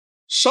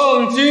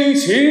上京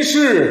秦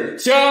氏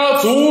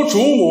家族主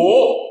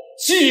母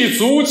祭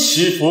祖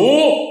祈福，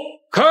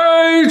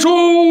开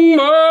中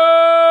门。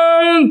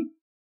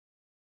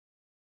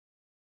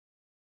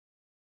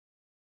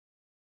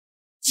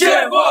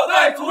见过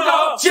戴组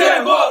长，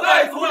见过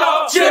戴组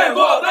长，见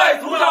过戴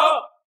组长。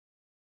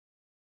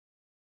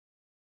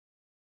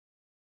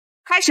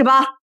开始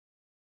吧。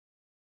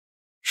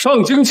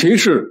上京秦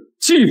氏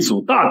祭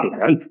祖大典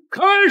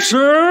开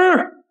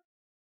始。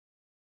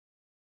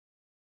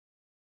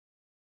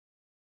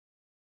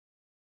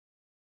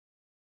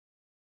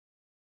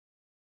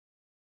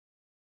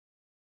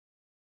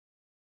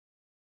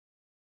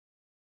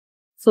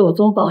祖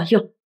宗保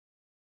佑，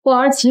我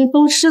儿秦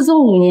风失踪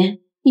5年，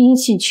音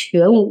信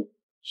全无，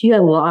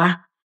愿我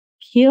儿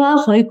平安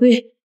回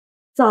归，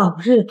早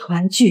日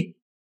团聚。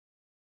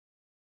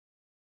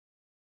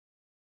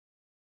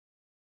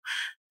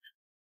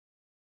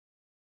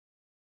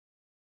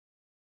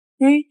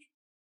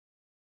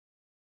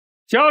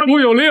家主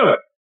有令，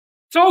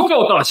昭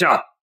告大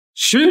夏，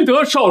寻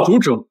得少主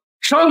者，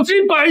赏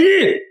金100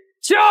亿，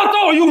家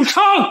道永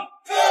昌。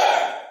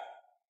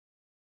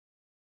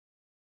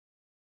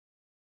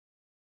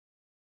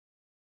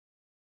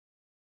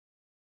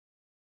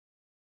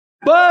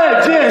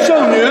拜见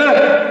圣女。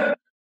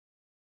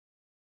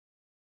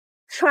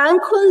传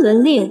昆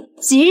仑令，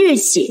即日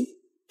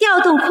起调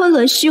动昆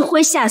仑虚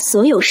麾下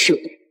所有势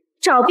力，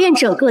找遍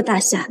整个大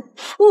夏，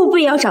务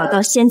必要找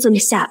到仙尊的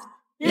下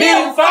落。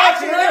令发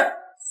旨。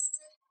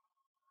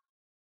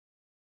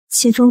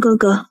秦风哥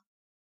哥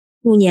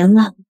，5年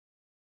了，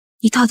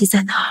你到底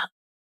在哪儿？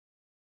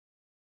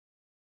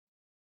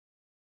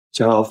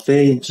叫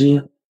飞机，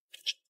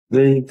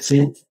飞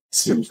机。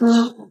秦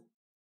风，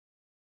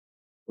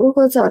如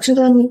果早知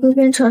道你会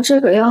变成这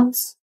个样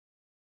子，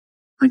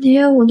我宁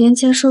愿5年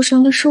前受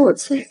伤的是我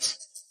自己。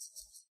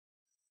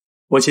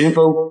我秦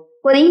风，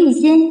我林雨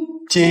馨，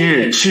今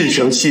日赤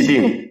诚系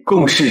定，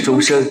共事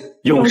终身，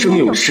永生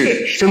永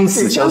世，生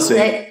死相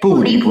随，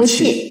不离不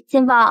弃。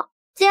秦风，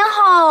今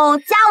后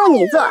家务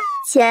你做，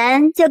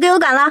钱就给我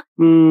管了。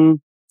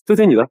都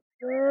听你的。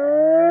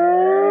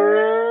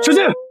使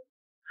劲！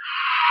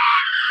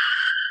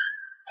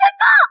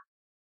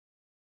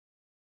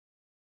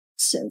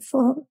秦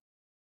风，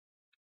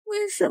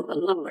为什么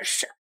那么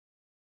傻？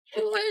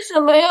你为什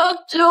么要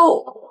救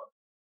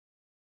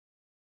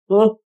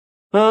我？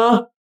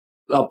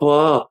老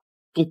婆，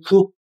不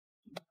哭。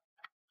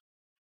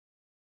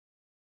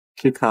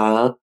去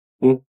躺。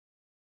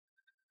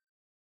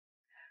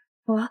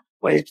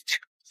我也吃。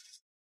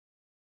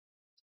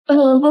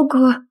不哭。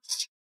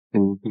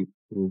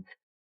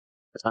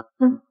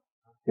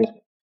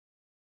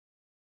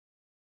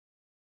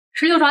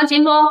16床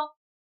秦风，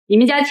你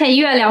们家欠医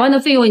院2万的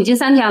费用已经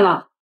3天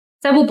了，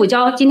再不补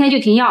交，今天就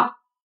停药。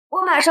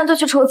我马上就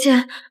去筹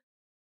钱。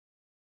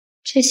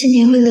这些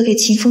年为了给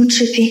秦风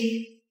治病，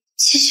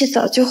积蓄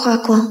早就花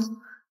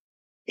光，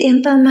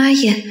连爸妈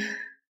也……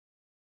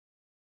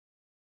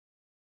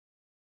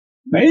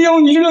没有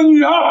你这个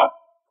女儿，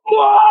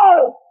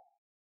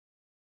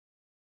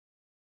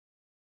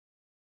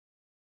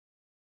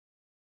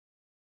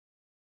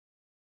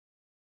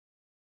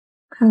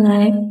看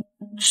来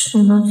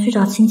只能去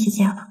找亲戚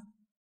家了。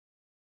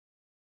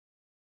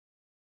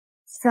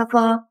小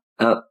风，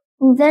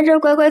你在这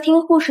乖乖听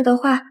护士的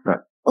话，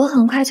我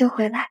很快就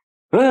回来。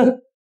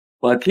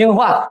我听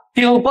话。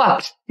真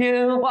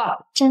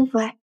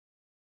乖。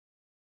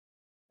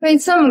为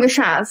这么个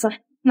傻子，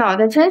脑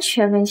袋真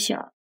缺根弦。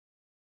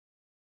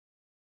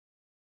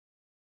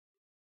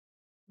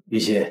雨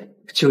欣，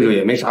舅舅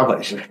也没啥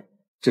本事，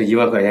这1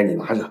万块钱你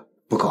拿着，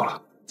不够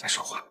了再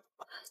说话。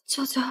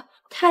舅舅，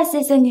太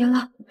谢谢您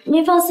了。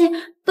您放心，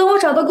等我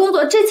找到工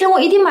作，这钱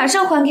我一定马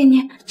上还给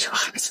您。这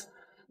孩子，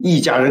一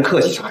家人客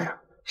气啥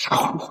呀？啥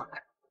还不还？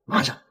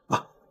拿着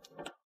啊！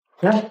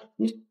来，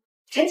你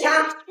陈强，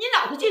你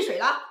脑子进水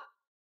了，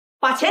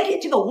把钱给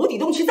这个无底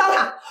洞去糟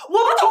蹋，我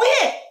不同意。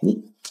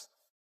你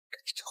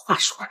这话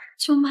说的，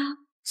舅妈，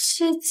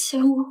这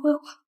钱我会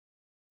还。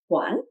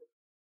还？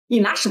你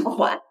拿什么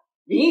还？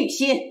林雨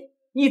欣，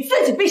你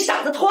自己被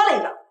傻子拖累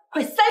的，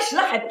快30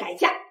了还不改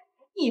嫁，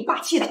一把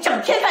气的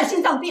整天犯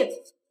心脏病。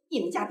你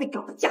们家被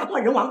搞得家破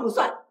人亡不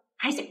算，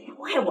还想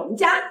祸害我们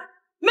家，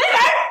没门！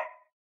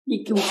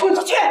你给我滚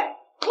出去！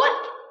滚！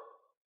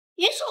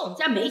别说我们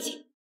家没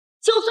钱，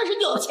就算是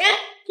有钱，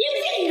也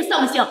没你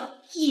丧性，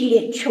一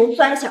脸穷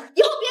酸相，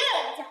以后别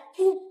来我们家。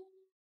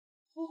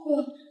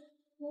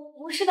我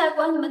不是来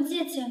管你们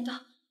借钱的，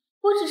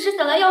我只是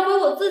想来要回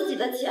我自己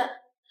的钱。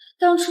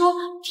当初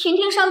婷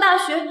婷上大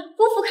学，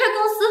伯父开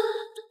公司，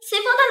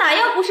秦风他哪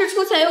样不是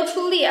出钱又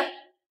出力？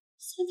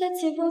现在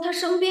秦风他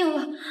生病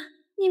了，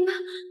你们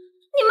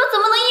怎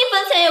么能1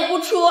分钱也不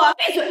出啊？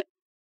闭嘴！真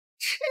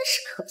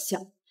是可笑，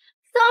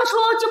当初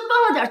就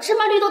帮了点芝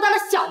麻绿豆大的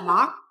小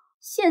忙，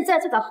现在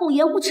就在厚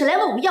颜无耻来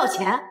问我们要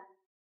钱。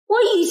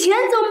我以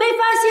前怎么没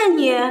发现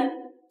你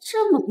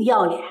这么不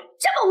要脸，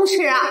这么无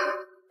耻啊！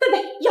贝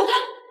贝，咬他！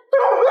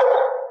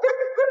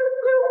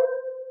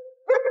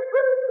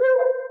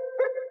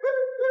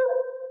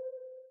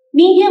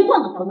明天换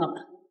个头脑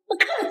吧，我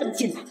看着怎么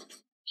进来。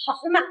好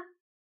的嘛。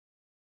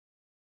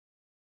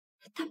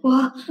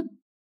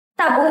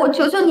大伯，我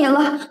求求您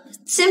了，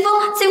秦风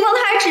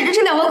他还指着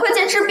这2万块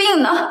钱治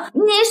病呢。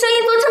您生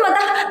意做这么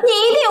大，您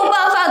一定有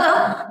办法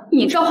的。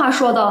你这话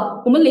说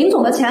的，我们林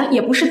总的钱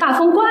也不是大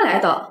风刮来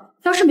的。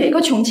要是每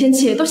个穷亲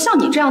戚都像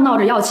你这样闹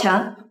着要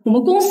钱，我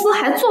们公司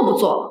还做不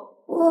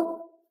做？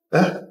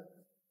哎，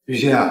雨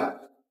欣啊，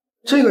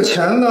这个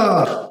钱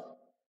呢，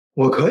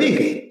我可以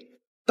给你，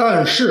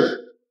但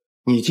是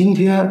你今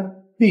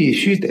天必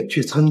须得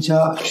去参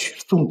加许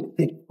仲的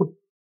宴会。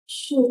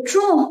许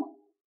仲，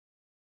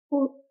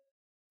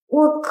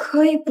我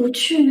可以不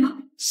去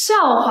吗？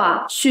笑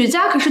话，许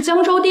家可是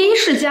江州第一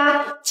世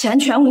家，钱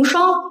权无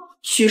双。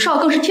许少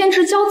更是天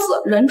之骄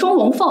子，人中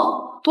龙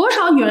凤，多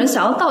少女人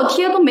想要倒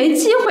贴都没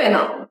机会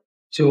呢。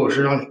就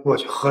是让你过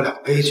去喝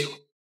2杯酒，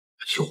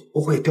就不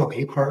会掉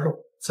一块肉。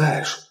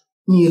再说，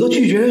你都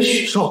拒绝人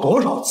许少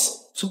多少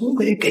次，总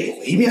得给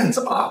回面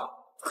子吧？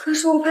可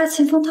是我怕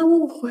秦风他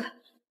误会。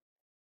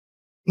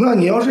那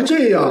你要是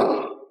这样，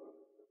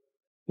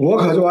我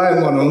可就爱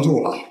莫能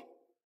助了。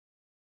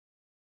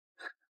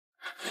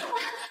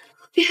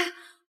别，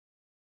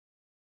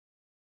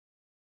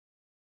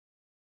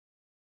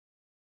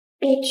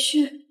我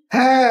去。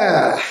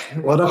哎，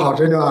我的好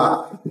侄女，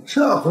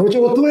这不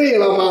就对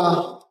了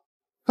吗？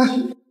哎，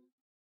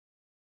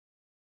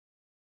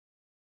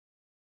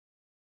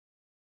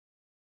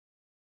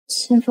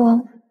秦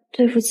风，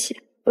对不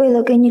起，为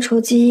了给你筹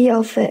集医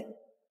药费，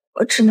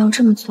我只能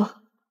这么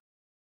做。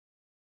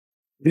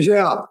雨欣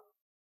啊，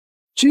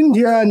今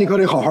天你可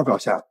得好好表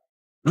现。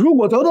如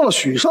果得到了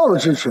许少的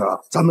支持，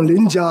咱们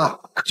林家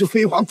可就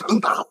飞黄腾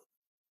达了。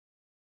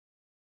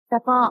小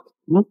风，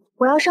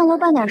我要上楼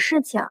办点事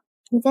情，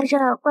你在这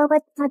儿乖乖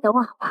在那等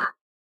我好不好？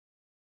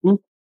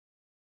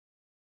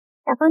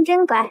小风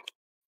真乖。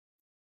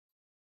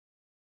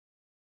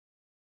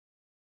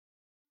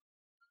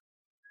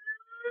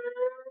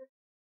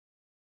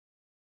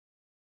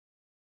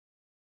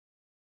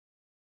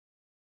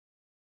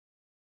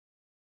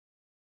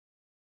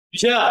雨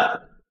欣，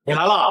你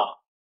来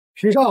了。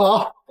许少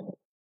好。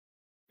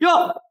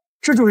哟，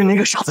这就是你那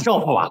个傻子丈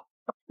夫吧？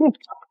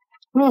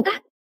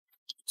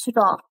徐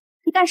总，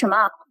你干什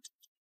么？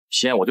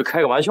先我就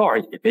开个玩笑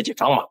而已，别紧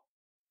张嘛。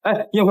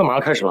哎，宴会马上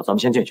开始了，咱们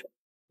先进去。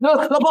那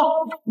老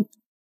婆，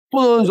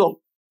不能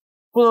走，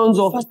不能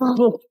走。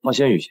放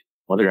心，雨欣，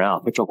我的人啊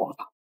会照顾好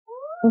他。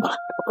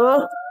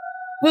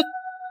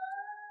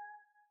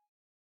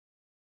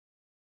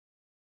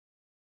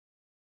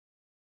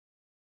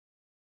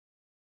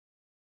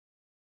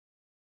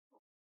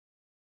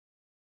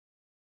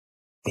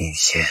雨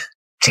欣，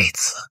这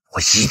次我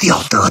一定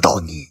要得到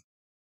你。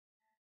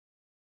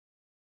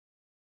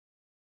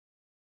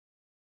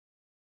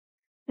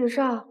许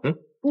少，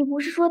你不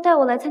是说带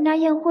我来参加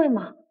宴会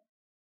吗？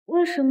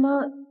为什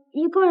么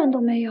一个人都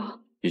没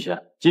有？雨欣，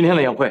今天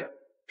的宴会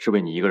是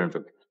为你一个人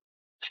准备的，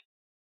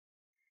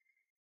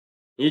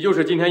你就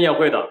是今天宴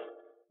会的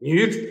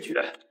女主角。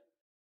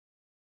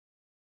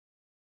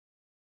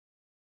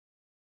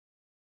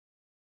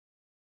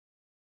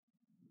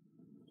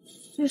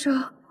许少，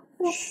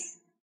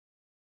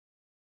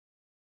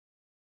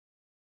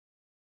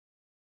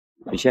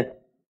雨欣，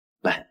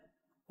来，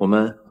我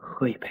们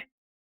喝一杯。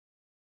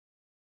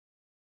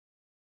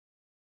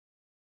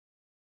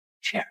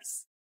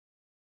Cheers！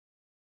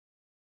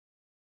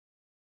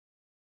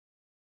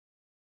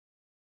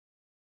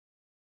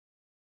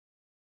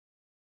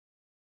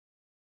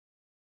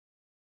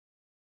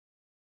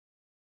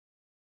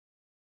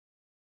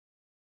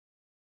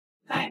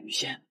 来，雨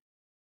欣，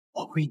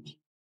我为你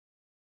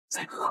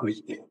再喝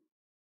一杯。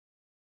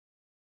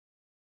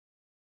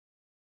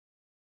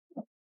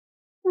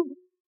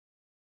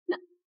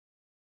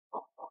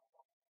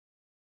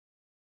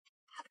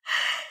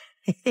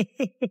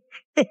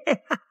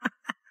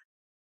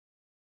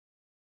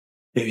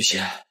雨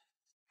欣，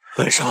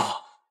晚上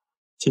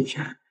今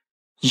天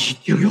一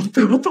定要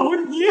得到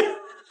你。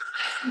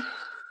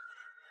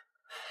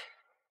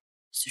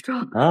许少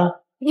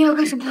啊，你要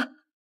干什么？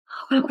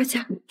回来快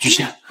点！雨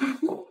欣，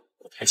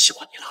我太喜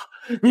欢你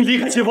了，你离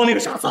开秦风那个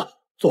傻子，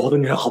做我的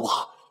女人好不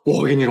好？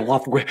我会给你荣华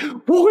富贵，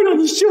我会让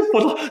你幸福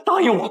的，答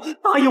应我，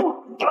答应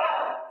我。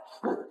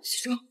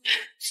许少，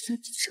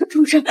这个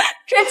畜生，真假，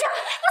我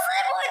死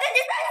也不会跟你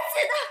在一起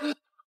的。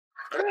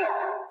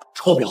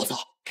臭婊子，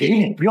给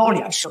脸不要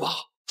脸是吧？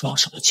装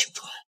什么青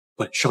春？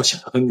晚上想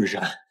要的女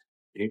人，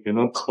没人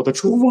能逃得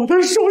出我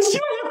的手心。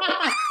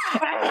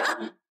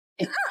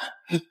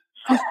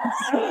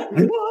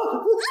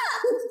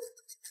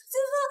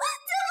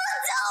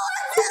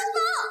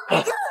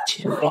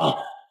秦风，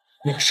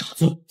那个傻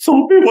子早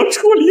被我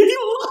处理掉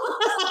了。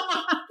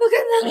不可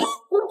能，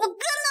我不可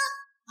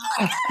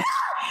能！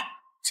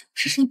这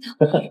是谁的？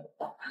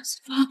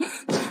秦风，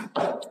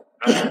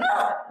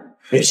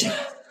雨欣，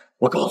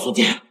我告诉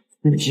你，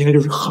你现在就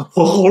是喊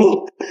破喉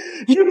咙，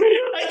也没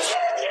人来劝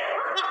你。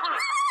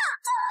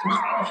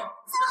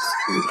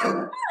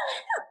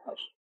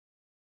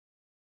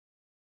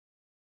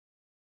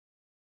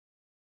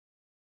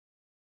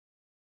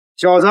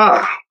小子，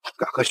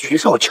敢和徐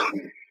少抢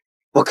女，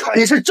我看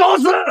你是找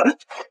死！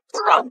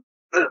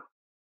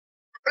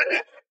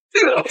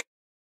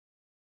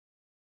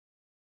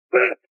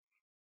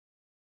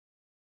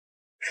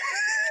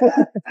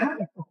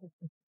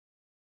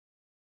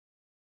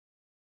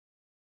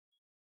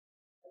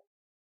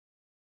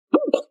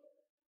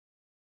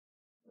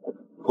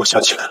我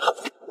想起来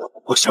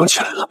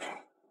了，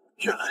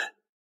原来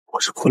我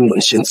是崑崙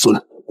仙尊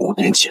5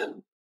年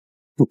前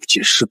渡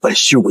劫失败，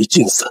修为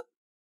尽散。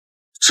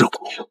这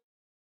5年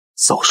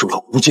遭受了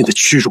无尽的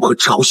屈辱和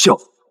嘲笑，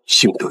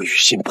幸得雨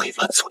馨陪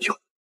伴左右。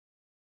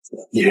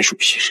年如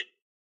一日，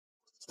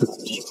不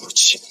离不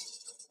弃，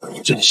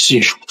真心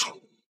如初。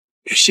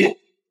雨馨，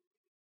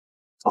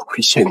多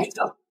亏欠你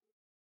的，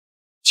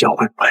将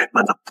会百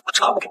般的补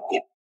偿给你。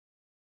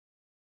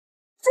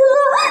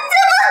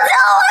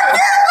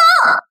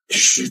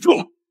虚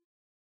中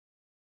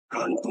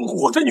感动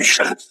我的女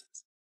人，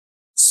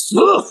死！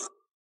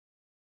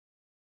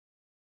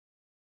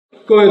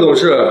各位董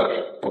事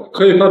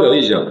可以发表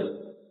意见。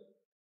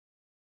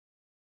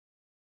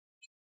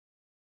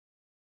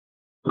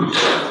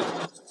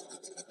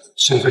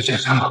现在健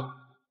身了，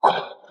快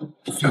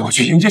随我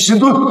去迎接仙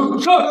尊。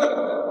是。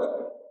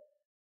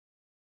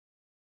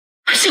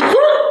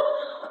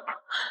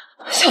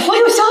小风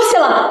有消息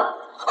了，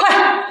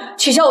快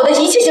取消我的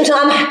一切行程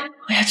安排，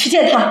我要去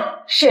见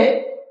他。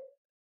是。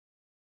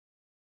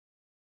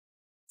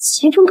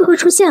秦风哥哥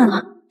出现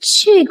了，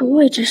这个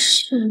位置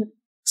是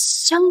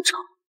江州。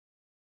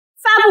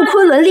发布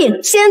昆仑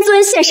令，仙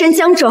尊现身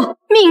江州，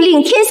命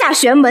令天下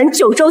玄门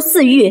9州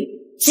4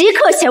域即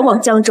刻前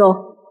往江州，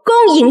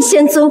恭迎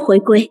仙尊回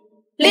归。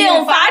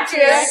令法旨。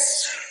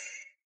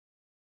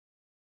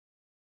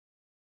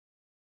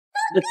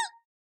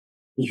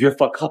你越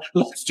反抗，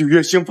老子就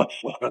越兴奋。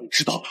我要让你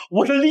知道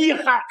我的厉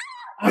害！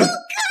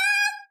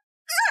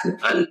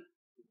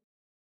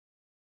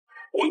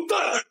混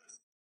蛋！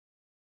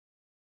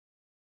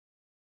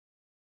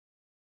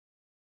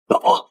老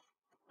婆，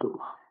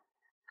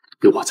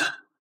有我在。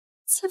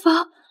秦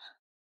风，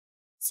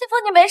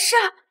你没事，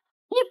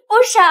你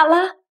不傻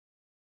了。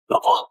老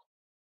婆，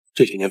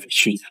这些年委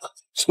屈你了，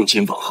从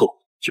今往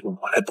后就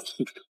我来保护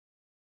你。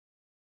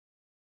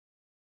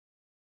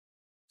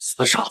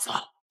死傻子，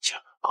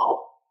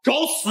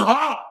找死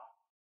啊！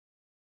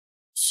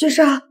徐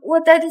少，我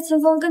代替秦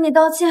风跟你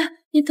道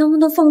歉，你能不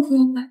能放过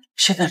我们？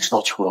现在知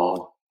道求饶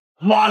了，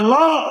晚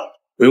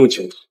了。不用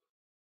求他，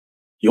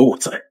有我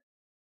在，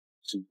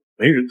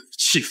没人可以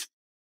欺负。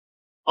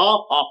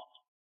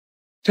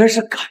真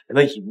是感人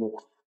的一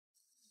幕。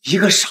一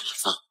个傻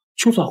子，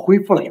就算恢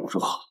复了又如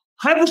何？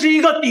还不是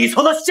一个底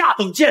层的下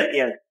等贱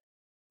民。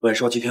本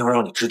少今天要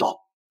让你知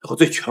道得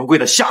罪权贵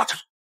的下场，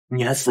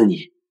碾死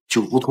你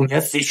就如同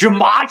碾死一只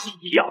蚂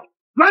蚁一样。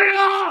来人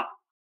啊！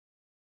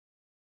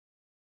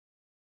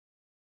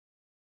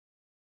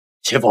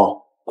前锋，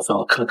我想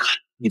要看看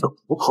你的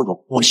骨头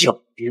有多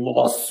硬，给我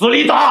往死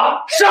里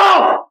打！上！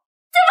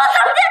前锋小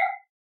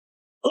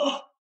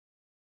心！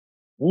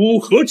乌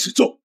合之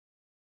众，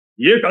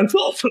也敢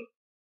造次？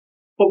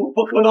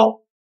不可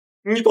能！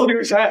你到底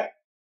是谁？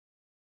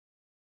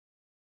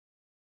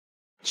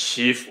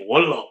欺负我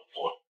老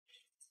婆，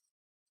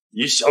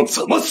你想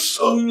怎么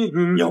死？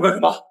你要干什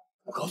么？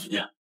我告诉你，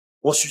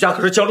我许家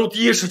可是江州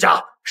第一世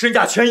家，身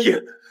价1000亿，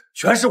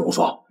全是无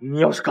双。你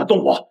要是敢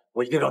动我，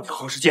我一定让你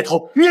横尸街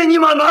头，灭你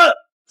满门！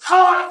秦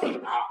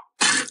风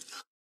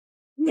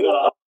不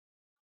要！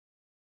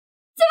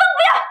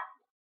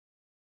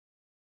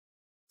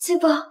秦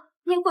风，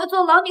你会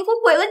坐牢，你会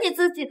毁了你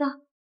自己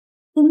的。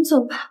我们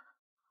走吧，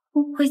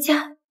我们回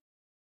家。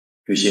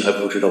雨欣还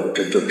不知道我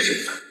真正的身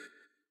份，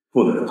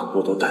不能让他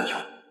多多担忧。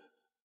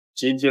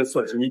今天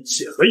算是你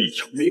捡了一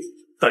条命，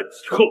但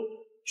以后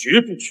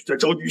绝不许再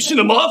找雨欣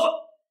的麻烦。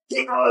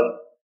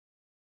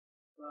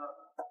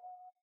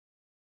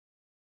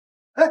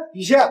哎，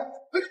雨欣，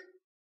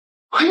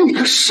哎，你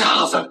个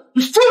傻子，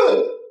你疯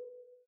了！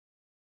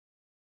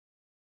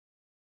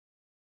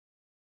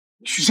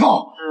许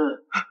少，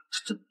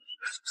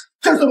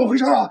这怎么回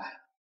事啊？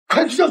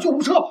快去叫救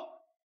护车！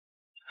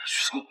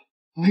许少，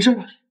没事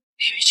吧？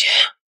雨欣，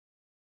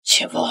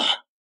秦风，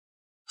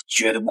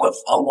绝对不会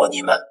放过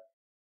你们，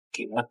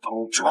给我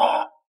等着！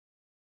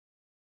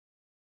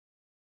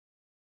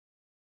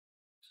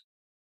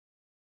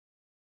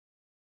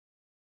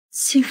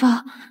秦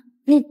风，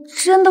你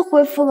真的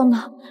恢复了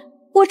吗？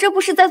我这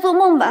不是在做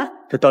梦吧？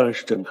这当然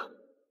是真的。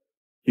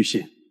雨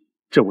欣，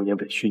这5年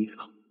委屈你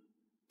了，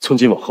从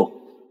今往后，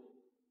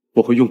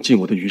我会用尽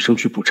我的余生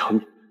去补偿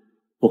你，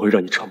我会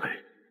让你成为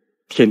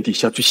天底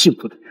下最幸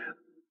福的女人。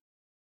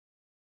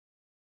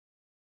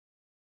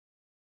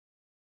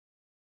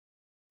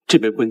这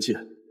枚婚戒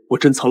我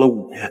珍藏了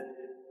5年，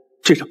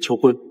这场求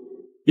婚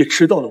也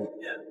迟到了5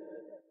年。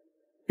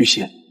雨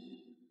欣，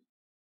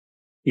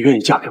你愿意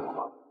嫁给我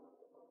吗？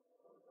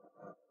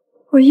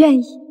我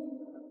愿意。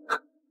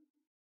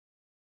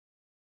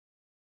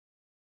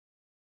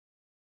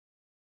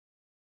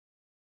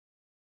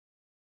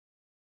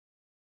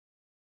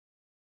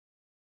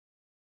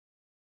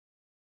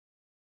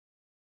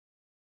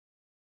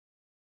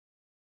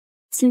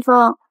秦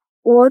风，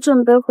我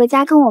准备回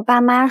家跟我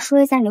爸妈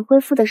说一下你恢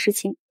复的事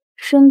情，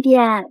顺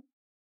便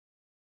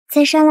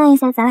再商量一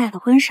下咱俩的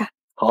婚事。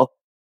好，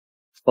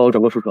帮我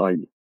转告叔叔阿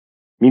姨，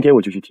明天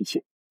我就去提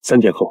亲，3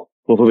天后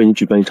我会为你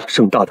举办一场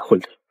盛大的婚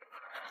礼，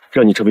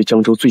让你成为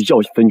江州最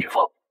耀眼的女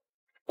王，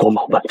光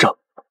芒万丈。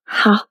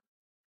好，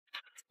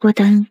我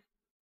等你。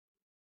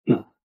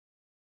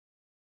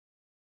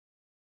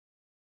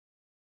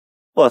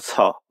我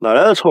操，哪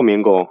来的臭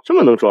民工这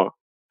么能装？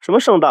什么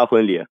盛大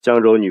婚礼，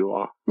江州女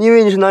王？你以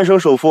为你是南省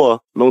首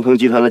富龙腾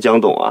集团的江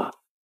董啊？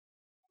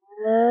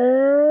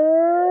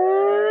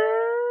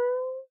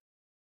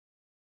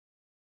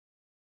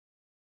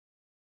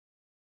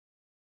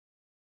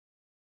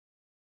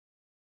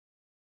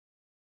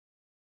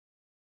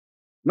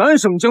南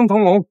省江腾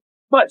龙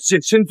拜谢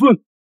仙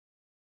尊，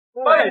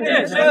拜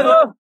见仙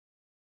尊。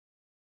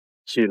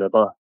起来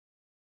吧。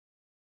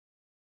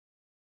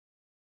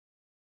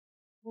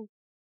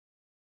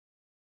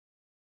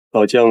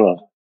老江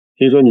啊，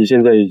听说你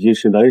现在已经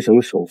是南省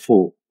首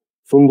富，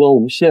风光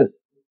无限。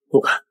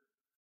不敢，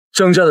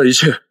江家的一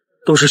切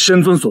都是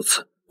仙尊所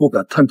赐，不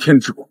敢贪天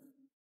之过。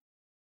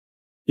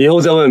以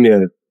后在外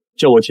面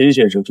叫我秦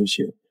先生就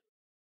行。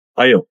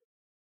还有，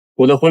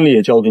我的婚礼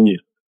也交给你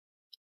了。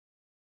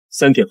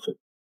3天后，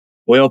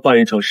我要办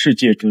一场世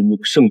界瞩目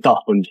的盛大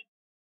婚礼，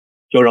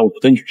要让我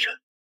的女人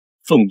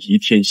凤仪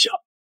天下，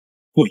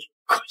贵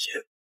无可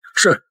言。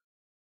是，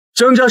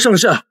江家上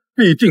下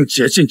必定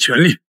竭尽全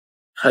力。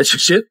还请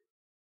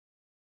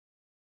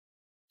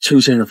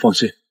秦先生放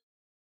心。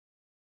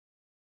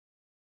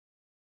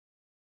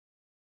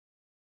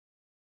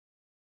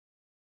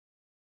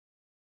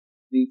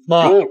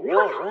妈，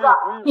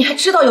你还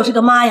知道有这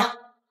个妈呀？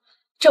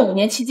这5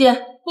年期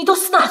间，你都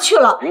死哪去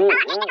了？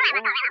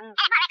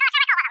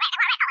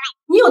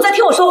你有在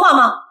听我说话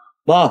吗？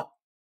妈，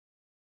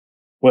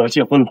我要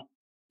结婚了。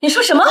你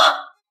说什么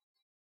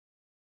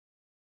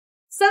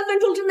？3分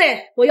钟之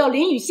内，我要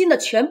林雨馨的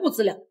全部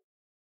资料。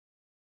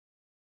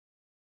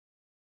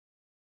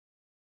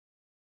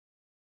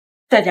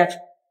戴家主，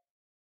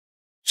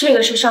这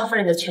个是上夫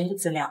人的全部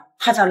资料，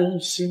她叫林雨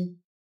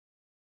馨，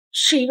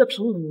是一个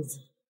平民女子。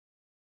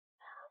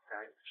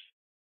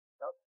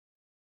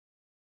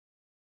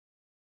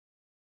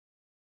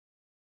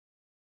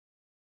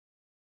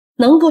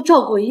能够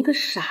照顾一个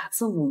傻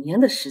子5年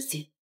的时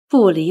间，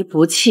不离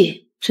不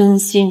弃，真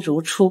心如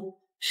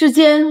初，世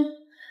间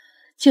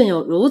竟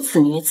有如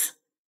此女子，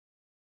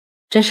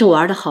真是我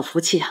儿的好福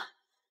气啊！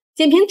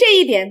仅凭这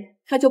一点，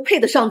她就配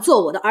得上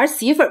做我的儿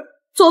媳妇儿，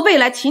做未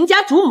来秦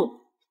家主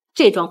母。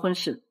这桩婚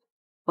事，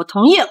我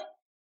同意了。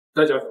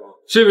戴家主，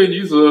这位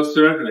女子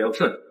虽然是良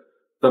善，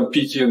但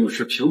毕竟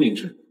是平民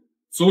之女。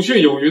祖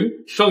训有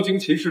云：上京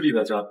秦氏历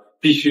代家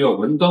必须要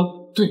门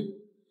当对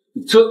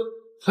女，这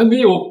还没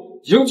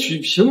有迎娶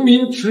平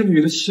民之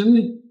女的先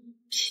例。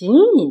平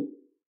民？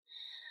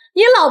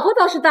你老婆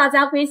倒是大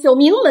家闺秀，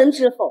名门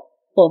之后。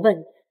我问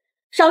你，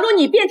倘若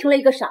你变成了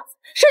一个傻子，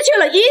失去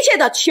了一切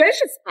的权势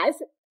财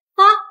富，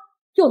她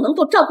又能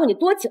够照顾你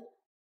多久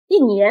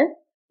？1年、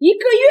1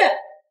个月，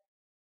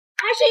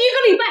还是1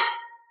个礼拜？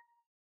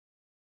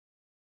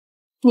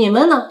你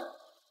们呢？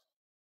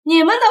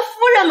你们的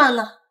夫人们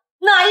呢？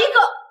哪一个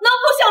能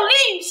够像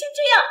林雨馨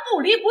这样不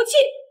离不弃、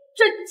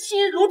真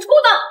心如初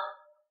的？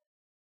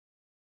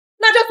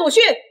那这祖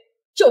训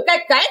就该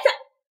改改。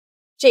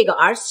这个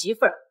儿媳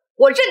妇儿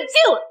我认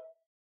定了，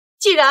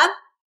既然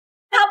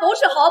她不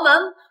是豪门，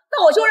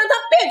那我就让她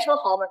变成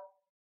豪门。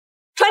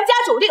传家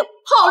主令，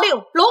号令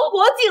龙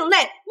国境内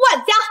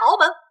万家豪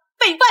门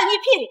被万亿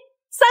聘礼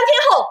，3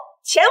天后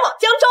前往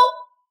江州，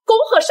恭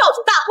贺少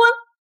主大婚，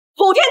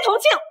普天同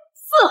庆，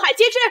四海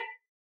皆知。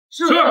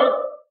是。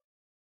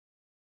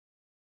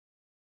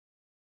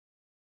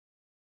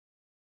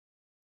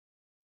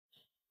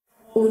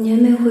5年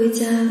没回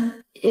家，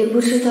也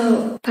不知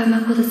道爸妈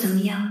过得怎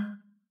么样。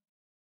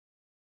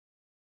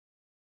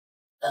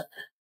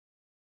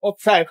我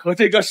再和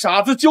这个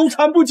傻子纠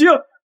缠不清，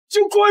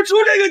就滚出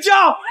这个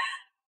家！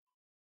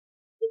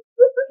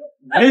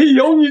没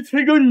有你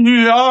这个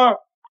女儿，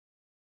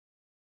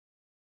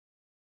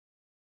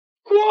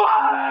滚！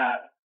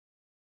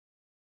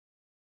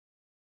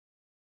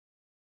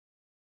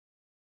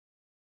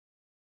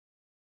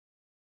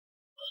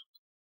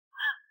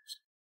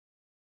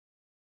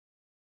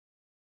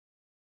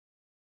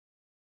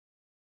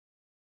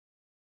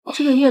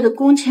这个月的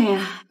工钱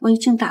呀，我已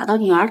经打到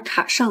女儿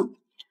卡上了。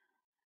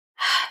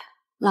唉，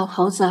老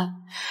头子，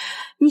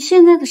你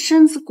现在的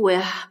身子骨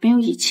呀，没有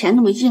以前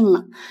那么硬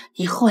了，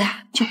以后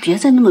呀，就别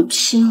再那么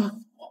拼了。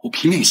我不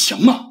拼命行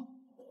吗？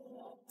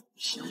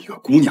一个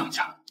姑娘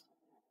家，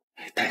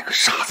带个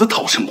傻子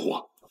讨生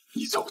活，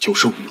一走就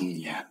是5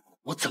年，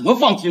我怎么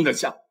放心得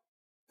下？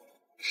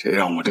谁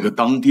让我这个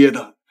当爹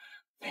的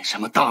没什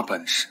么大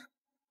本事，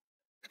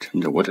趁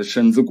着我这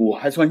身子骨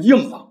还算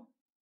硬朗，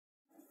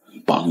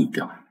帮一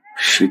点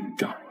是一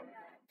点。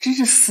真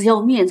是死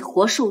要面子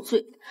活受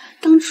罪，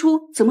当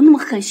初怎么那么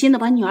狠心的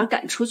把女儿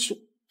赶出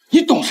去？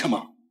你懂什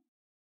么？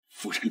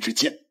妇人之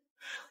见，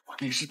我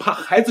那是怕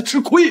孩子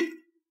吃亏。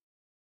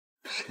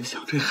谁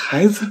想这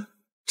孩子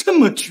这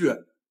么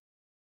倔，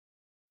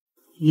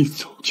一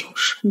走就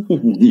是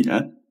5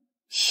年，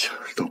心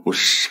儿都不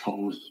少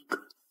一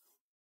个。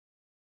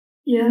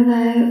原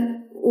来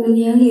5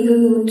年里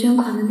为我们捐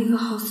款的那个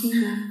好心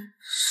人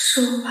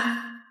是我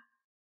爸。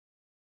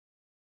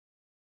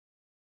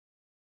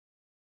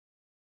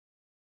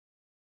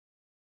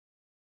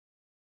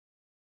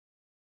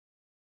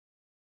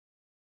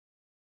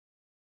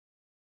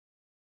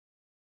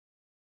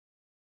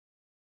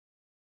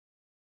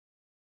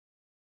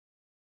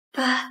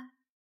爸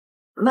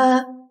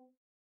妈，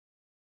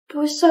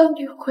不孝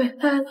女回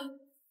来了。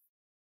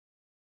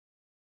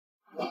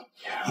娘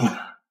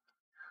儿，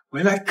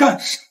回来干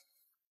什么？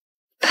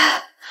爸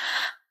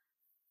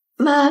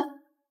妈，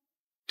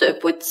对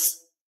不起。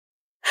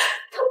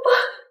他爸，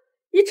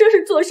你这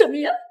是做什么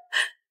呀？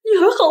女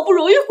儿好不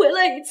容易回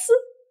来一次。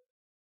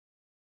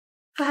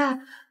爸，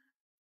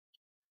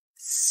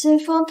秦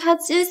风他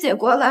接血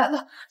过来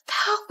了，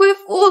他恢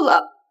复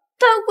了。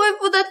他恢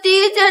复的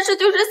第一件事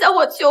就是向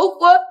我求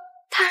婚。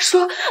他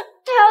说他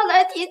要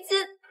来提亲，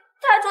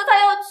他说他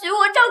要娶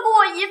我，照顾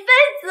我一辈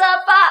子啊，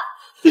爸。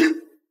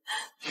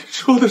你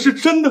说的是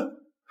真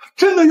的？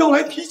真的要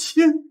来提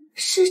亲？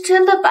是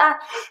真的，爸。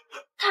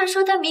他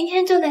说他明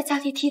天就来家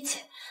里提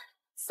亲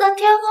，3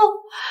天后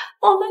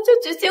我们就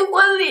举行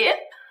婚礼。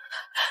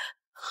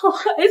好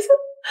孩子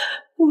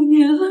，5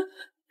年了，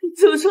你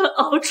总算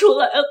熬出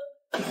来了。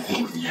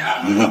5年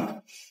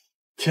了，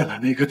见了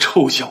那个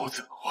臭小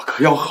子，我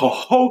可要好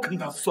好跟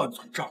他算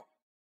算账。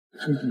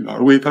这女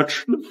儿为他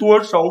吃了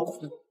多少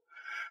苦，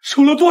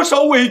受了多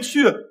少委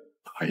屈。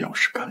他要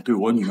是敢对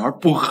我女儿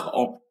不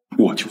好，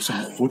我就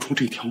算活出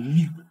这条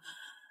命，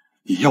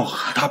也要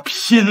和他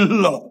拼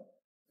了。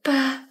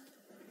爸，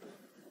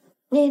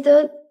你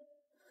的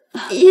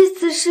意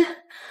思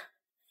是，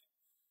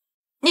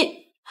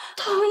你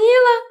同意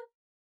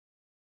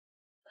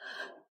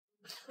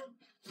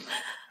了？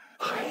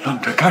还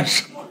愣着干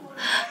什么？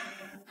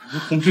你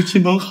通知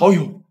亲朋好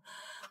友，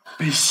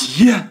备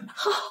喜宴。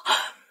好，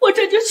我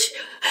这就去，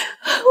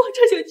我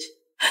这就去。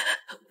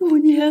5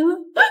年了，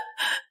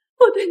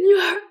我的女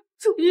儿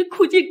终于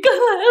苦尽甘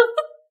来了。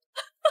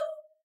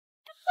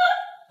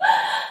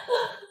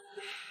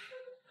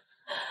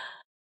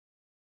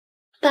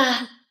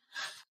爸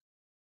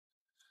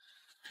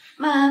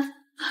妈，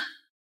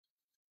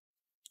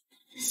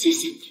谢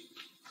谢你。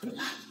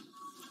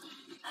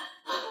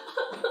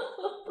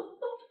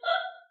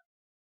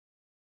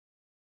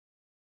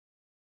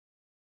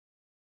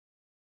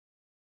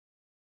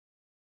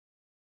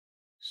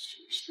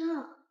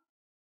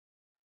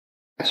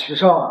徐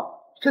少啊，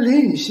这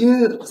林雨欣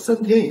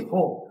3天以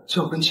后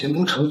就要跟秦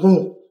风成婚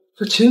了，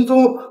这秦风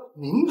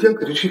明天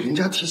可就去林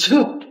家提亲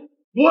了。我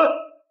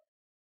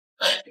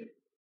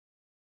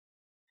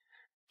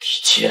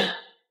提亲？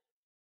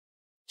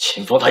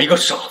秦风他一个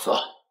傻子，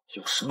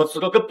有什么资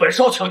格跟本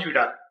少抢女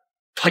人？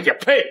他也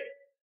配？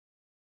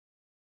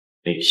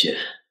林雨欣，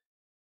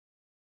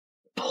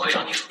不会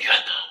让你如愿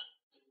的。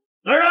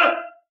来人，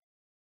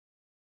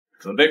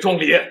准备重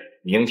礼，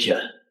明天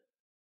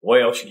我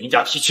也要去林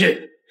家提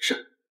亲。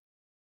是。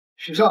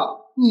徐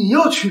少，你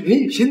要娶林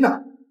雨欣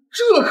呐？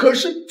这可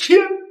是天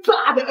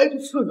大的恩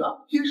赐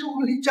啊，也是我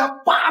们林家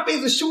8辈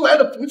子修来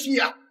的福气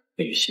呀！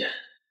林雨欣，你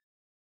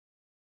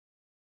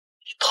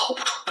逃不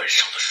出本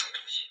少的手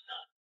中心的。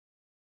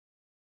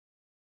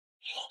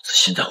老子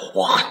现在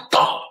火很大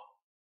了。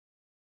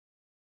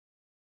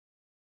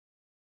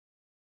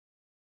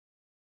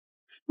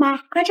妈，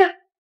快这儿。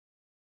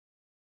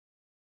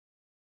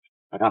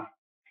老张，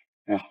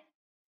哎呀，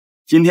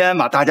今天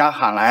把大家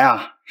喊来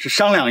啊，是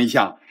商量一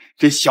下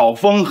这小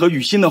风和雨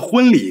欣的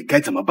婚礼该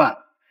怎么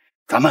办，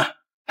咱们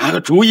拿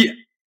个主意。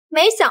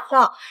没想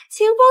到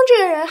秦风这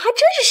个人还真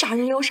是傻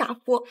人有傻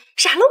福，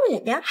傻了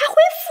5年还恢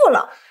复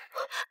了，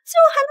就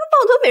还能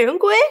抱得美人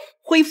归。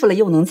恢复了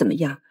又能怎么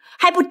样？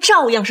还不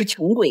照样是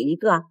穷鬼一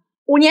个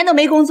？5年都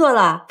没工作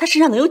了，他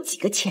身上能有几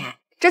个钱？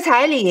这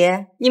彩礼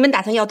你们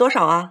打算要多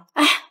少啊？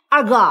哎，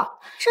二哥，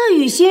这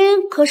雨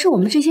欣可是我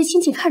们这些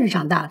亲戚看着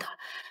长大的，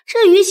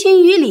这于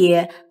情于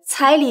理，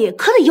彩礼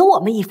可得有我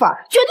们一份，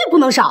绝对不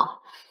能少。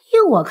依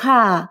我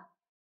看，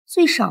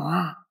最少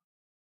啊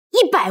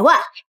100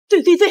万。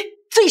对对对，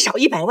最少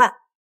100万，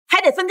还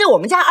得分给我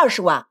们家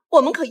20万。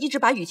我们可一直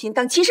把雨欣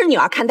当亲生女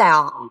儿看待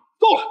啊！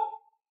够了，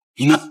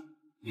你们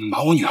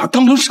把我女儿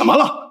当成什么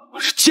了？我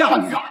是嫁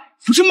女儿，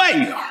不是卖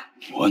女儿。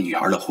我女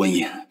儿的婚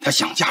姻，她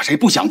想嫁谁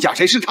不想嫁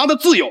谁是她的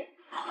自由，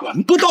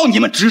轮不到你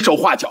们指手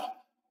画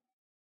脚。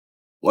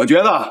我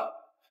觉得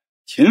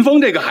秦风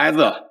这个孩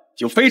子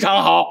就非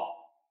常好，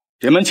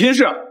这门亲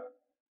事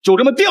就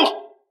这么定了。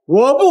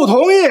我不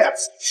同意。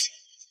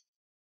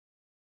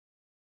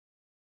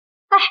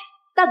哎，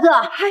大哥，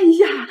哎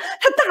呀，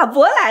他大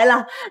伯来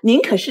了，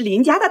您可是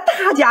林家的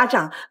大家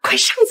长，快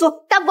上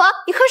座。大伯，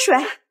你喝水。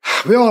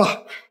不用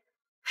了。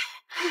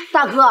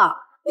大哥，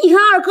你看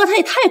二哥他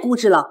也太固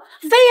执了，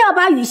非要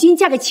把雨欣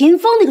嫁给秦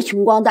风那个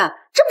穷光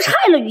蛋，这不是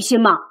害了雨欣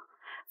吗？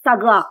大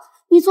哥，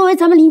你作为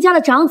咱们林家的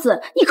长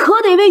子，你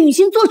可得为雨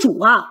欣做主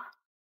啊！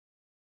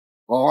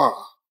宝儿，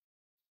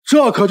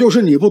这可就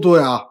是你不对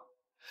啊！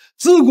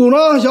自古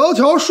呢，窈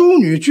窕淑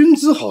女，君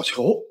子好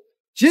逑。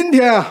今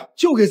天啊，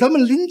就给咱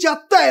们林家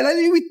带来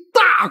了一位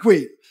大贵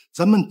人，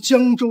咱们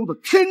江州的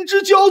天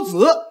之骄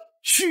子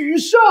许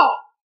少。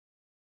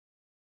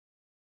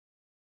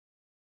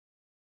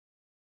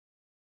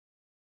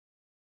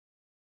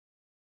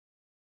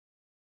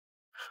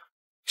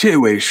这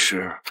位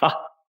是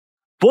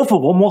伯父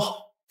伯母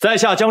好，在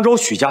下江州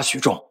许家许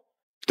仲，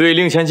对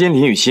令千金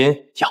林雨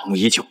馨仰慕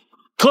已久，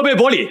特备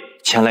薄礼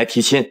前来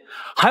提亲，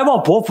还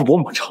望伯父伯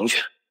母成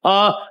全。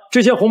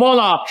这些红包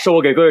呢，是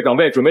我给各位长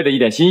辈准备的一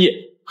点心意，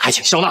还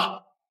请笑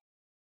纳。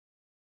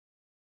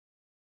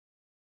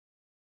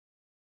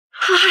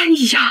哎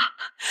呀，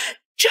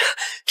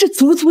这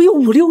足足有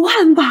5、6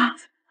万吧！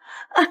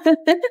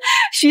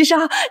徐少，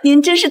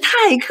您真是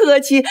太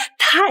客气、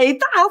太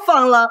大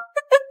方了。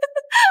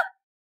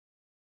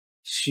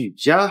许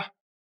家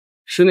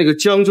是那个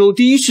江州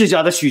第一世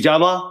家的许家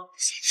吗？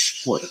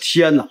我的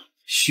天哪！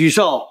许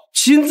少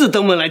亲自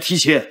登门来提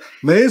亲。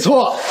没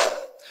错，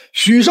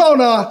许少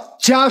呢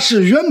家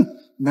世渊博，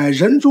乃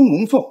人中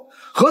龙凤，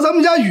和咱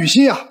们家雨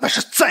欣啊那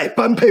是再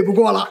般配不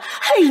过了。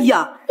哎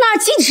呀，那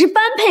岂止是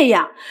般配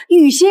呀！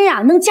雨欣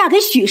呀能嫁给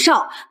许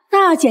少，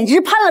那简直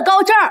是攀了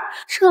高枝儿，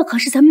这可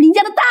是咱们林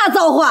家的大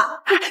造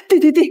化。对，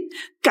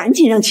赶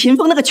紧让秦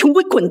风那个穷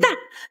鬼滚蛋，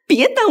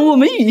别耽误我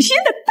们雨欣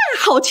的大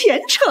好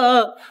前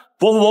程。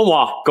伯父伯母，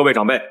各位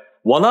长辈，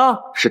我呢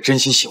是真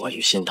心喜欢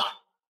雨欣的，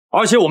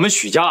而且我们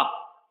许家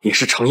也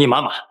是诚意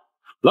满满。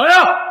来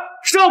呀，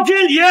上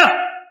聘礼！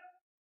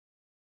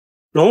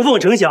龙凤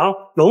呈祥，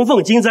龙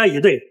凤金簪一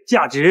对，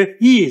价值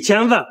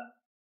1000万；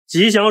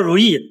吉祥如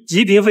意，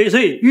极品翡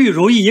翠玉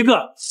如意一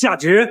个，价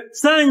值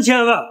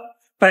3000万；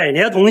百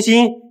年同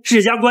心，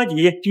世家官邸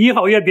1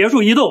号院别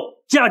墅一栋，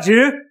价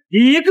值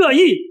1个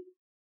亿。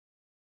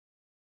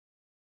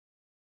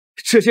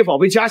这些宝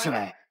贝加起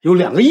来有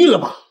2个亿了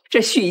吧？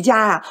这许家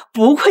啊，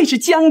不愧是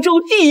江州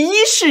第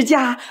一世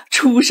家，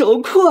出手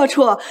阔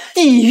绰，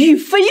意欲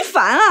非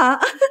凡啊！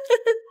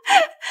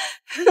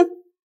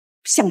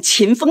像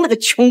秦风那个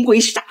穷鬼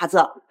傻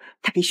子，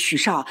他给许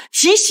少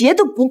提鞋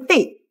都不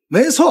配。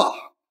没错，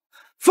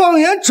放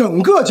眼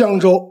整个江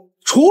州，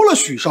除了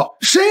许少，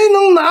谁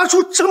能拿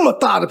出这么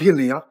大的聘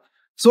礼啊？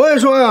所以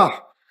说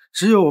呀，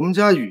只有我们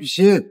家雨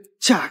欣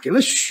嫁给了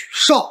许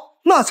少，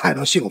那才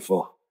能幸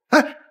福。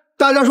哎，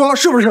大家说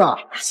是不是啊？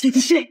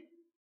对。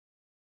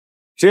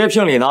这些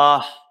聘礼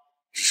呢，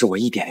是我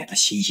一点点的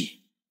心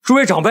意。诸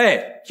位长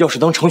辈要是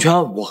能成全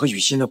我和雨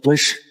欣的婚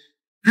事，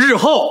日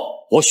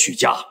后我许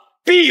家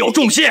必有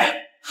重谢。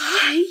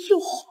哎呦，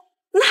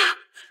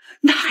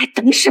那还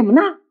等什么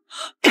呢？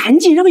赶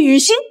紧让雨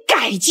欣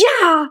改嫁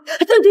啊！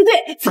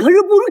对，择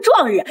日不如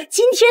撞日，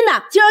今天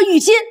呢就让雨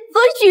欣和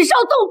许少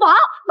洞房。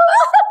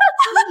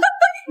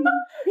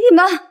你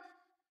们，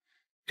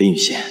林雨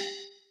欣，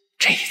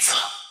这一次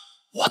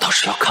我倒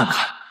是要看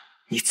看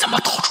你怎么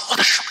逃出我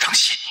的手掌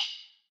心。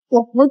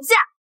我不嫁。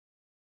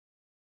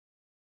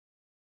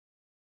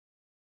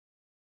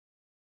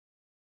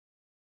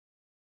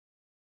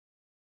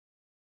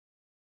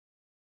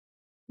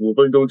5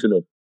分钟之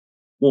内，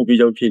务必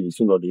将聘礼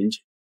送到林家。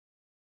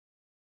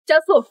加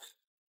速！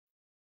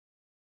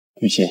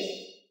雨欣，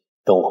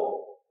等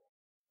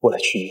我来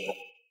娶你。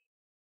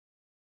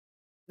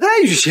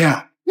哎，雨欣，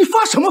你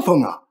发什么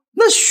疯啊？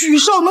那许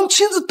少能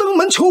亲自登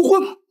门求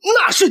婚，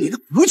那是你的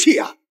福气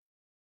啊！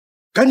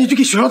赶紧去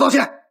给许少道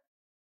歉。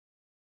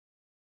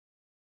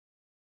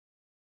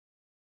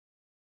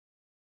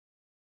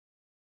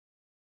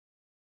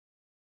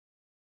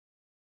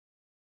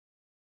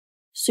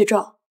许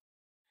仲，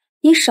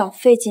你少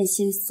费尽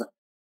心思，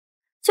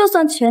就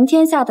算全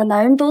天下的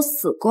男人都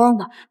死光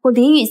了，我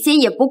林雨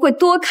欣也不会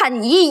多看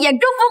你一眼，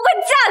更不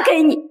会嫁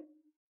给你。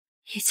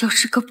你就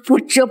是个不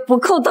折不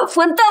扣的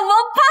混蛋王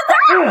八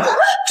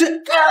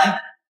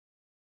蛋！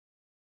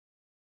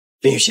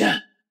林雨欣，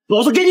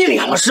老子给你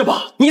脸了是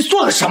吧？你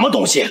算个什么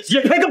东西？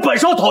也配跟本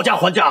少讨价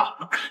还价？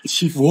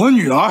欺负我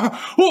女儿，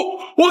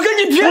我跟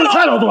你拼了！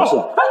太老东西！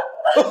不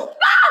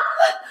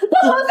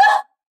能的！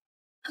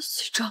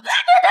许仲，你真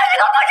是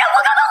个不折不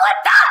扣的混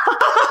蛋！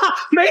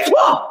没错，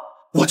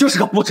我就是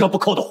个不折不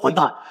扣的混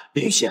蛋。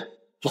林雨欣，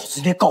老子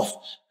今天告诉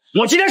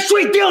你，我今天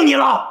睡定你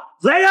了！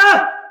来人，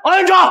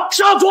按着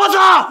上桌子！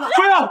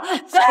不要！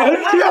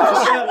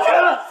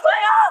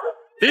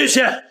林雨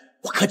欣，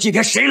我看今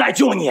天谁来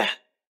救你！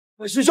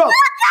许少，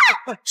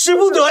使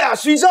不得呀！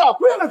许少，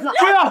不要！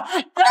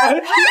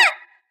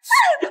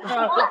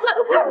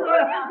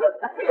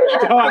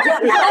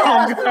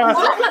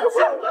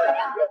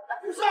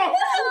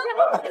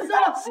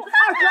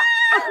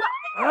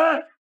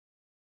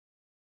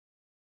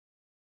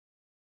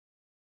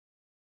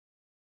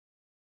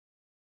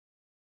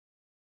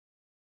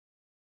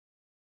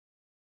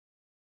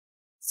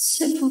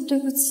秦风，对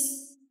不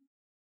起。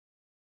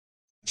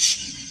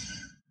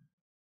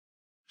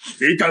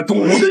谁敢动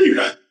我的女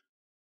人？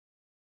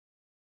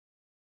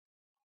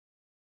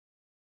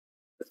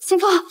秦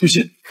风，雨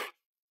欣，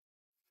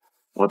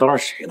我当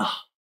是谁呢？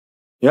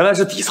原来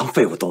是底层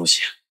废物东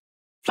西，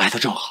来的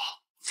正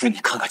好，让你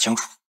看看清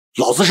楚，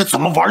老子是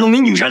怎么玩弄你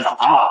女人的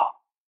啊！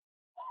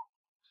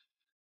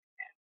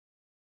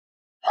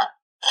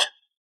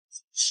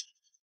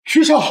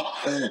徐少，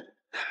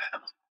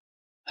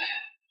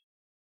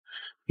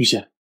雨欣，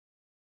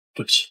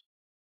对不起，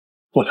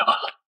我来晚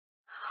了，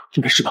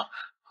你没事吧？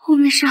我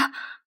没事。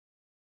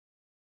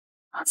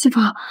秦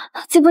风，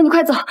秦风，你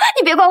快走，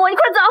你别管我，你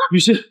快走。雨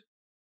欣，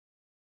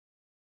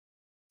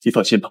你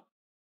放心吧，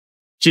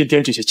今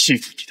天这些欺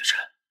负你的人，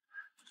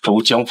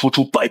都将付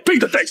出100倍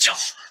的代价。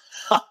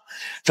哈，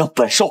让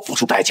本少付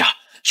出代价，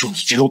就你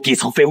这种底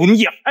层废物，你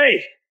也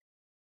配？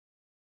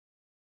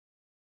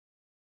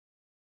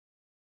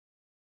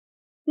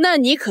那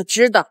你可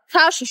知道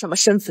他是什么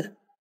身份？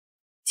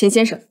秦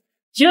先生。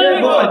见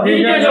过秦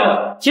先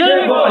生，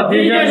见过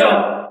秦先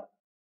生。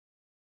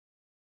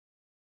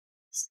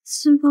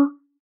秦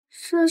风，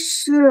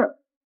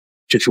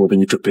这是我为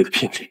你准备的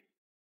聘礼。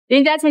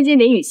林家千金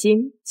林雨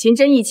馨，情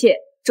真意切，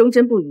忠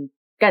贞不渝，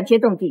感天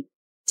动地。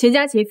秦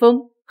家秦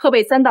风贺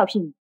备3道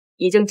聘礼，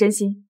以证真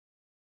心。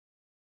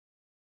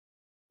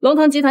龙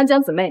腾集团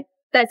江姊妹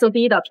代送第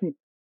1道聘礼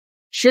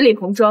，10里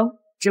红妆，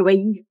只为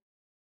1日。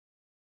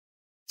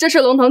这是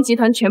龙腾集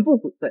团全部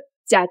股份，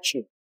价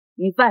值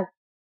1万元。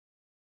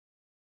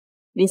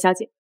林小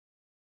姐，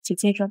请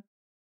签收。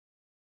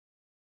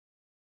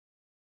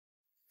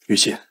雨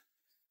欣，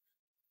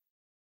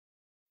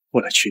我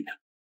来娶你。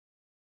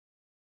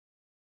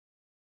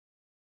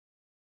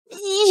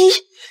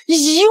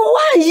1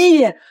万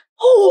亿！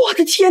我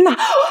的天哪，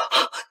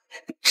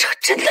这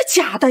真的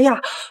假的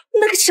呀？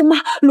那个什么，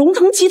龙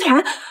腾集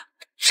团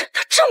真的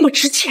这么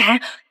值钱？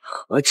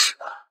何止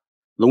啊！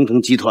龙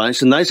腾集团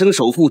是南省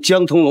首富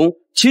江腾龙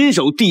亲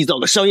手缔造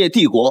的商业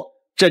帝国，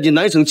占据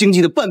南省经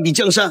济的半壁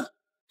江山。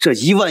这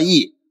1万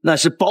亿那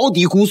是保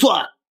底估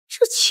算。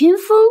这秦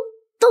风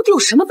到底有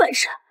什么本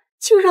事，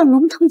竟让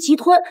龙腾集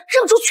团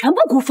让出全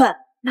部股份？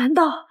难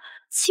道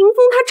秦风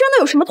他真的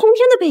有什么通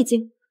天的背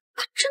景？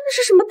他真的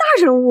是什么大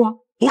人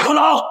物？不可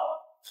能！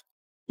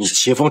你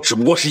秦风只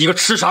不过是一个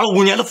吃傻了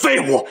5年的废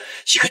物，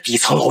一个底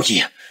层蝼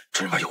蚁，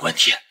这里面有问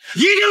题，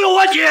一定有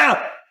问题！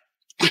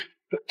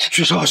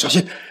徐少，小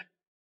心！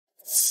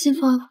秦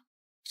风，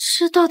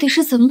这到底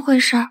是怎么回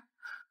事？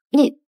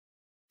你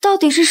到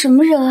底是什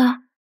么人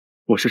啊？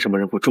我是什么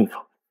人不重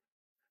要，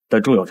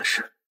但重要的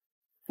是，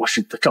我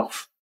是你的丈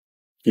夫，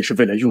也是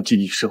未来用尽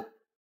一生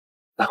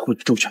来护你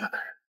周全的男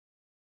人。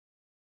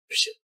雨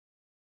欣，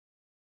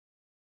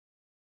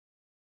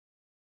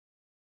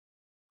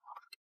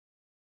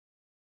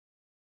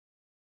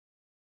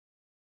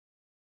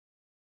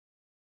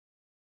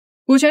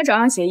股权转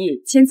让协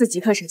议签字即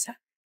刻生效，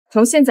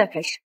从现在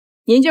开始，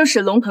您就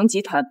是龙腾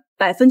集团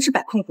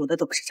100%控股的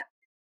董事长。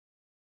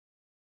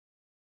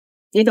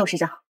林董事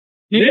长好。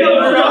林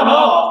董事长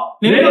好，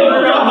林董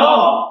事长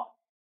好。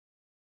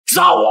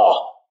杀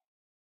我！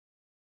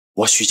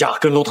我许家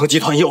跟龙腾集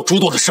团也有诸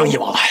多的生意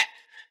往来，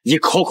你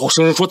口口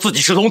声声说自己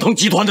是龙腾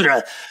集团的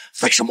人，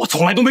为什么我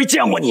从来都没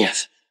见过你？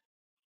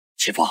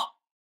秦风，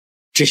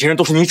这些人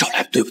都是你找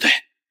来的，对不对？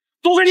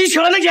都是你请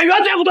来的演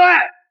员，对不对？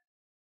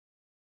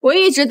我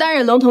一直担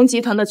任龙腾集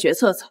团的决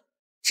策层，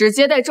只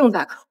接待重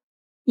大客户。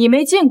你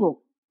没见过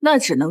我，那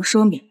只能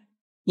说明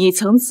你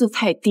层次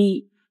太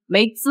低，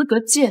没资格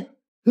见。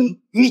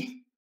你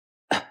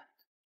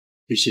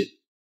雨欣，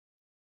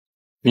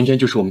明天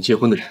就是我们结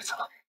婚的日子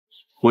了，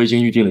我已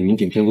经预定了云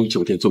顶天宫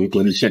酒店作为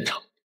典礼现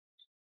场，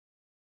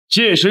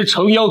届时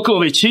诚邀各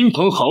位亲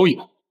朋好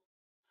友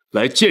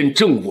来见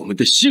证我们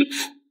的幸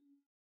福。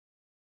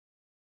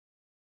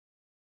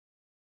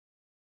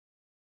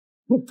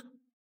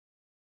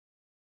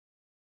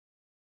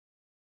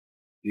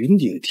云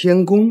顶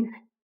天宫，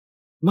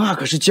那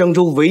可是江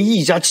州唯一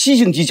一家7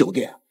星级酒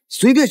店，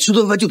随便吃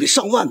顿饭就得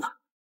上万呢。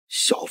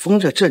小峰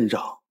这阵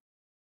仗，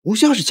不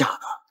像是假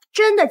的。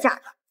真的假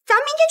的？咱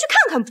明天去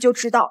看看不就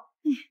知道？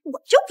我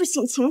就不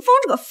信秦风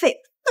这个废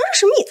物能是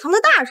什么隐藏的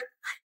大人。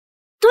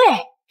对，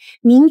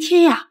明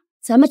天呀，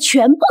咱们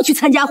全部去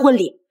参加婚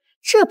礼，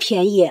这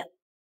便宜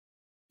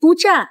不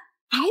占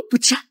白不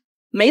占。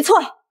没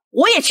错，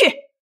我也去。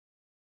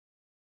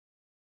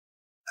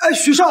哎，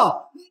徐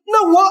少，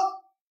那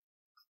我……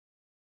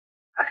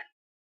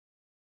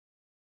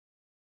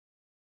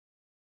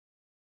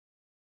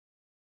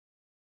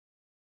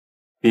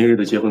明日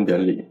的结婚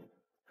典礼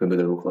准备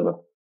的如何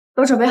了？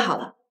都准备好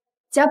了，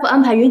家父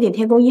安排云顶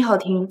天宫1号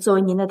厅作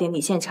为您的典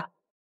礼现场，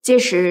届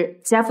时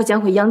家父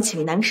将会邀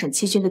请南省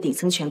7郡的顶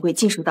层权贵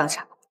尽数到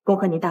场，恭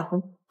贺您大婚。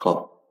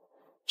好，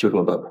就这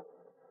么办吧。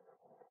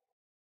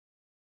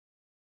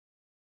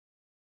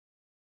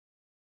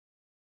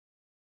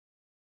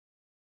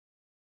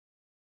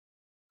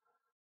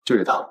就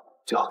这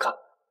套最好看。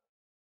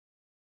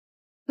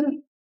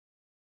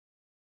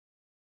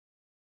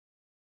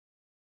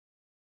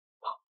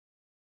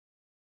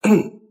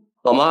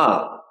老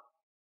妈，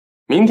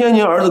明天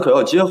您儿子可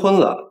要结婚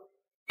了，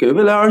给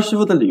未来儿媳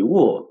妇的礼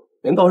物，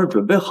您倒是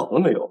准备好了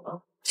没有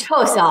啊？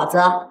臭小子，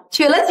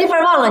娶了媳妇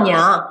忘了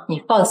娘，你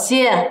放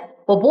心，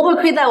我不会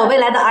亏待我未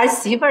来的儿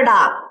媳妇的。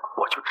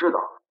我就知道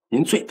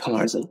您最疼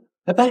儿子了。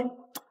拜拜。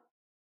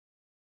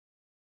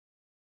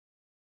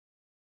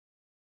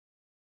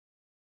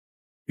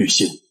雨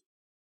欣，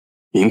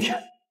明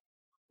天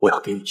我要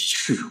给你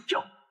吃入药。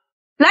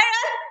来人，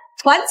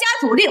传家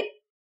主令，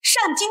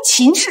上京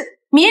秦氏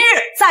明日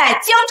在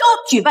江州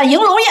举办迎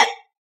龙宴，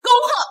恭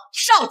贺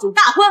少主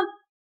大婚。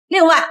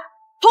另外，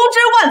通知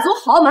万族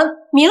豪门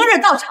明日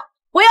到场，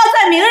我要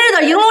在明日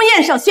的迎龙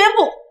宴上宣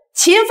布，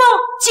秦风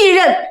继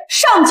任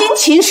上京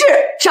秦氏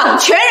掌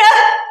权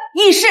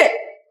人，亦是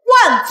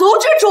万族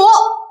之主。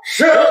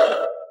是。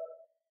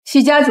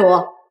徐家主，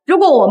如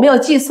果我没有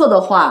记错的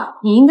话，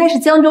你应该是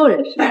江州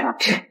人是吧？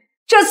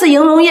这次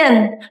迎龙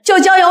宴就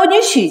交由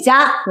你许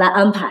家来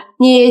安排，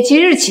你即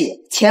日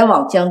起前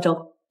往江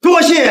州。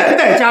多谢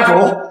戴家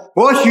主，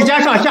我许家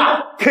上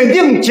下肯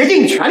定竭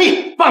尽全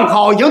力办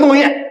好迎龙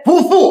宴，不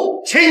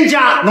负秦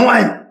家隆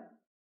恩。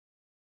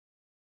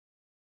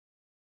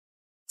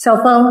小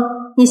风，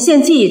你现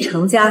既已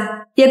成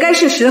家，也该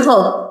是时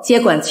候接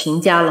管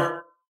秦家了。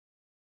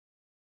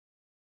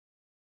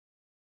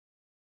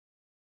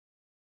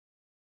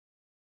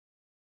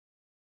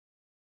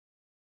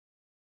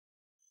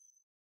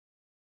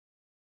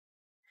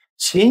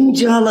秦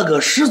家那个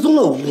失踪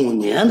了5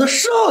年的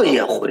少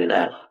爷回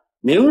来了，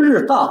明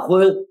日大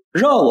婚，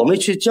让我们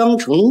去江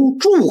城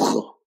祝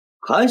贺，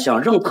还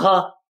想让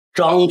他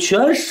掌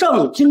权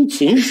上京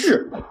秦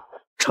氏，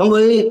成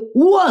为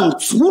万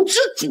族之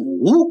主。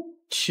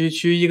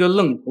区一个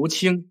愣头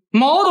青，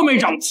毛都没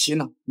长齐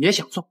呢，也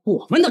想做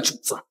我们的主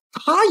子，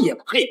他也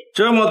配？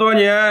这么多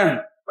年，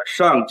我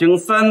上京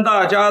3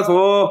大家族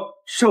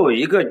受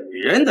一个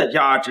女人的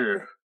压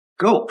制，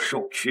够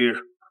受屈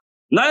辱。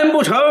难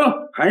不成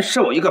还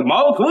受一个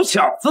毛头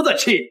小子的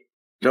气？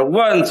这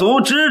万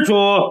族之主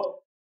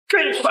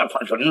真算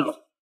人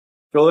了。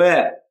诸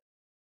位，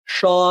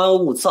稍安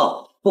勿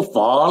躁，不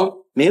妨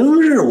明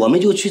日我们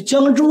就去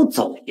江州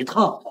走一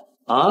趟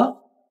啊！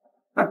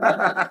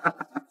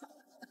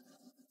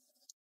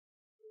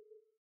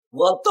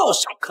我倒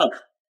想看看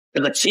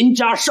这个秦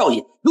家少爷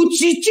有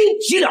几斤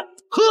几两，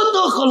何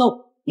德何能，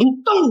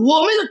能当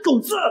我们的主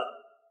子？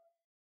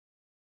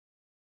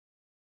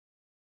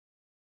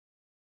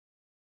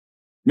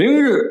明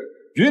日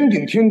云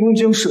顶天宫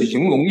将设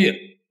迎龙宴，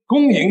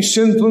恭迎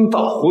仙尊大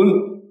婚。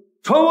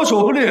传我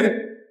手不列，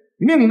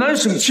命南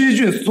省7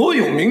郡所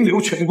有名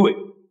流权贵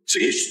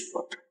皆须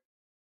到场，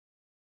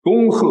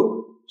恭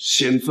贺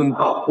仙尊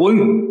大婚。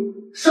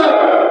是。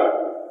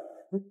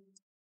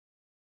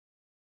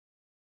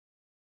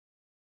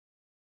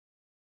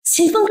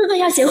秦风哥哥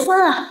要结婚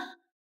了，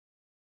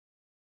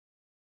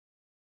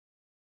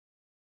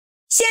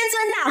仙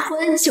尊大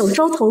婚，九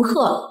州同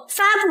贺，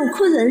发布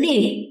昆仑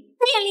令。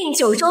命令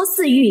九州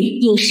4域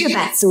隐士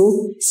百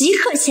族即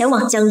刻前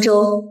往江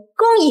州，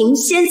恭迎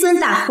仙尊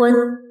大婚。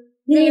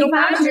令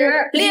法旨，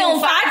令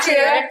法旨。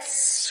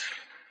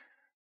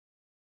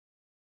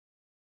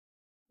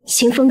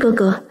秦风哥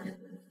哥，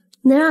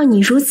能让你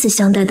如此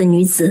相待的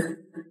女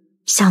子，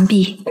想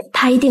必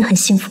她一定很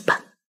幸福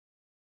吧？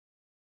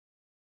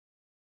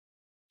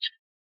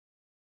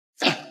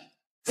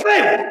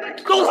废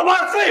物，都他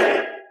妈废物！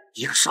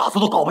一个傻子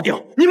都搞不定，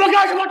你们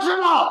干什么吃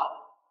呢？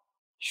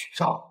许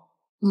少。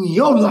你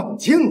要冷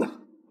静啊！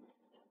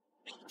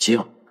冷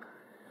静？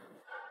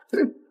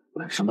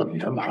为什么女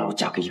人马上要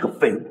嫁给一个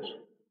废物？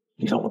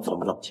你让我怎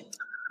么冷静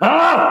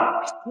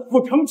啊！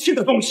不成器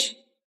的东西！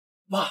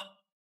妈，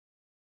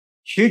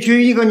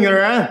区一个女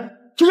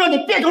人就让你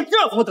变成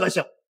这副德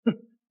行，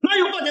哪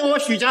有半点我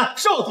许家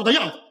少主的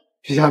样子？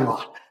许家主，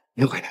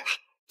您回来了。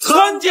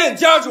参见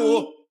家主。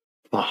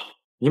爸，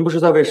您不是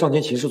在为上京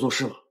秦氏做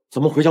事吗？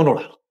怎么回江州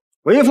来了？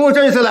为父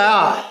这一次来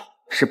啊，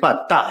是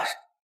办大事。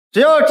只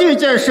要这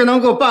件事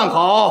能够办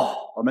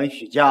好，我们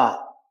许家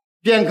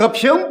便可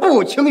平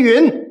步青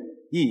云，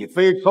一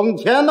飞冲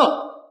天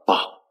了。爸，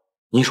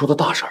您说的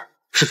大事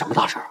是什么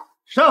大事啊？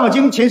上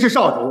京秦氏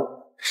少主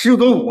失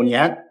踪5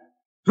年，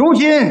如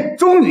今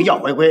终于要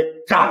回归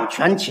掌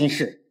权秦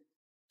氏，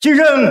继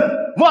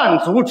任万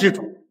族之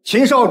主。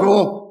秦少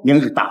主明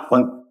日大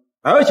婚，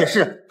而且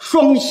是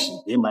双喜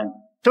临门，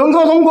整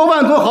个龙国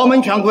万族豪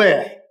门权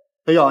贵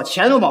都要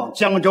前往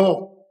江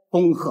州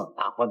恭贺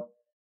大婚。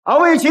而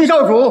为秦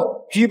少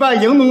主举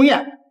办迎龙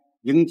宴，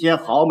迎接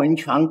豪门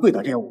权贵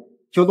的任务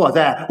就落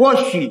在我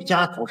许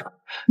家头上。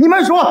你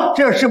们说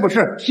这是不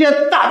是天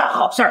大的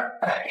好事儿？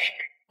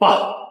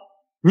爸，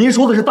您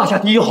说的是大夏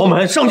第一豪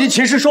门上京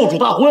秦氏少主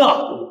大婚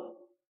啊，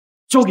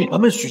交给咱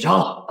们许家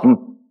了。哎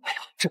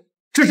呀，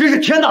这真是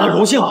天大的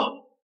荣幸啊！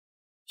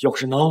要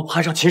是能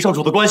攀上秦少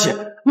主的关系，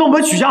那我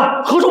们许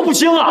家何愁不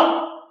兴啊？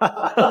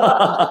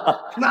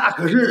那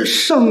可是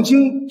上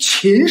京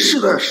秦氏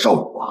的少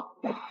主啊，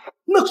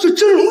那是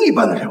真龙一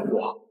般的人物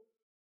啊！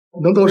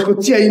能够说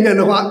见一面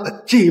的话，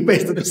这一辈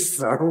子就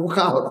死而无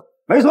憾了。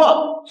没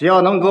错，只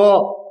要能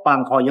够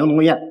办好迎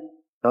龙宴，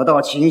得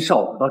到秦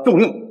少主的重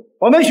用，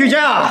我们许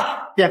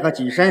家便可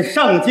跻身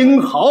上京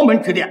豪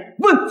门之列，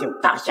问鼎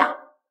大夏，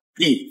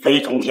一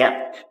飞冲天。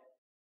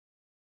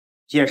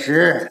届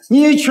时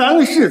你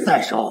权势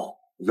在手，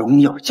荣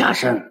耀加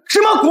身，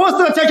什么国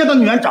色天香的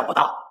女人找不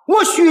到，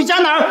我许家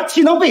哪儿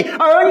岂能被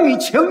儿女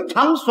情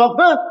长所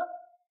困？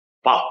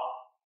爸，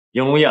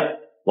迎龙宴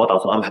我打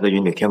算安排在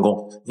云顶天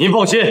宫，您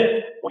放心，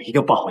我一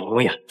定办好迎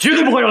龙宴，绝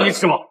对不会让您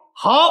失望。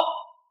好，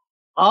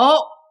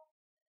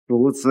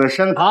如此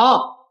身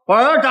旁，我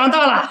儿长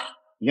大了，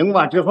赢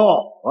完之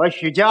后，我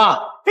许家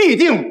必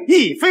定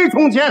一飞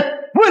冲天，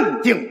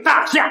问鼎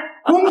大夏。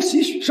恭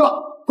喜许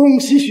少，恭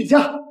喜许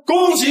家，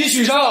恭喜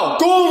许少，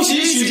恭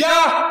喜许家。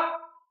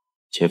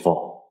秦风，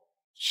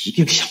一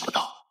定想不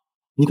到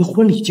你的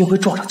婚礼竟会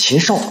撞上秦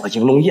少主的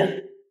迎龙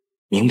宴。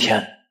明天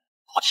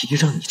我一定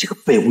让你这个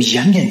废物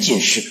颜面尽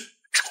失，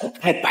丑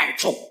态百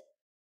出。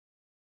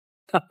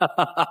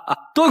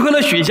多亏了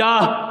许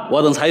家，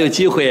我等才有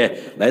机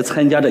会来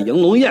参加这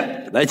迎龙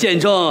宴，来见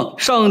证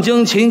上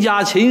京秦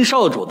家秦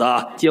少主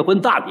的结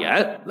婚大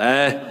典，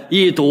来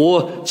一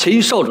睹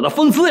秦少主的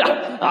风姿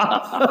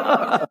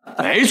呀！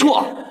没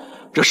错，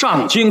这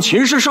上京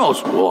秦氏少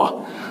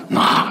主，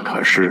那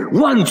可是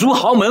万族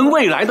豪门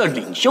未来的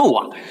领袖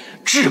啊，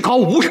至高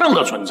无上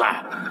的存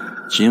在。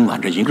今晚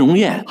这迎龙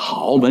宴，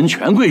豪门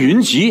权贵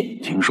云集，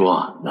听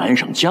说南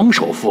省江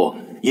首富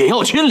也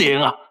要亲临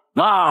啊，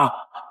那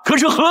可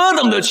是何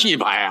等的气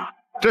派啊！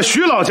这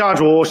徐老家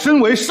主身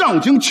为上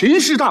京秦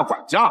氏大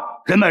管家，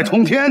人脉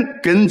通天，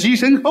根基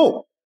深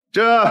厚。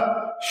这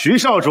徐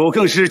少主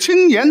更是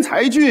青年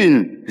才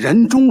俊，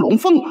人中龙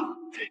凤啊！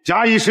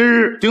假以时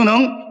日，定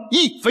能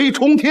一飞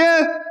冲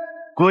天，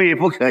贵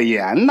不可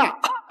言呐！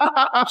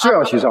是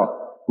啊，徐少，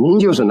您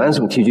就是南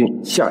省提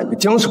军下一个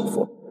江首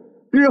富，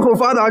日后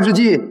发达之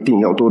际，定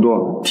要多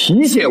多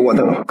提携我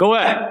等。各位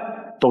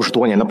都是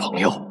多年的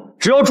朋友。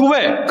只要诸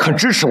位肯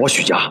支持我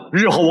许家，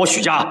日后我许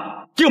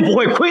家定不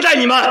会亏待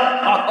你们。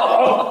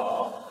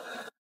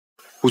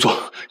吴总，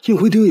宴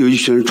会厅有一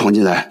群人闯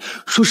进来，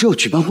说是要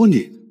举办婚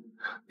礼。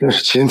真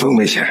是秦风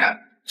那些人，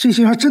这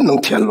些还真能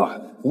添乱，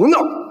胡闹！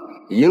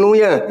迎龙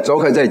宴召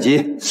开在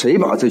即，谁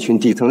把这群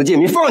底层的贱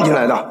民放进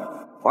来的？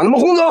把他们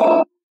轰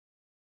走！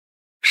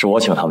是我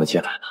请他们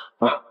进来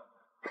的啊！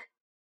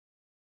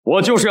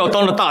我就是要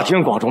当着大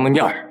庭广众的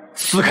面儿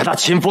撕开他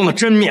秦风的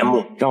真面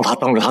目，让他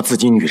当着他自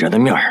己女人的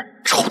面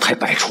儿丑态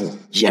百出，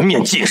颜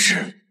面尽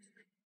失，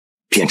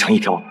变成一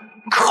条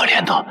可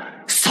怜的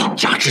丧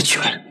家之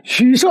犬。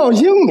许少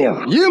英明，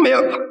英明。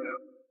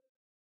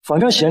反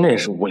正闲着也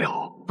是无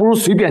聊，不如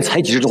随便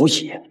采几只蝼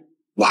蚁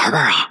玩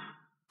玩啊！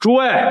诸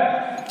位，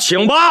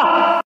请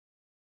吧。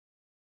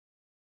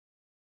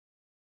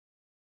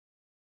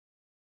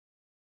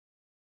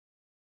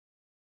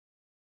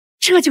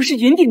这就是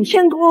云顶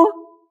天宫。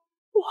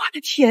我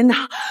的天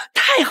哪，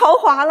太豪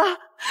华了，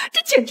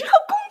这简直和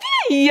宫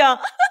殿一样。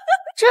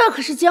这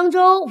可是江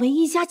州唯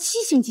一一家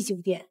7星级酒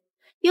店，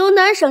由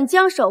南省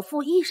江首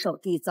富一手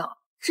缔造，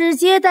只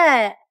接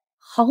待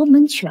豪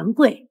门权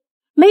贵，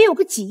没有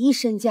个几亿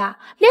身家，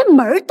连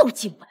门都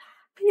进不来。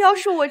要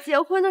是我结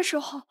婚的时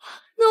候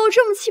能有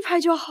这么气派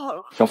就好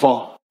了。小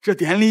凤，这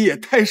典礼也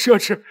太奢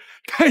侈，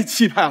太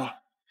气派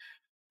了，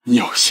你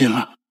有心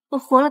了。我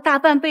活了大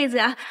半辈子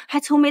呀，还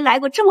从没来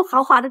过这么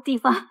豪华的地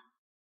方。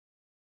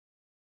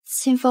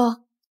秦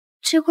风，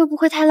这会不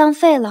会太浪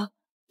费了？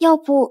要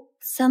不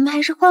咱们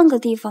还是换个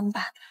地方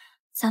吧，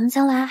咱们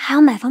将来还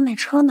要买房买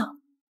车呢。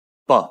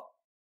爸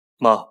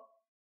妈，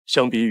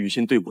相比雨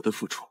欣对我的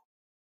付出，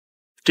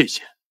这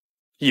些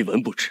一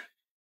文不值。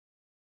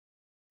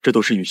这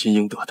都是雨欣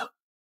应得的。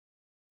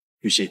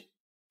雨欣，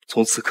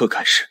从此刻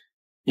开始，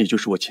你就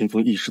是我秦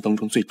风一生当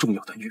中最重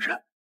要的女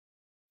人，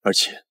而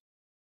且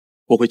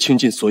我会倾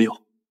尽所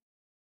有，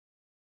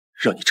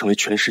让你成为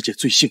全世界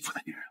最幸福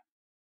的女人。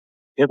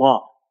别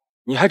跑！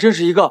你还真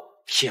是一个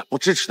恬不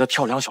知耻的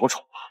跳梁小丑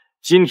啊！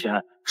今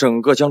天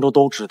整个江州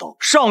都知道，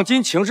上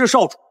京秦氏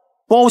少主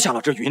包下了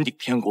这云顶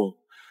天宫，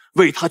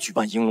为他举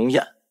办迎龙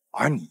宴，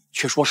而你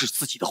却说是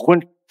自己的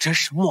婚礼，真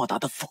是莫大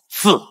的讽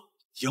刺啊！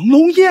迎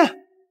龙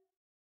宴，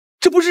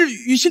这不是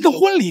雨欣的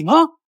婚礼吗？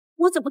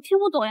我怎么听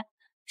不懂呀？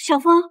小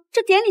风，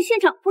这典礼现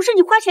场不是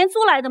你花钱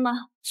租来的吗？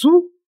租？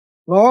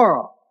老二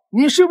啊，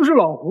你是不是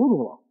老糊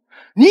涂了？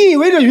你以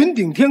为这云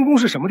顶天宫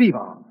是什么地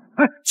方？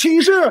哎，岂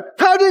是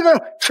他这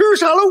个吃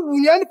傻了5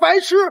年的白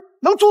痴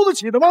能租得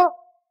起的吗？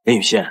林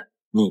雨欣，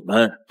你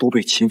们都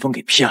被秦风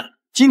给骗了。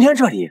今天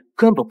这里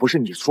根本不是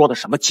你说的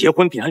什么结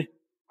婚典礼，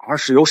而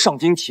是由上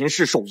京秦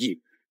氏授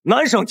意，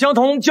南省江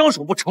腾龙江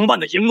首部承办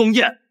的迎龙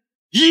宴。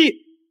一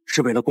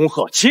是为了恭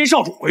贺秦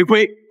少主回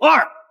归，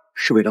二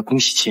是为了恭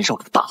喜秦少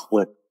主大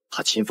婚。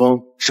他秦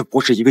风只不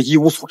是一个一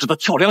无所知的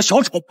跳梁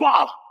小丑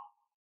罢了。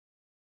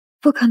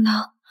不可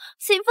能，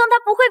秦风他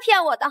不会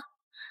骗我的。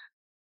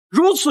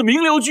如此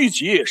名流聚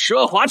集、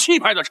奢华气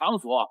派的场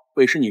所，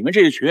会是你们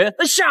这群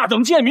下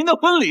等贱民的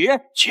婚礼，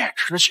简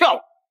直笑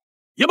了！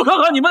也不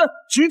看看你们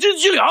几斤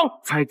几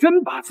两，才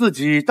真把自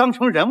己当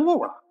成人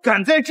物了，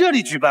敢在这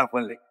里举办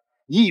婚礼？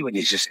你以为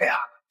你是谁啊？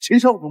秦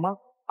少主吗？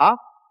啊！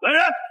来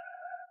人，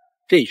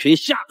这群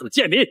下等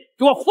贱民，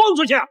给我轰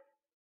出去！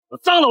我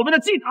脏了我们的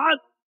祭坛！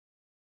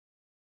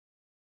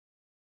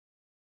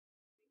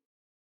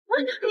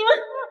你们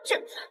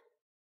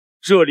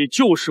这里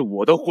就是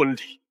我的婚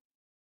礼，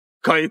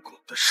该滚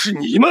的是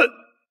你们。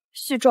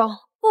许总，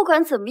不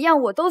管怎么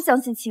样，我都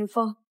相信秦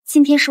风。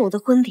今天是我的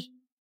婚礼，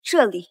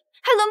这里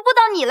还轮不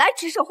到你来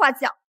指手画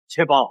脚。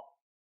钱包，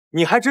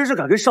你还真是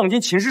敢跟上京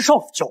秦氏少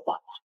主叫板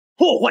啊！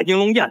破坏迎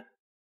龙宴，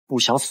不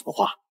想死的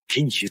话，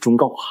给你一忠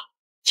告啊，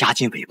夹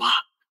紧尾巴，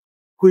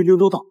灰溜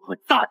溜的很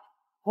大点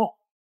哦。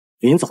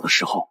临走的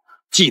时候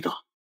记得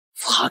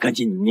擦干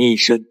净你那一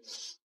身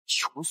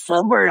穷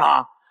酸味儿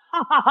啊！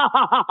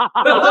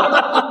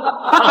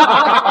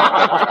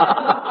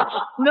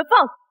你们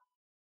放！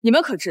你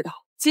们可知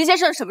道秦先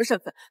生是什么身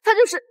份？他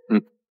就是……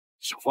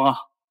小风啊，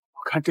我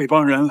看这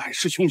帮人来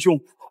势汹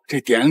汹，这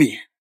典礼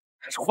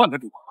还是换个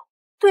地方。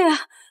对啊，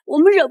我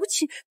们惹不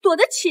起，躲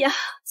得起啊。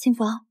秦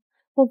风，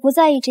我不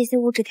在意这些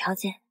物质条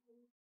件，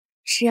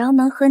只要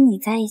能和你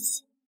在一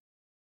起，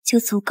就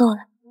足够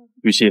了。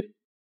雨欣，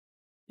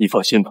你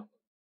放心吧，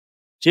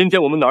今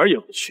天我们哪儿也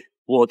不去，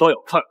我倒要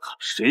看看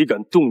谁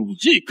敢动你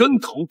一根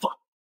头发。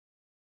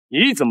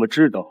你怎么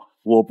知道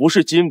我不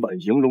是今晚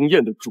迎龙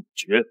宴的主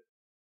角，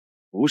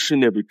不是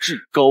那位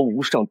至高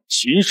无上的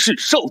秦氏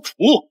少主？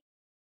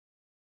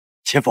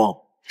秦风，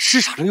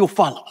是傻症又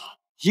犯了吧？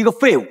一个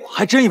废物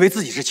还真以为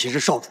自己是秦氏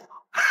少主呢。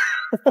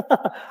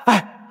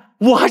哎，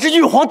我还是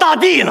玉皇大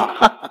帝呢！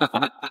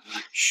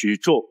许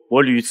胄，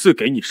我屡次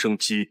给你生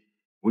机，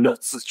不要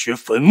自掘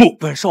坟墓。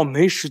本少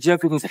没时间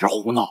跟你在这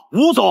胡闹。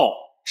吴总，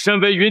身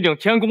为云顶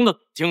天宫的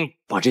经理，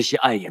把这些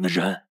碍眼的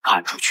人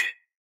赶出去，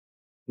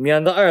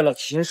免得碍了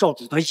秦少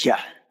主的眼。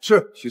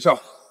是，许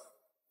少。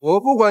我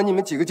不管你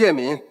们几个贱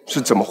民是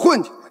怎么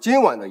混进来，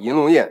今晚的银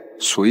龙宴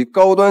属于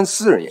高端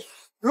私人宴，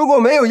如果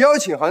没有邀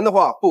请函的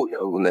话，不得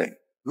入内。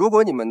如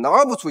果你们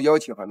拿不出邀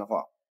请函的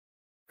话，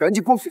赶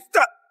紧滚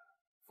蛋，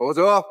否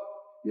则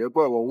别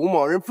怪我吴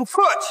某人不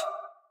客气。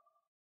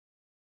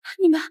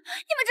你们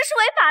这是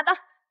违法的，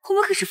我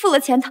们可是付了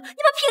钱的，你们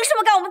凭什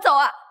么赶我们走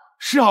啊？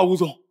是啊，吴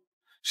总，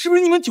是不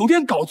是你们酒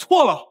店搞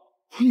错了？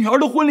我女儿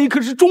的婚礼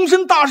可是终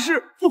身大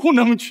事，不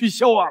能取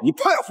消啊！你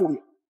太糊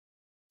涂！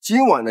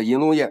今晚的银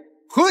龙宴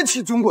何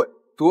其尊贵，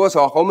多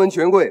少豪门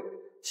权贵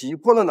挤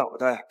破了脑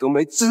袋都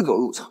没资格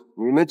入场。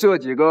你们这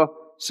几个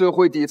社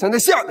会底层的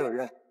下等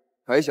人，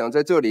还想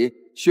在这里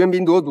喧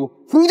宾夺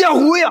主、狐假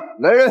虎威啊！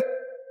来人，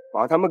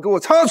把他们给我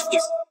擦出去！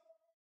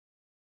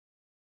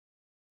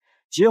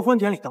结婚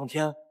典礼当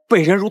天，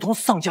被人如同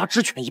丧家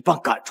之犬一般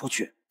赶出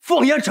去，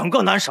放眼整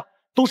个南省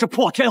都是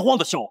破天荒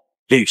的笑话。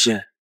林雨欣，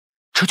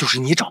这就是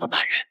你找的男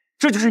人，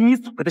这就是你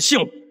所谓的幸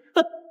福，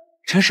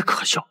真是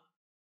可笑，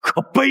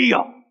可悲呀！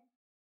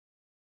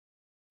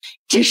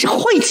真是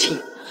晦气！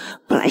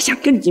本来想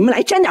跟你们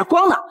来沾点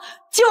光的，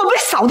结果被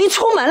扫地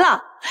出门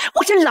了，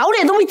我这老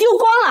脸都被丢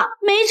光了。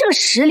没这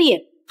实力，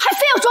还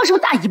非要装什么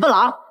大尾巴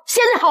狼？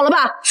现在好了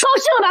吧？高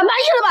兴了吧？满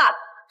意了吧？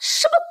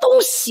什么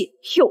东西？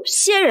有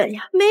些人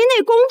呀，没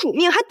那公主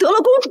命，还得了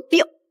公主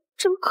病，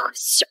真可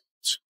笑。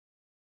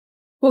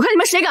我看你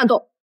们谁敢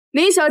动！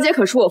林小姐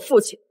可是我父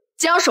亲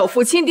江首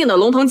富钦定的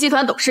龙腾集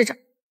团董事长。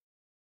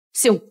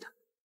姓吴的，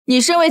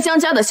你身为江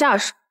家的下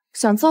属，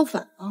想造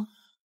反吗？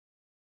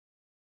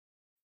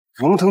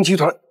龙腾集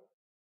团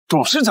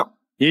董事长，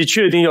你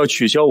确定要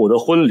取消我的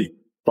婚礼，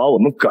把我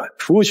们赶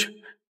出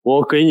去？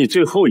我给你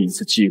最后一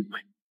次机会，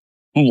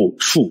莫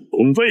树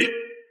龙威。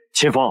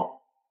秦风，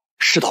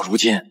事到如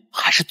今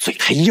还是嘴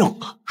太硬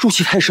了，入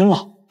戏太深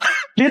了，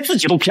连自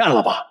己都骗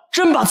了吧？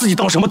真把自己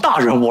当什么大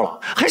人物了？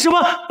还什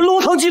么龙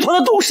腾集团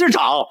的董事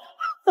长？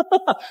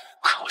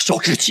可笑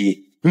至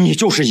极！你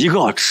就是一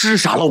个痴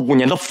傻了5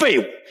年的废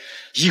物，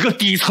一个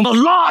底层的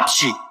垃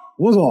圾。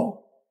吴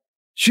总，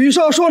许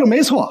少说的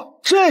没错，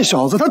这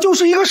小子他就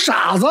是一个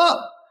傻子。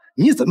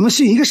你怎么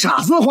信一个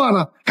傻子的话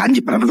呢？赶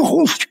紧把他们都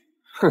轰出去！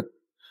哼，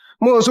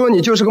莫说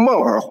你就是个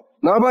冒牌货，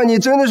哪怕你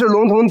真的是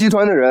龙腾集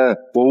团的人，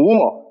我吴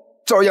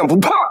某照样不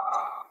怕。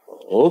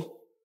哦，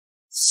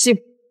行，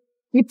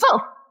你放。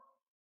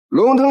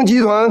龙腾集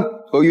团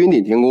和云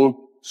顶天宫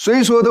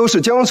虽说都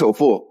是江首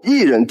富一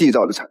人缔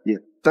造的产业，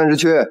但是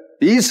却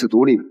彼此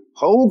独立，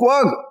毫无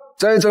瓜葛。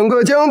在整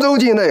个江州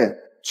境内，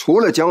除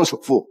了江首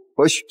富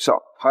和许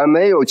少，还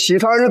没有其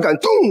他人敢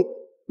动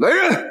我。来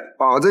人，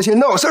把这些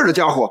闹事的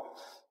家伙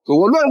给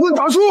我乱棍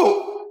打死！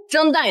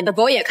睁大你的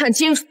狗眼看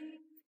清楚，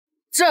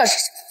这是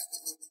什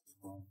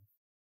么？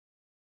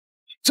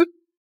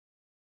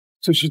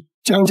这是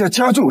江家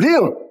家主令，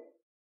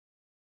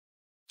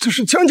这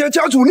是江家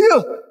家主令。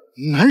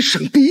南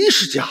省第一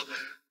世家，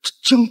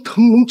江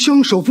腾龙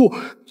江首富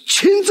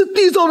亲自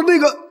缔造的那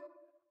个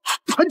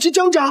传奇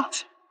江家。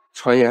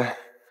传言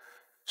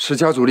是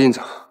家主令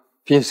长，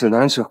便是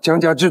南省江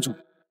家之主，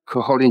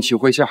可号令其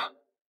麾下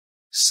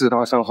4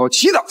大上豪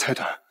7大财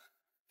团，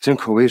真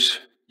可谓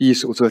是一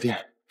手遮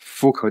天，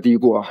富可敌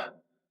国啊！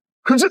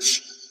可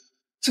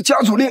这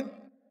家主令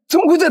怎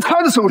么会在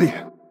他的手里？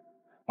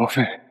莫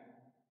非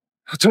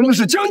他真的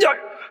是江家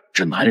人？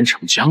这南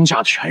城江家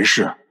的权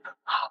势，哪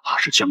怕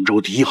是江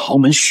州第一豪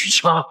门许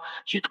家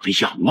也都得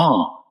仰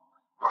望。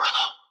不可能，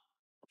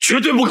绝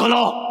对不可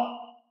能！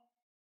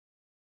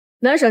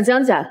南省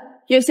江家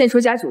愿献出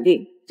家主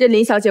令，任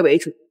林小姐为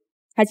主，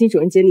还请主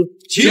人接令。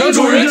请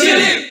主人接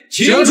令，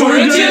请主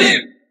人接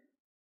令。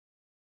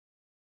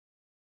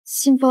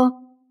秦风，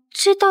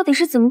这到底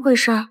是怎么回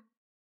事？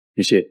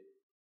雨欣，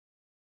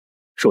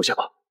收下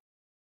吧，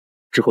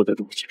之后再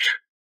对我解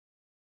释。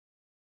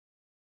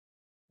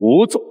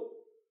吴总，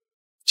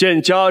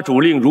见家主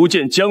令如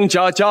见江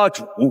家家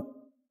主，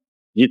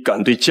你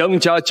敢对江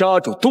家家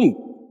主动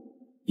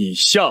武，以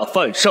下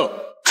犯上，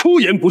出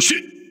言不逊。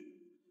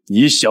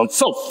你想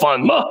造反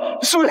吗？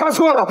属下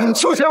错了，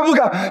属下不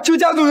敢，求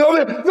家主饶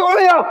命，饶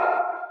命啊！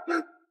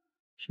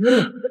天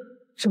哪，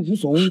这吴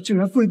总竟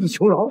然跪地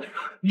求饶，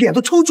脸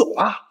都抽肿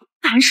了。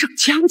南省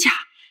江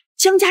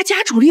家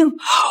家主令，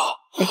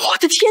我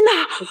的天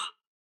哪！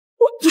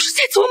我不是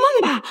在做梦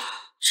吧？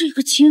这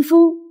个秦风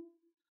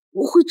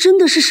不会真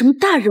的是什么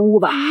大人物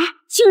吧？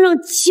竟让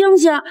江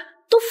家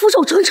都俯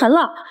首称臣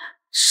了。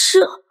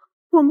是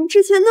我们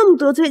之前那么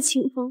得罪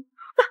秦风，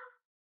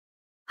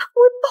他不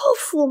会报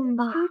复我们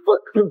吧？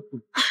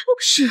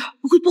是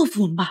不会报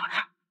复我们吧？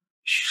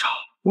许少，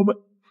我们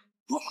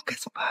该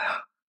怎么办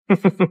啊？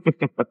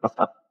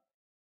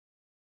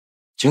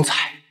精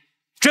彩，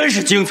真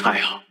是精彩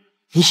啊！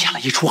你演了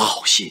一出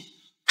好戏，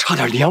差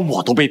点连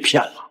我都被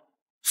骗了。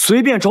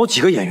随便找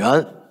几个演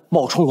员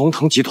冒充龙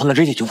腾集团的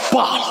人也就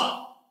罢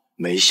了，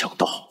没想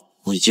到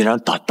你竟然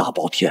胆大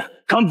包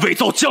天，敢伪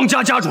造江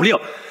家家主令！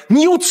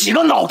你有几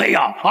个脑袋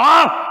呀？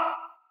啊！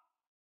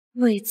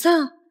伪造？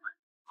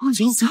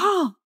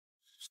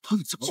到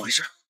底怎么回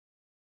事？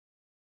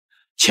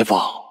秦风，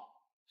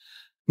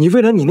你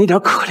为了你那点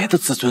可怜的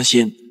自尊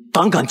心，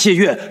胆敢僭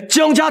越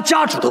江家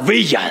家主的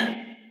威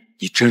严，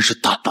你真是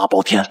胆大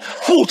包天，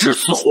不知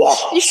死活！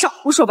你少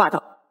胡说八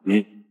道！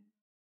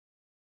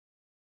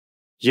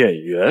演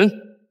员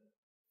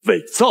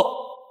伪造，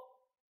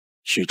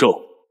许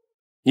胄，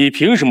你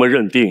凭什么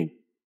认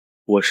定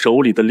我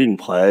手里的令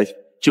牌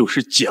就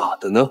是假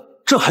的呢？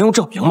这还用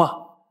证明吗？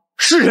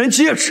世人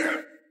皆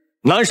知，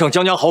南省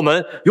江家豪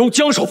门由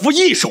江首富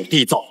一手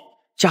缔造，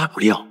家主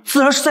令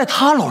自然是在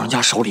他老人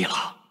家手里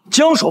了。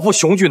江首富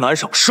雄踞南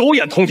省，手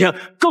眼通天，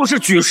更是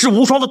举世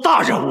无双的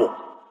大人物。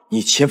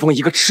你秦风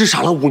一个痴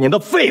傻了5年的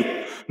废物，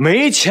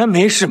没钱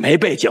没势没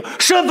背景，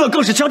身份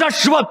更是江家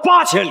10万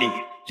8千里，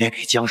连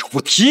给江首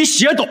富提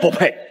鞋都不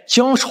配。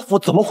江首富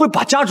怎么会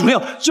把家主令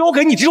交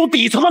给你这种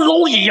底层的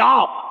蝼蚁呀？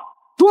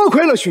多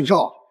亏了许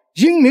少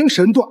英明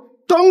神断，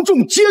当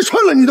众揭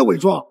穿了你的伪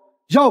装，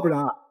要不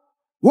然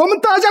我们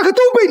大家可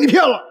都被你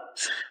骗了。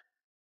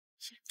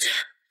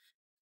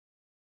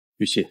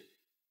雨欣，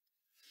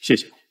谢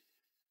谢你。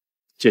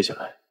接下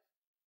来，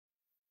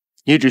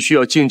你只需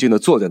要静静的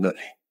坐在那里。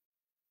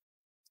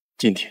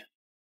今天，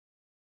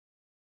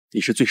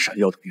你是最闪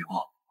耀的女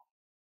王。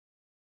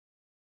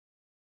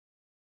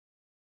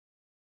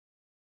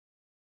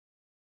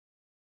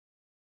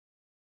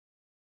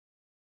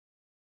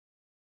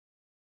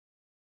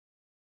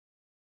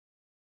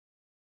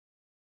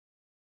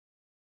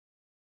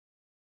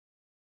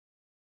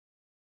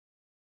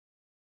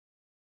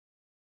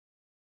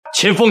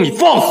秦风，你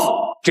放肆！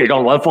这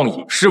张鸾凤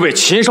椅是为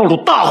秦少主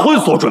大婚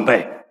所准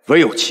备，唯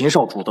有秦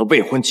少主的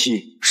未婚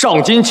妻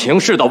上京秦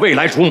氏的未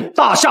来主母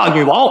大夏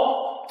女王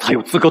才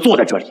有资格坐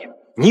在这里。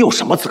你有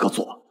什么资格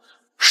坐？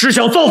是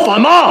想造反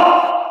吗？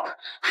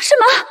什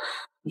么？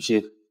雨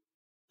欣，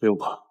不用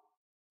怕，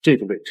这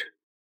个位置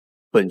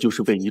本就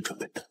是为你准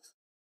备的。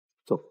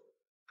走。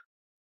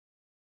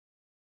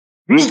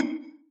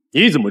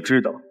你怎么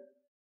知道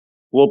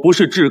我不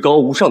是至高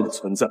无上的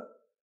存在？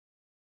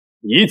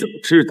你怎么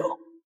知道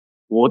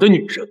我的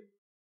女人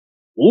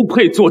不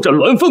配坐这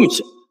鸾凤椅？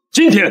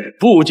今天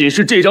不仅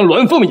是这张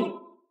鸾凤椅，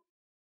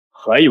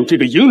还有这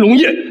个迎荣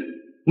宴，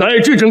乃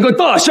至整个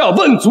大夏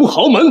万族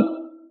豪门，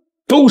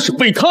都是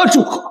为她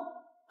祝贺。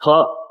她，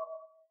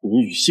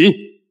林雨欣，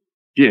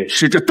便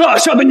是这大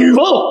夏的女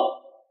王。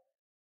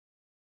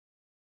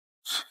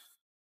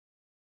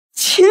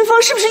秦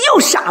风是不是又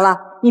傻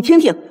了？你听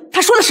听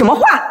他说的什么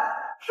话？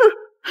哼，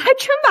还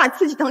真把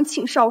自己当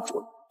秦少主，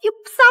也不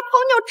撒泡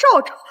尿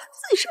照照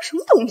自己是个什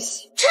么东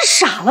西？真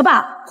傻了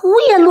吧？胡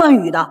言乱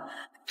语的，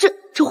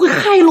这会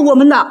害了我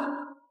们的。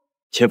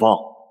秦风，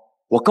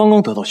我刚刚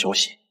得到消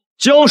息，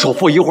江首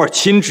富一会儿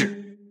亲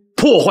至，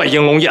破坏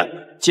迎龙宴，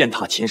践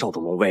踏秦少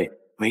主龙威，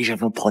没人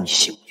能保你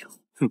性命。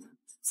哼！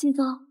季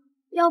总，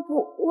要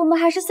不我们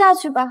还是下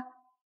去吧。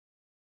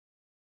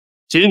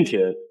今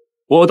天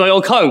我倒要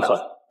看看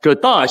这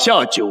大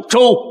夏九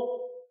州、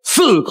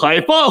四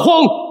海八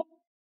荒，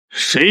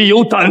谁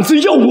有胆子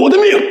要我的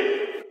命！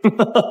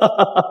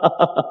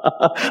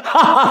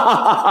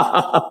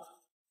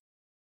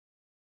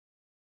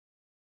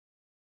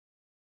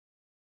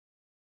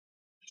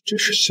这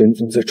是仙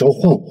尊在召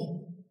唤我，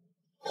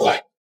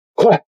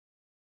快，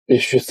必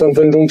须3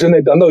分钟之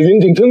内赶到云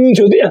顶天宫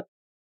酒店。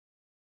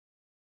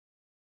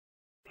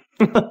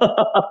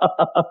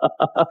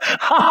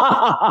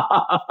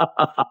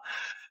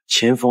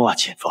秦风啊，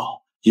秦风，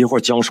一会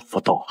儿江首富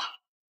到了，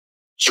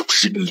就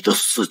是你的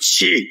死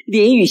期。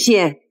林雨欣，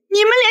你们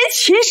连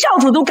秦少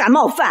主都敢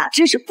冒犯，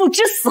真是不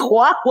知死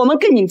活！我们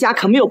跟你们家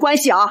可没有关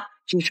系啊！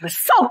真是个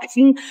扫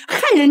精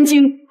害人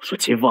精！说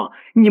秦风，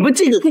你们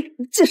这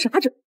啥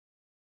这？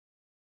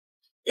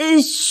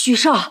许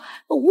少，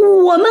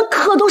我们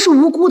可都是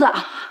无辜的，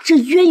这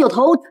冤有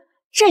头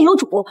债有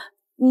主，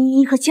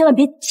你可千万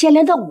别牵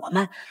连到我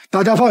们。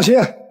大家放心，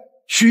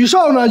许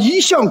少呢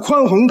一向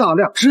宽宏大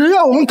量，只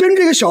要我们跟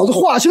这个小子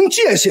划清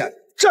界限，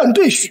站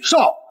队许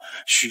少，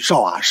许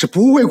少啊是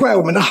不会怪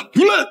我们的。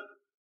你们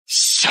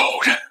小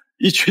人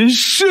一群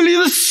势利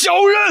的小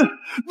人！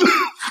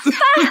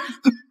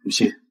雨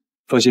欣，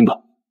放心吧，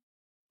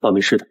爸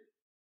没事的。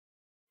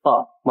爸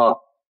妈，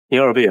您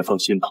二位也放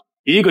心吧，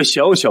一个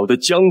小小的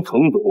江腾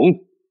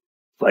龙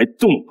还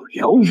动不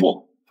了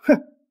我。哼，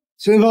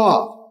秦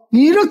风，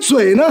你这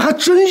嘴呢还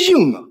真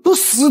硬啊，都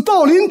死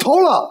到临头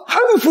了还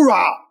不服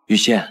软？雨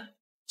欣，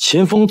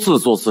秦风自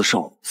作自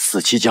受，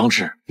死期将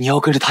至，你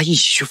要跟着他一起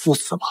去赴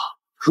死吗？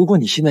如果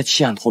你现在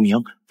弃暗投明，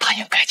答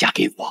应改嫁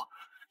给我，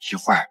一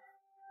会儿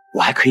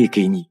我还可以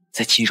给你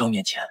在秦少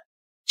面前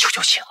求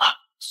求情啊！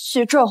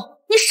许胄，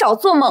你少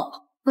做梦！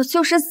我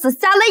就是死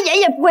瞎了眼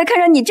也不会看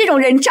上你这种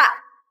人渣！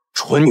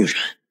蠢女人，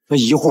那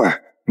一会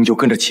儿你就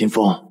跟着秦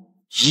风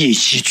一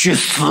起去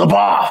死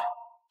吧！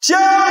将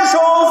首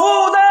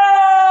付到！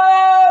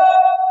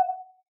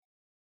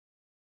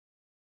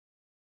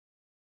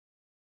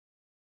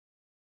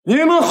你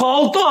们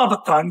好大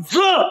的胆子！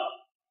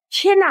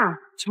天哪，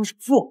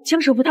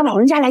江首富他老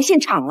人家来现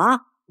场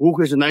了！不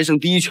愧是南省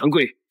第一权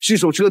贵，只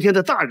手遮天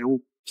的大人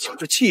物，有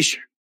这气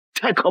势，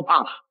太可怕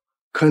了。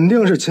肯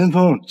定是秦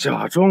风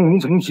假装龙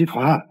腾集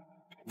团，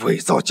伪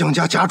造江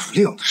家家主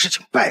令的事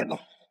情败露。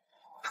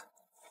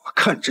我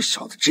看这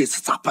小子这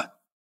次咋办？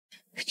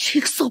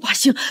这个扫把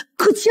星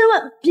可千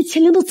万别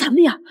牵连到咱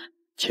们呀！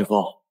秦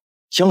风，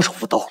江首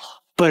富到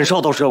了，本少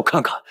倒是要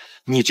看看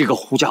你这个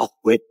狐假虎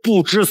威、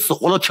不知死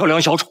活的跳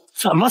梁小丑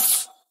怎么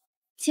死。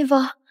秦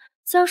风，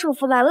江首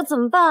富来了怎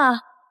么办啊？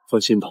放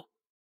心吧，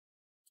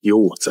有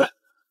我在。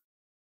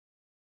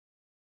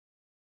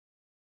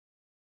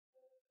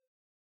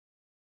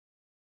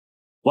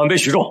晚辈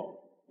许胄，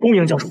恭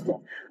迎江首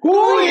富，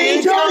恭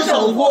迎江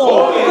首富，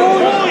恭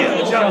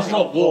迎江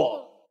首富。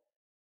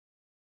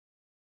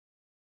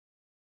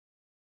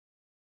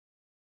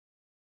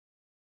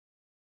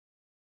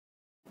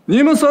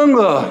你们三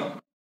个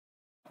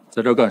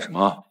在这干什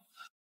么？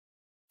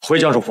回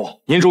江首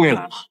富，您终于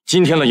来了。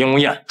今天的迎龙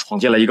宴闯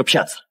进来一个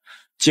骗子，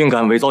竟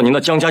敢伪造您的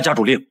江家家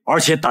主令，而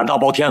且胆大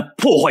包天，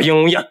破坏迎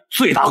龙宴，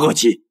罪大恶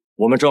极。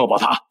我们正要把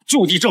他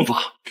就地正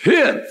法。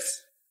骗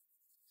子！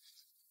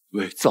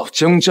伪造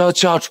江家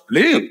家主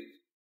令？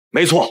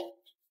没错，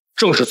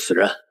正是此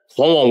人，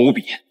狂妄无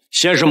比。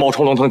先是冒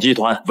充龙腾集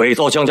团，伪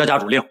造江家家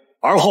主令，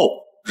而后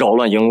扰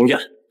乱迎龙宴，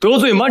得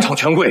罪满场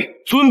权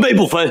贵，尊卑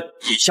不分，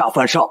以下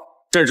犯上，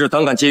甚至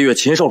胆敢僭越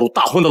秦少主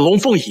大婚的龙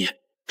凤仪。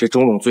这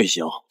种种罪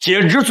行，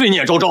简直罪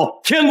孽昭昭，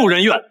天怒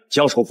人怨。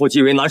江首富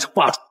既为南省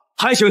霸主，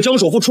还请江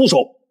首富出手，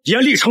严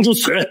厉惩处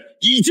此人，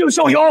以儆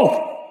效尤。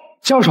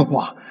江首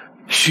富，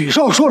许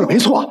少说的没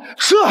错，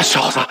这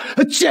小子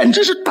简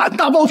直是胆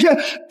大包天，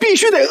必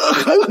须得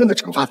狠狠的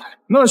惩罚他。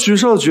那许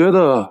少觉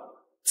得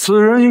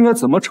此人应该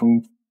怎么惩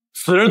处？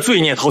此人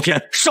罪孽滔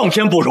天，上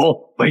天不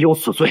容，唯有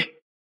死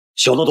罪。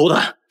小的斗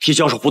胆替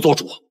江首富做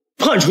主，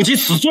判处其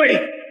死罪。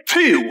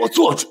替我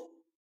做主，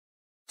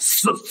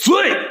死罪！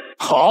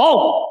好，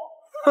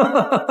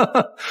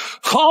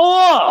好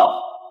啊！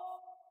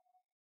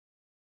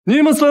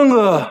你们三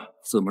个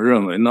怎么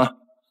认为呢？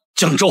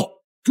江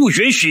州不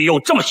允许有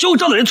这么嚣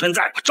张的人存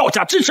在，赵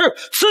家支持，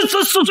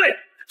此死罪。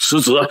此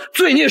子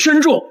罪孽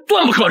深重，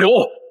断不可留。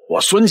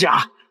我孙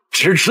家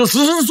支持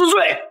死罪，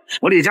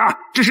我李家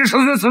支持死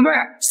罪，死罪，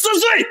死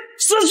罪，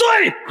死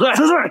罪，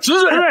死罪，死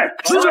罪，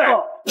死罪，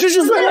支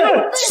持死罪，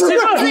死罪，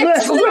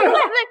死罪。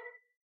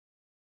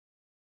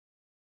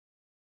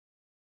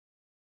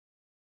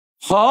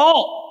好，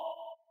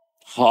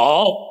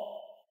好，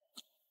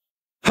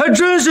还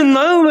真是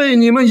难为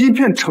你们一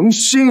片诚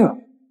心啊！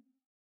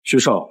许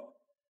少，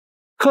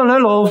看来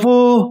老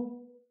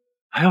夫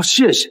还要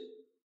谢谢你。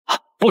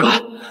不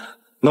敢，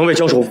能为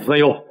江首富分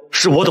忧，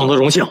是我等的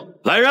荣幸。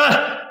来人，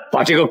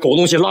把这个狗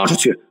东西拉出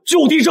去，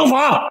就地正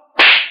法！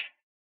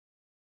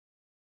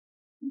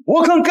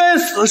我看该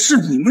死是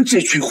你们这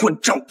群混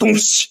账东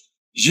西，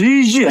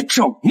一夜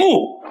正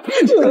目。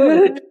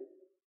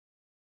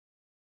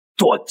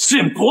短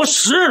剑博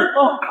识，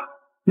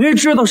你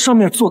知道上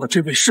面坐的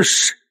这位是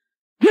谁？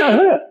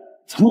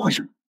怎么回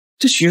事？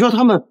这许少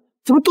他们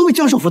怎么都被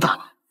江首富打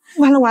了？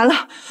完了完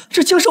了，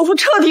这江首富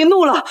彻底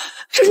怒了，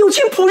这六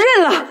亲不认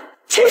了。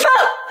秦风，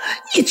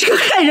你这个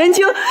害人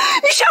精，你想把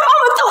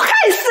我们都害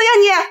死呀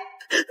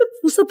你！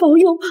菩萨保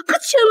佑，可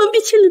千万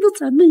别牵连到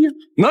咱们呀！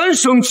南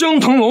省江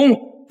腾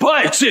龙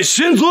拜见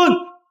仙尊，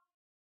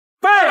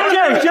拜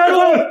见仙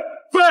尊，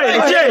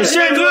拜见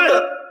仙尊，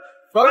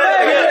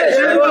拜见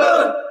仙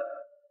尊。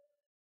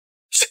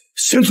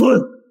仙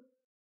尊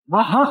啊！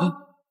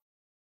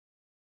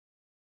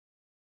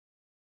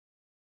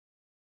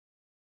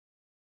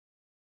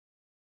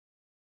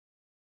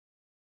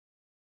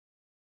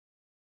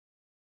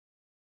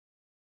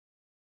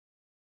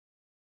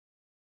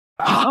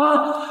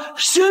啊！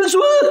仙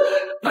尊，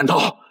难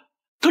道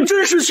他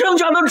真是江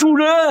家的主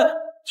人？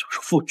江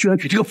首富居然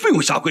给这个废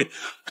物下跪，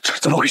这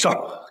是怎么回事？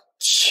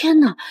天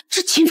哪，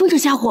这秦风这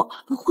家伙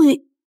不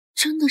会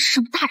真的是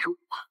什么大人物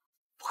吧？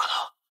不可能，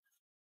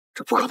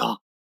这不可能！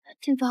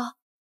秦风，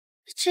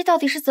这到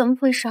底是怎么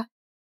回事？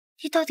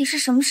你到底是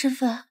什么身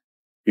份？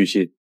雨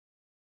欣，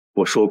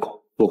我说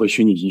过我会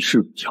许你一世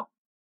荣耀，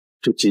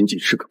这仅仅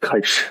是个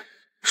开始。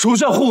属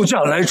下护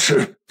驾来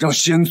迟，让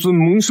仙尊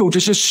蒙受这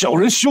些小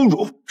人羞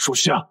辱，属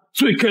下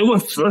罪该万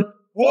死。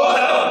我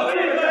等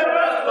罪该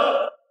万死。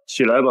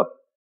起来吧。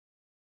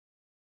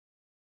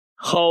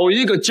好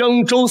一个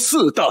江州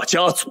四大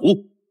家族，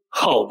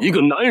好一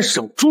个南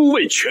省诸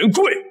位权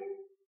贵，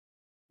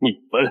你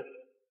们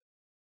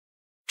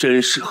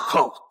真是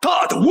好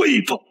大的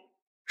威风！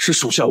是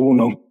属下无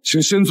能，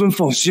请仙尊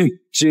放心。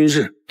今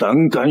日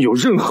胆敢有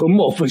任何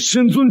冒犯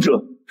仙尊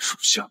者，属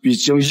下必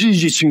将一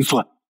一清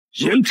算，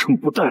严惩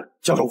不贷。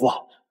江首府，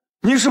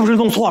您是不是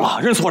弄错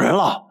了，认错人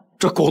了？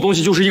这狗东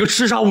西就是一个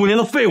吃杀5年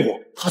的废物，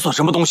他算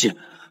什么东西？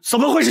怎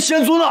么会是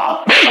仙尊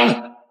啊？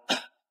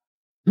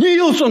你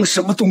又算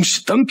什么东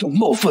西，胆敢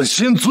冒犯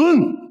仙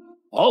尊？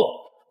好，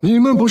你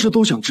们不是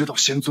都想知道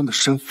仙尊的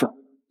身份？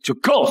就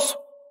告诉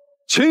我，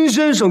秦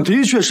先生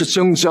的确是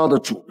江家的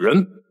主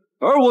人，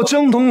而我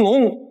江腾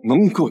龙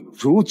能够有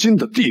如今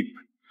的地位，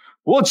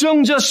我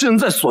江家现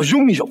在所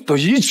拥有的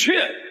一切，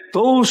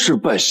都是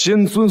拜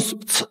仙尊所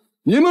赐。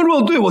你们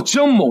若对我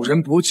江某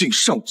人不敬，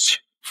尚且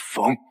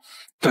妨，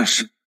但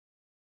是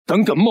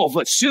胆敢冒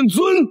犯仙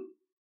尊，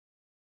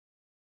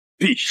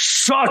必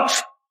杀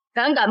之！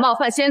胆敢冒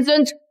犯仙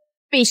尊者，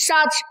必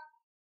杀之！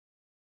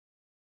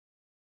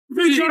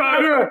必须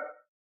来日！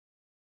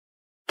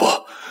不，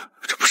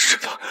这不是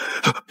真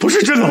的，不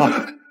是真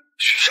的！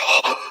徐少，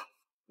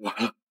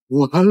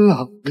完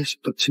了！没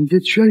想到今天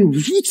居然有如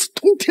此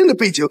通天的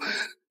背景，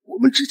我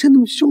们之前那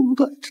么凶猛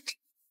的，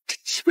这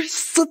岂不是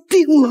死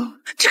定了？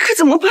这可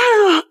怎么办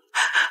啊？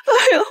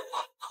哎呀，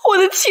我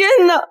的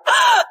天哪！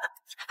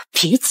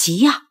别急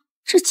呀，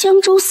这江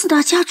州四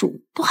大家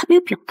主都还没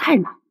有表态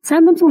呢，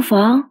咱们不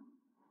妨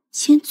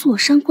先坐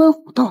山观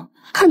虎斗，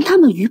看他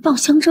们鹬蚌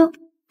相争，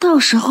到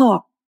时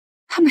候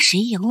他们谁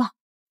赢了，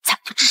咱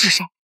们就支持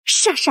谁。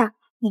莎莎，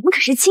我们可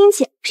是亲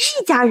戚，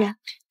是一家人。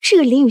这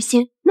个林雨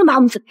欣能把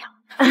我们怎么样？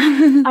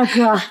二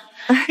哥，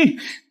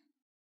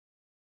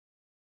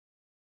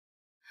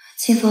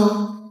秦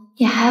风，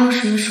你还有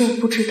什么是我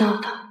不知道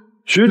的？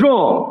徐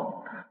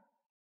仲，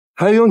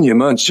还有你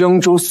们江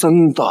州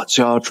三大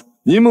家主，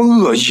你们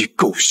恶意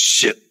构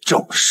陷，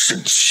肇事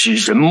欺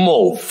人，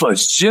冒犯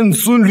仙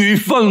尊，屡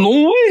犯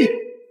龙威，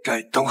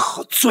该当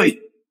何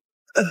罪？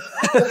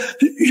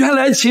原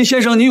来秦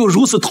先生您有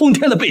如此通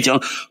天的背景，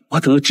我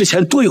等之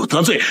前多有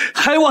得罪，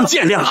还望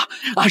见谅啊！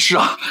啊，是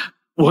啊，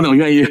我等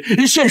愿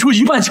意献出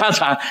1半家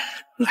产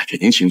来给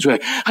您请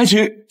罪，还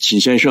请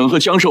秦先生和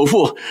江首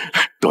富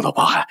多多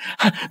包涵，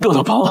多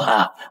多包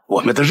涵。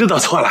我们都知道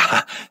错了，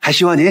还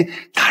希望您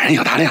大人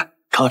有大量，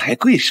高抬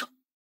贵手。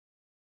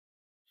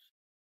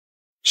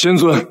仙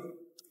尊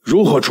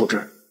如何处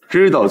置？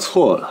知道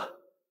错了，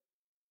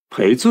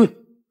赔罪。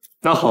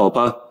那好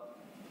吧，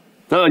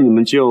那你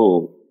们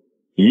就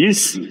以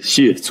死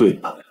谢罪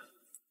吧。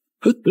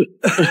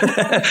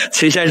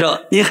秦先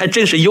生，您还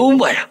真是幽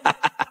默呀！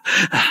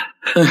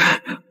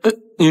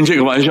您这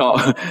个玩笑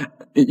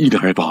一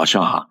点也不好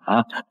笑哈！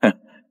啊，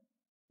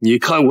你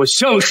看我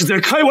像是在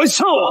开玩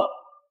笑啊？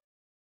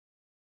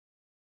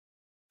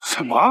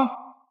什么？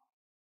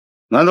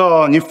难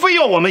道你非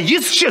要我们以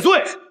死谢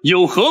罪？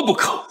有何不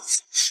可？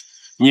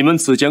你们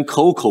此前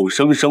口口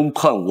声声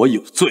判我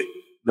有罪，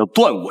要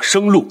断我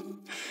生路，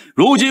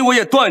如今我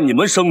也断你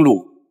们生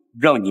路，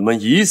让你们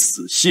以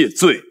死谢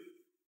罪，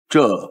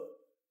这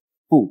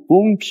不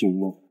公平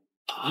吗？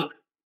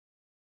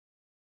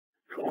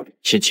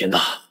秦秦呐，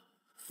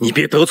你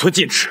别得寸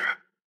进尺。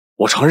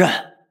我承认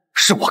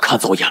是我看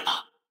走眼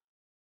了，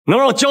能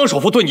让江首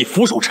富对你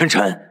俯首称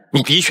臣，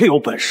你的确有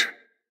本事。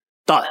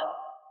但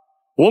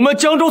我们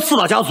江州四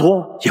大家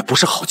族也不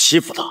是好欺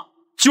负的，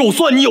就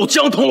算你有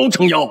江腾龙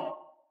撑腰，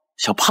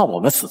想判我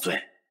们死罪，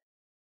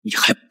你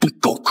还不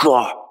够格。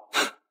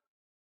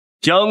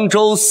江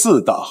州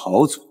四大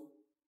豪族，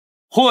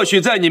或许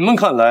在你们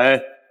看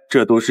来，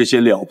这都是些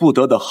了不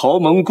得的豪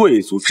门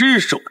贵族，只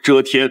手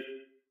遮天，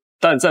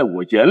但在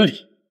我眼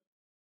里，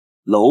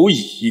蝼蚁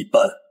一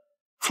般，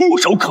触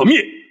手可灭。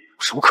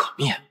手可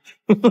灭，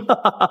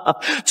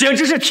简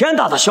直是天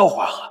大的笑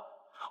话啊！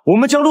我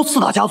们江州四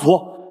大家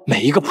族，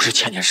每一个不是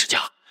千年世家，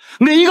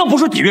每一个不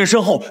是底蕴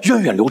深厚、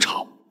源远流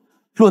长。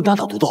论单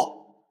打独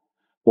斗，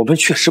我们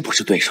确实不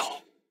是对手。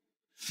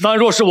但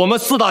若是我们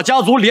四大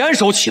家族联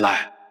手起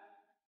来，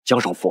江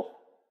首富，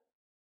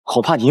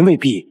恐怕您未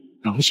必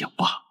能赢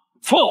吧？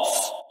放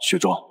肆！徐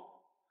庄，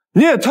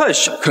你也太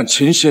小看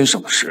秦先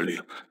生的实力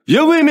了，也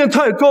未免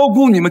太高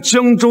估你们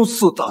江州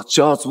四大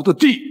家族的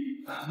地位。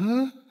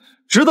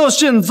直到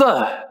现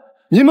在，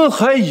你们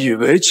还以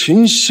为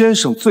秦先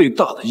生最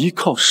大的依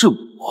靠是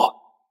我？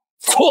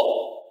错！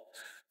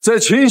在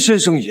秦先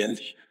生眼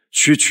里，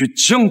区区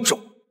江州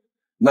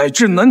乃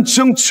至南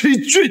疆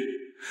7郡，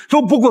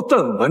都不过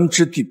弹丸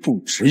之地，不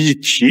值一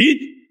提。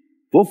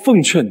我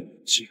奉劝你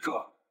们几个，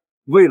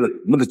为了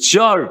你们的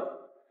家人，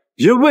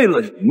也为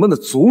了你们的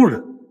族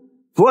人，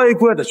乖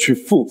乖的去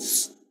赴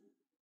死，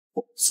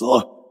否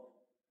则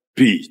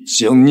必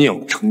将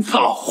酿成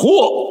大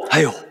祸。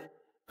哎呦，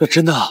这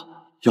真的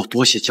要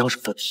多谢江首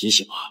的提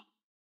醒啊！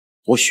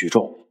我许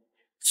仲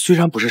虽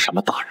然不是什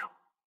么大人物，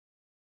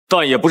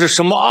但也不是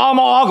什么阿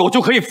猫阿狗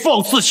就可以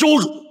放肆羞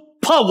辱、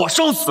判我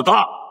生死的。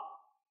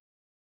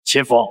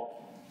秦风，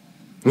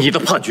你的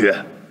判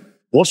决，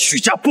我许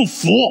家不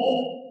服。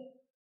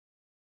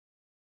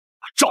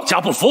赵家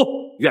不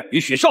服，愿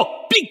与许少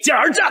并肩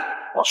而战；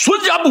我孙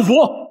家不服，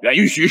愿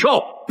与许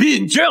少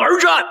并肩而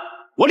战；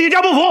我李家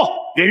不服，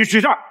愿与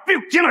许少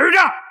并肩而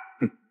战。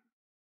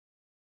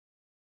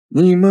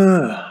你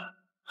们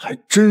还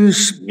真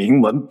是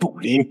冥顽不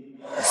灵，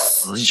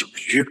死有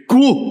余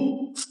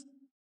辜。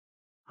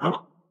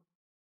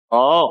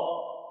好，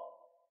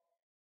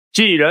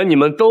既然你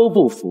们都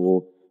不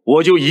服，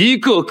我就一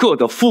个个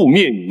的覆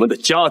灭你们的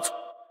家族，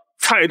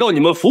踩到你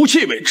们服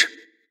气为止。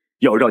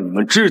要让你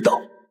们知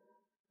道，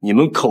你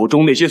们口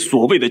中那些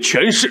所谓的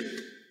权势，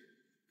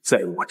在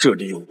我这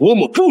里有多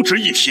么不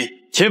值一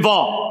提。秦风，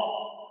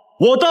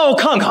我倒要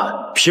看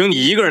看，凭你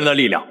一个人的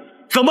力量，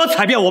怎么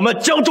踩遍我们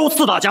江州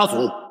四大家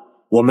族。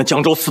我们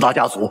江州四大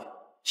家族，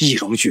一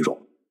荣俱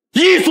荣，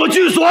一损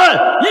俱损，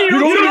一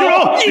荣俱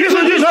荣，一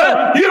损俱损，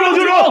一荣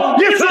俱荣，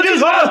一损俱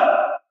损。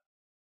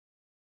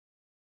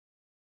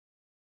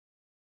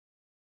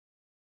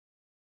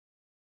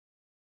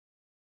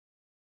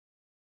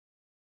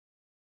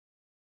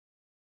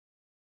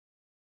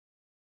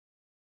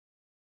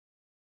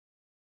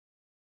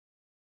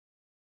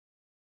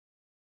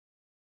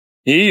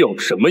你有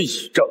什么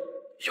依仗？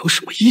有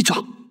什么依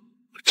仗？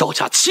赵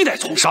家7代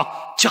从商，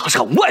加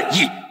上万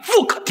亿，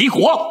富可敌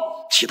国。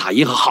其他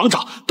银行行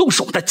长都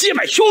是我的结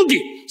拜兄弟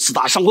，4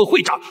大商会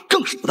会长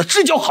更是我的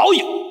知交好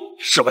友。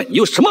试问你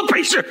有什么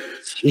本事，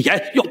扬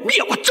言要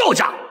灭我赵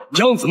家？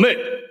江姊妹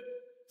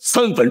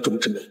，3分钟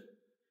之内，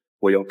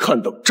我要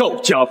看到赵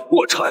家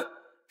破产。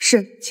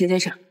是，秦先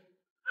生。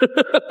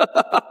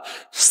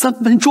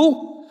3分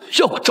钟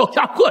要我赵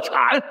家破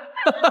产？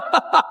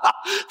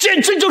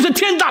简直就是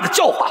天大的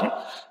笑话！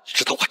你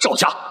知道我赵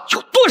家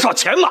有多少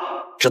钱吗？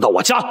知道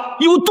我家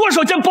有多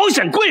少间保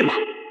险柜吗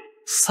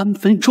？3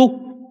分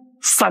钟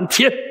，3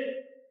天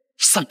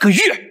，3个月，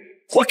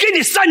我给你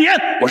3年，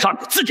我让你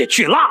自己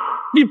去拉，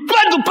你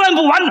搬都搬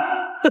不完呢！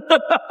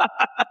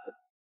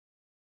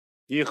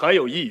你还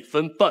有1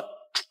分半，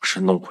诸事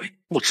弄鬼，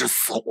不知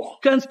死活。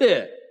干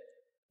脆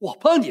我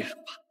帮你数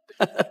吧。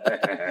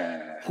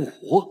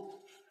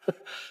5、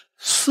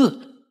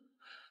4、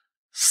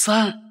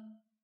3、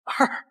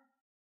2、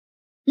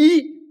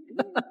1。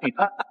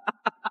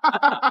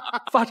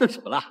发生什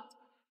么了？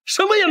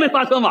什么也没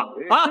发生嘛！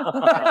啊！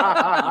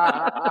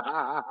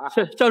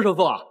是张首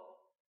富啊，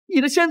你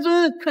的仙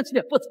尊看起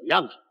来不怎么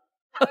样啊。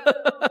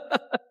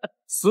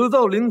死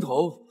到临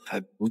头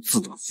还不自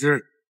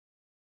知。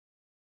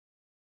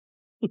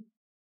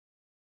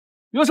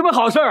有什么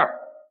好事儿，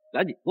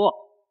赶紧说。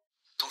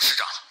董事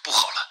长，不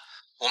好了！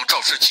我们赵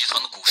氏集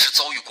团的股市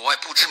遭遇国外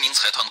不知名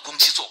财团的攻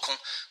击做空，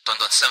短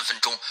短3分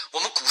钟，我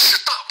们股市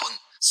大崩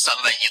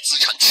，3万亿资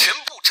产全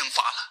部蒸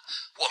发了，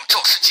我们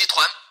赵氏集团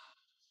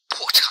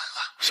破产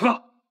了。什么？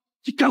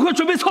你赶快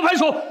准备操盘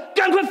手，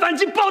赶快反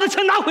击，把我的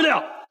钱拿回来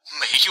啊！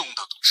没用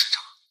的，董事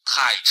长，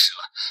太迟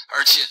了。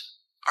而且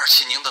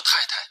您的太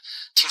太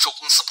听说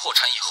公司破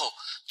产以后，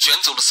卷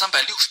走了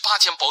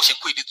368间保险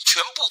柜里的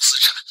全部资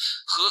产，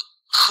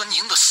和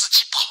您的司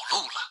机跑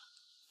路了。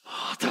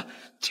妈的，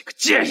这个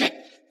贱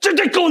人！这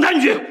对狗男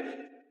女，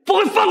不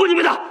会放过你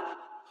们的！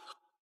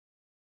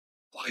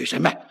我还有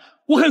人脉，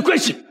我还有关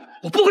系，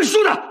我不会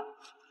输的！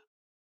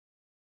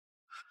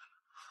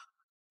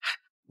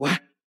喂，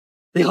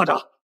林行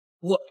长，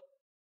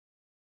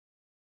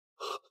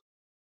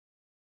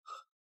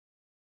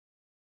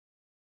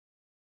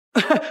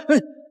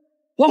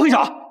王会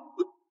长，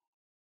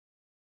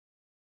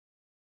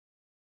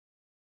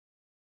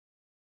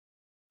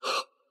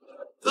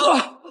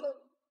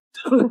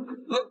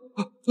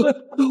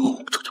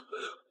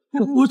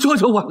我这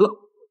就完了。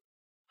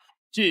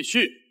继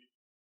续，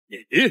你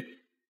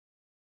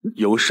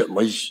有什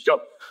么异样？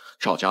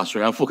赵家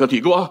虽然富可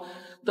敌国，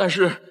但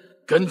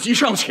是根基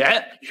尚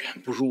浅，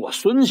远不如我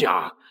孙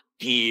家，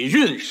底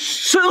蕴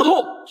深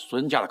厚。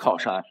孙家的靠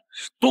山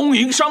是东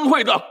瀛商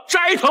会的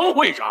斋藤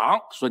会长，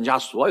孙家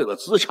所有的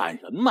资产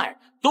人脉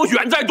都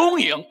远在东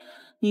瀛。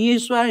你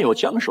虽然有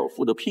江首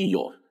富的庇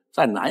佑，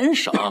在南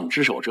省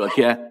只手遮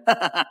天，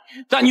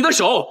但你的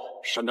手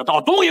伸得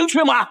到东瀛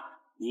去吗？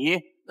你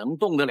能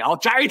动得了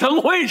斋藤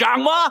会长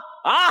吗？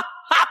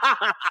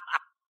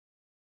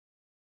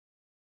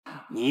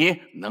你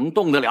能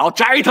动得了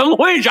斋藤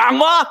会长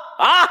吗？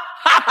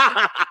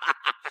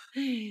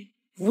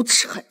无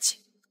耻汉奸！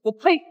我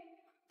呸！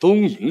东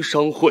瀛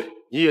商会，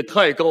你也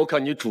太高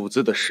看你主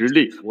子的实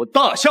力了。我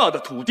大夏的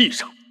土地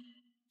上，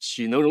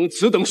岂能容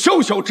此等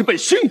宵小之辈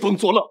兴风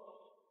作浪？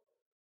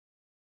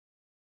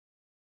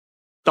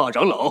大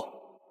长老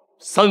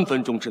，3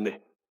分钟之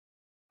内，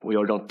不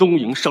要让东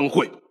瀛商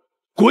会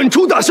滚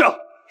出大夏。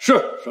是，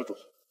少主。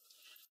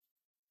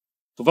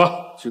出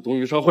发去东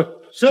瀛商会。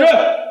是。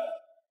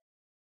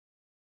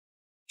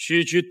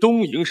区区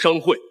东瀛商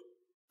会，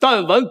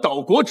弹丸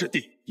岛国之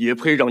地，也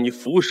配让你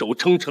俯首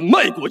称臣、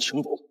卖国求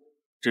荣？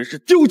真是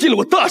丢尽了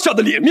我大夏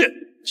的脸面。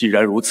既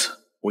然如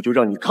此，我就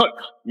让你看看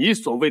你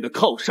所谓的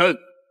靠山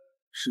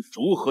是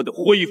如何的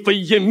灰飞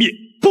烟灭，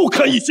不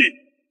可一世。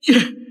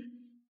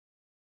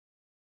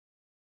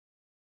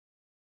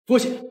父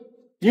亲，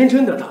您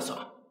真的打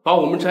算把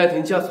我们斋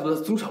藤家族的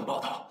祖产宝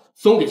刀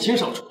送给秦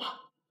少主吗？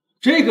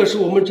这个是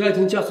我们斋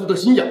藤家族的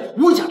信仰，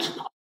无价之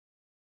宝。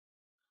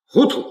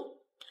糊涂！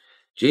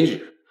今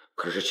日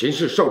可是秦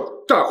氏少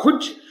主大婚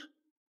之日，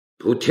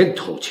普天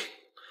同庆，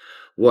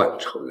万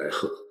朝来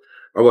贺，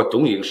而我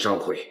东瀛商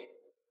会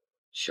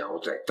想要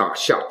在大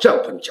夏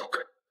站稳脚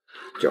跟，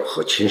要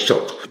和秦少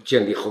主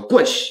建立好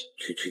关系，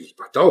区一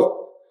把刀，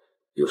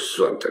又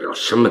算得了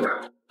什么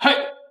呢？嗨，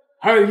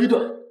还有一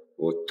段。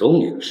我东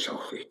瀛商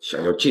会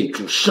想要进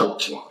驻上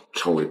京，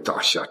成为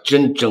大夏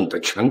真正的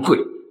权贵，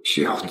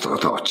需要得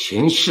到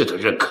秦氏的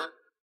认可、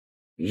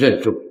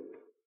认重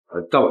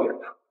和道远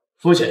的。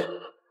父亲，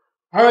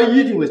儿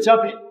一定会加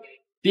倍，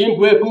定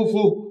不会辜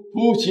负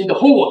父亲的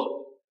厚望。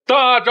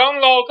大长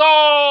老到，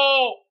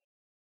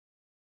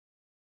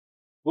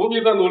不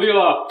必再努力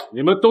了，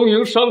你们东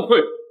瀛商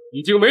会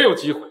已经没有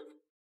机会。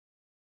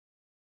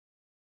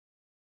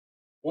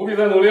不必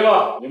再努力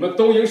了，你们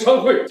东瀛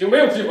商会已经没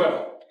有机会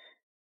了。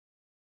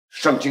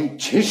上京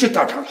秦氏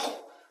大长老，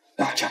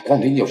大驾光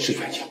临有失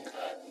远迎，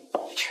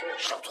请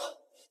稍坐。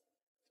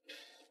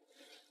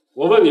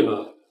我问你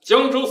们，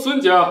江州孙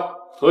家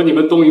和你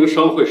们东瀛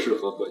商会是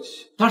何关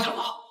系？大长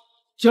老，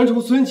江州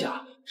孙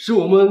家是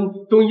我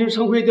们东瀛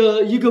商会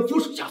的一个附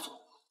属家族，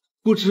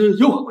不知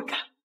有何贵干？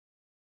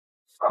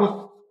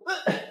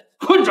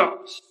混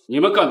账！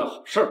你们干的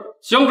好事，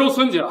江州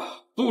孙家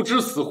不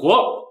知死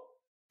活，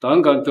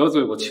胆敢得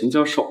罪我秦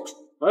家少主，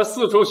还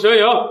四处宣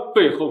扬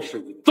背后是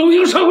你东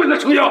瀛商会的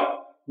撑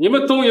腰。你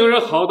们东瀛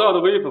人好大的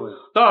威风呀！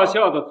大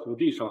夏的土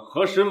地上，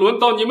何时轮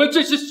到你们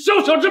这些小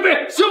小之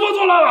辈兴风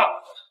作浪了？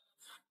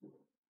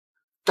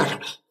大长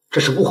老，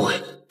这是误会，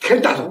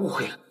天大的误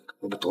会！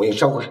我们东瀛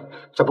商会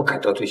怎么敢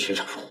得罪秦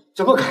少主？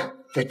怎么敢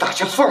在大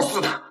夏放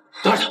肆他？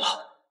大长老，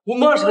我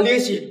马上联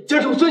系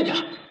江州孙家，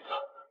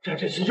让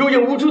这些有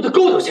眼无珠的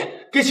狗头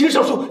钳给秦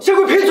少主下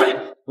跪赔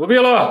罪。不必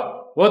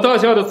了，我大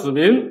夏的子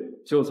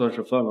民就算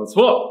是犯了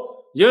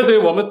错，也得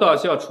我们大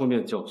夏出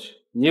面教训。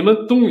你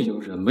们东瀛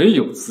人没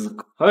有资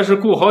格，还是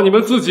顾好你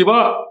们自己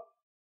吧。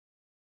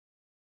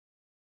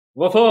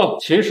我奉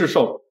秦氏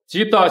少主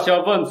及大夏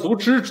万族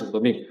之主的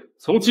命令，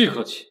从即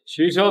刻起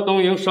取消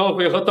东瀛商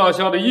会和大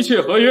夏的一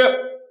切合约，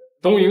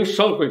东瀛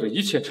商会的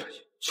一切产业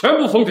全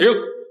部封停，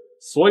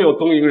所有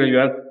东瀛人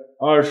员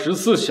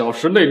24小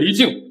时内离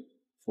境，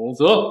否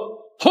则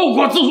后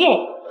果自负。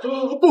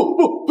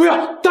不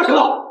要！大长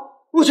老，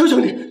我求求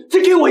你，再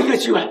给我一个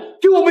机会，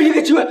给我们一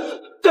个机会！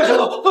大长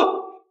老，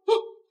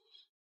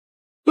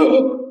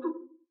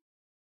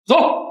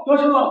走！大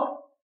长老，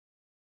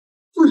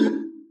父亲，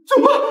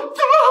怎么？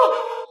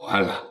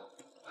完了！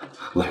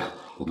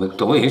我们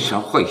东瀛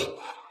商会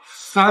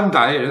3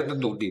代人的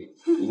努力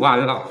完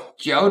了！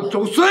江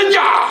州孙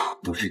家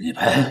都是你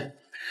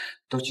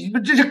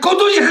们这些狗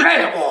东西害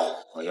的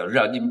我要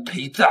让你们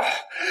赔罪！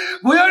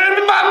我要让你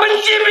们满门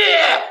皆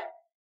灭！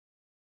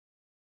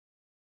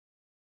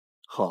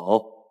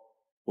好，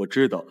我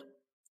知道了。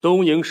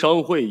东瀛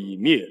商会已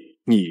灭，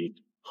你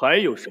还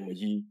有什么异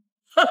议？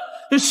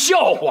哼，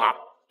笑话！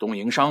东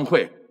瀛商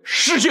会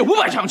世界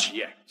500强企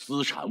业，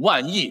资产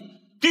万亿，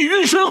底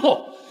蕴深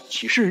厚，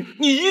岂是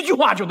你一句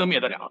话就能灭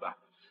得了的？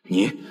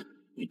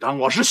你当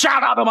我是吓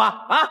大的吗？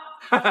啊！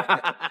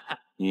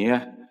你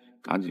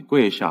赶紧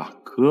跪下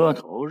磕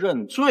头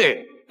认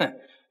罪，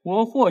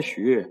我或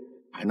许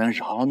还能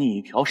饶你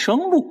一条生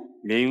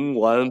路。冥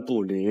顽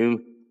不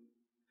灵，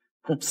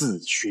自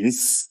寻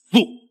死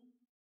路。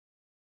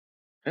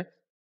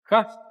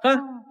看，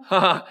哈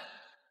哈，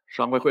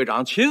商会会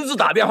长亲自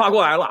打电话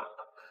过来了，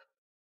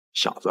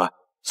小子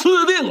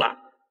死定了。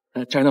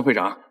斋藤会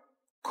长，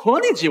可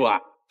你几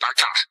万？大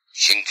长，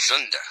姓孙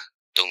的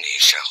东瀛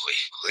商会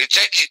会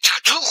在警察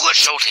同伙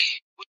手里，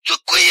我做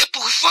鬼也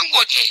不会放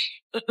过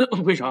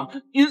你。会长，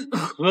您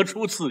何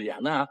出此言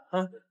呢？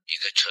一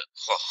个车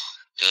祸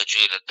得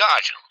罪了大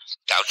人物，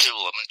导致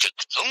我们整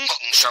个东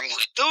瀛商会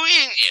都因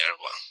你而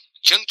亡。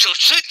江州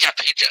孙家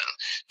赔偿，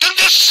等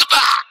着死吧！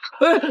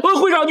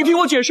会长，你听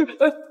我解释。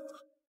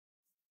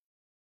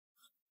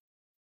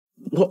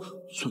我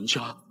孙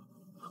家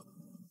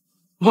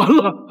完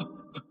了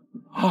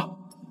啊！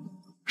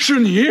是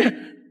你，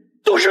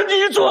都是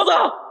你做的！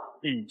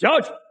李家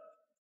主，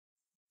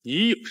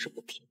你有什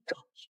么凭仗？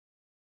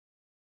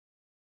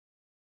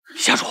李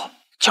家主，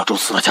江州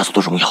4大家族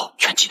的荣耀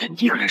全记在你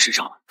一个人身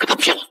上了，跟他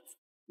拼了！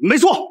没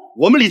错，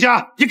我们李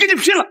家也跟你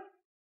拼了！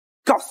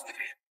告诉你，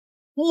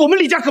我们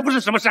李家可不是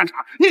什么善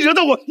茬，你惹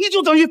到我，你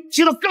就等于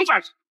起了刚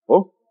犯事。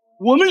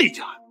我们李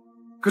家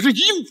可是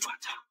一物传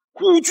家，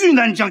虎踞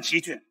南疆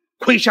7郡，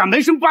麾下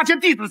门生8000，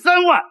弟子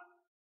3万，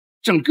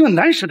整个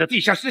南省的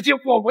地下世界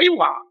我为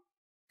王，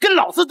跟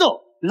老子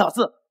斗，老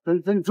子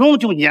分分钟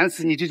就碾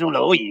死你这种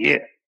蝼蚁！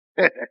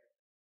嘿嘿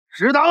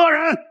，10大恶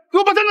人，给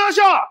我把他拿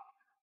下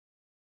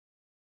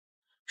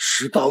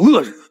！10大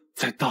恶人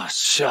在大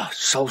夏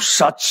烧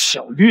杀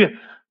抢掠，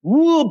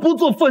无恶不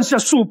作，犯下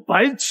数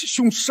百起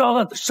凶杀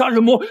案的杀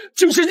人魔，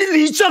正是你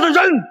李家的人。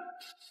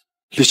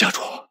李家主，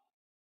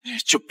你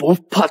就不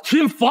怕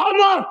天罚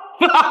吗？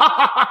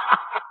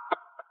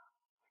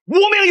无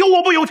命由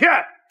我不由天，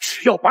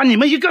只要把你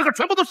们一个个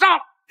全部都杀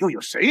了，又有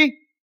谁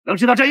能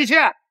知道这一切？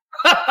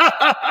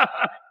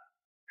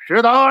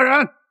识得恶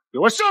人，给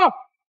我射！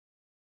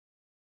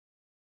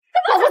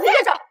老夫接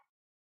着。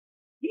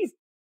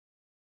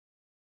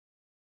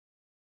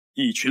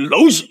一群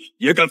蝼蚁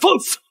也敢放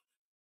肆！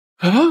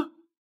啊，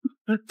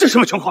这什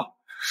么情况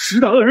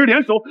？10大恶人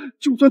联手，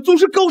就算宗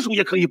师高手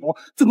也可以搏，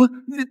怎么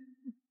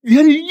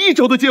连你一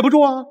招都接不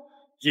住啊？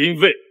因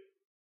为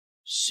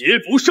邪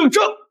不胜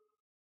正。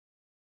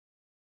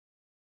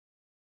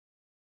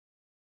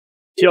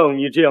像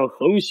你这样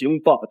横行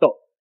霸道、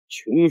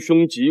穷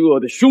凶极恶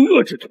的凶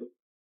恶之徒，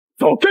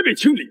早该被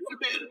清理了。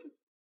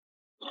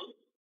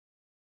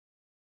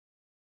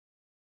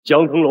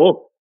江腾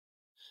龙，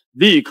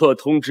立刻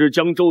通知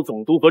江州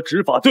总督和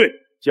执法队，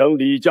将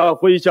李家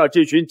麾下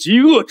这群极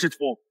恶之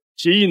徒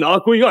缉拿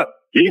归案，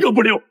一个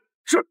不留。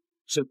是。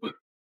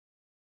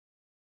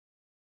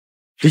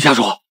李家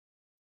主，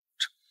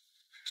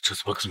这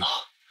怎么可能？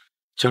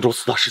江州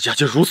4大世家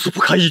竟如此不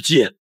堪一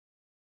击！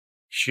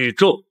许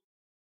正，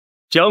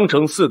江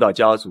城4大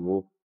家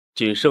族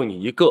仅剩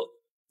你一个，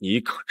你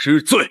可知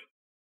罪？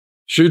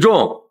许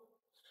仲，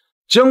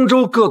江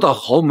州各大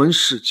豪门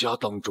世家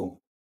当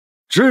中，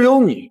只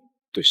有你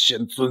对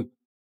仙尊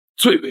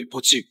最为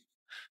不敬。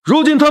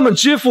如今他们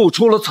皆付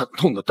出了惨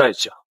痛的代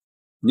价，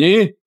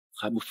你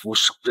还不俯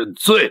首认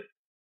罪，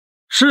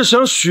是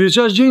想许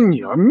家因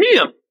你而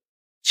灭吗？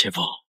秦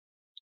风，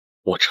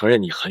我承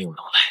认你很有能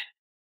耐，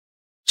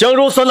江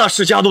州3大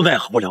世家都奈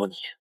何不了你，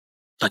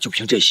但就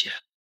凭这些，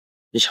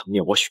你想灭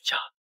我许家，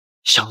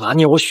想拿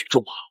捏我许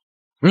仲啊？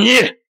你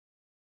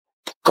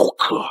不够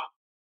格。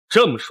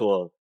这么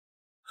说，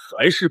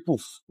还是不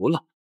服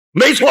了？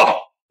没错，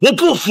我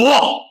不服。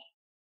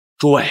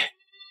诸位，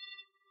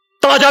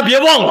大家别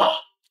忘了，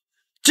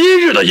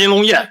今日的银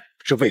龙宴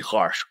是为何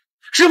而设？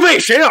是为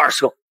谁而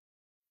设？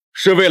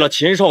是为了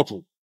秦少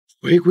主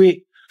回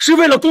归，是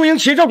为了恭迎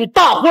秦少主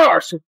大婚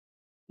而设。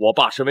我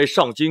爸身为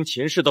上京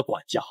秦氏的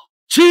管家，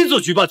亲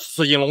自举办此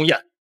次银龙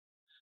宴。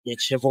你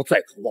秦风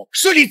再渴望，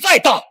势力再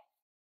大，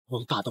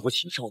能打得过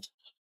秦少主？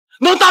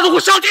能打得过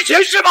上京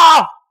秦氏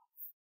吗？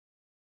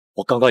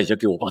我刚刚已经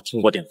给我爸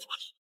通过电话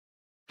了，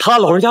他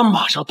老人家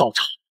马上到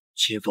场。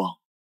秦风，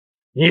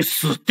你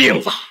死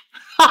定了！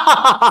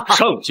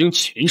上京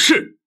秦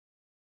氏，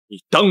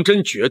你当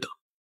真觉得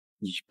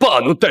你爸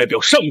能代表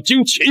上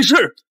京秦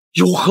氏？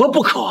有何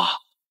不可啊？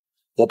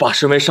我爸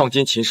身为上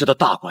京秦氏的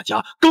大管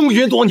家，耕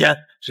耘多年，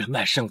人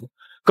脉深厚，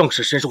更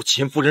是深受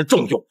秦夫人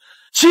重用，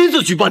亲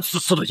自举办此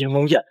次的迎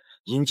龙宴，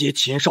迎接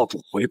秦少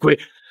主回归，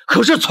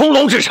可是从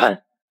龙之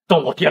臣。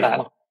等我爹来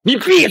了，你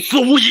必死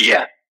无疑。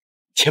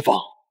秦风，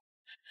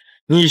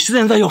你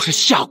现在要是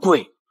下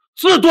跪，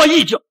自断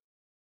一脚，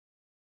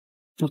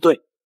不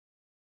对，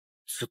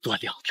自断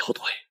2条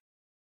腿，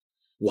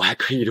我还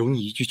可以留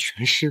你一具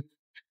全尸，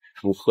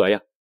如何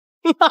呀？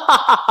哈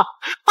哈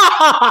哈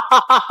哈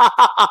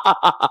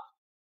哈哈！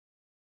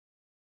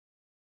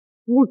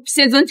侮辱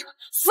仙尊者，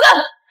死！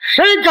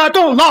谁敢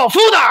动老夫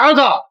的儿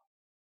子？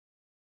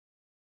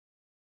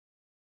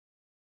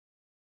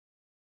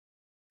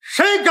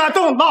谁敢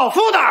动老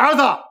夫的儿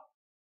子？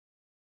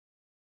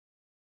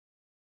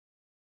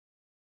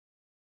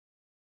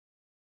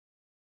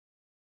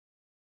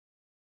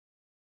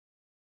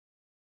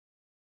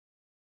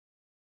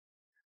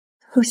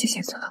多谢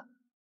仙尊了。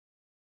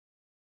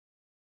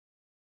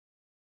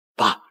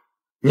爸，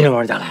您老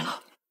人家来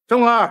了。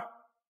钟儿，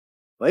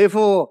为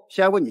父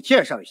先为你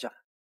介绍一下，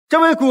这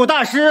位古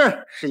大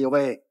师是一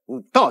位武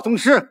道宗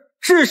师，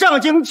是上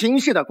京秦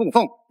氏的供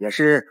奉，也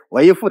是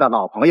为父的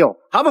老朋友，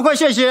还不快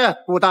谢谢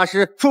古大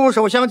师出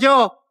手相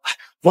救？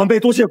晚辈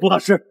多谢古大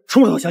师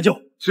出手相救。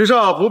许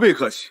少不必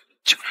客气。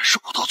竟然是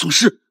武道宗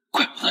师，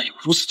怪不得有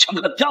如此强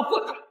大的家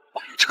伙。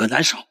这个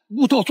男生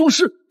武道宗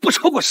师不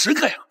超过10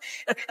个呀！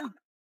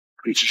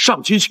对是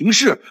上京秦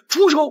氏，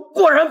出手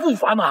果然不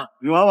凡呐。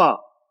女娃娃，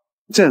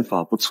剑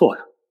法不错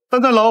呀，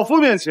但在老夫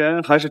面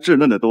前还是稚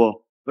嫩的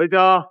多。回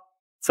家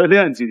再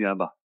练几年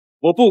吧。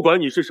我不管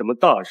你是什么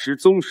大师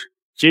宗师，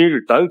今日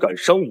胆敢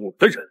伤我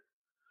的人，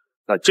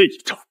那这一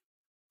招，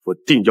我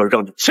定要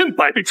让你千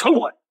百倍偿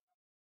还。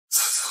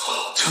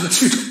将他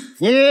去掉！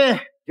你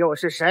又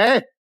是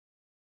谁？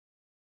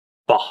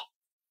爸，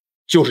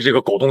就是这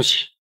个狗东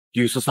西，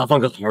御赐3方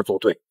跟童儿作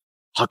对，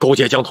他勾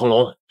结江腾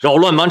龙，扰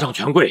乱满场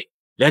权贵，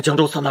连江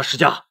州3大世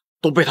家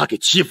都被他给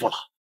欺负了。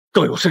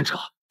更有甚者，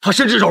他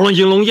甚至扰乱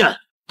银龙宴，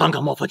胆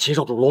敢冒犯秦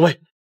少主龙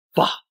位。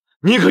爸，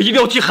你可一定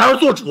要替孩儿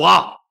做主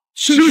啊！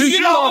是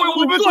需要为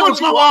我们做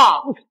主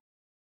啊！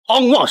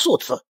昂望数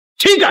次，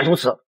岂敢如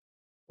此？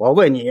我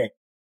问你，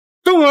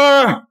钟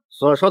儿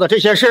所说的这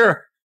些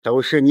事，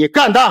都是你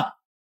干的？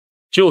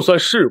就算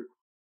是我，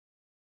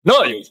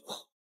那又如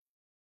何？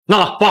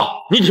那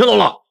爸，你听懂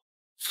了？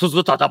此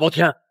子胆大包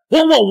天，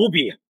狂妄无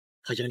比，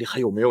他眼里还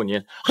有没有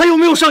您？还有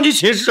没有上级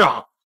秦氏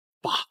啊？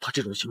爸，他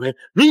这种行为，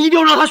您一定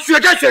要让他血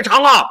债血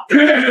偿啊！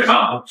血债血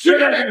偿，血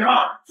债血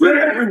偿，血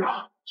债血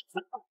偿！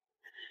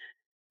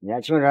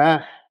年轻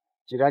人，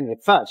既然你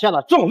犯下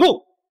了众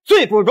怒，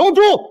罪不容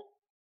诛，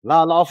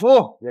那老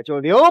夫也就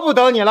留不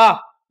得你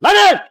了。来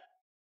人！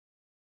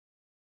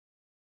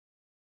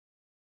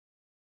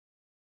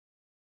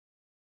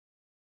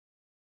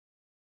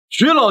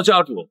徐老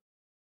家主，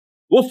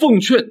我奉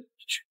劝你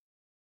一句，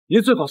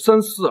你最好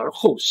三思而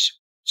后行，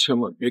千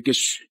万别给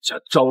许家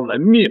招来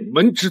灭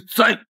门之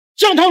灾。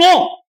江腾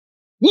龙，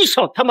你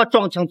少他妈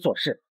装腔作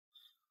势，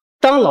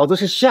当老子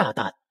是下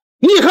蛋，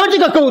你和这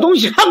个狗东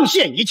西沆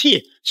瀣一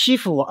气，欺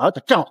负我儿的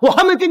账我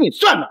还没跟你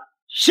算呢。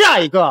下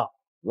一个，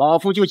老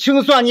夫就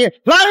清算你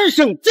兰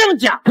省江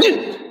家。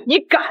你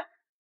敢？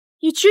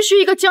你区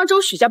区一个江州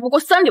许家不过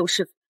三流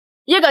世子，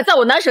也敢在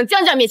我南省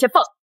江家面前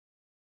放？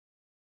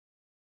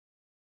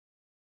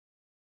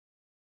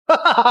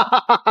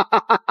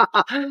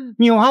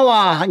女娃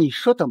娃，你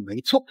说的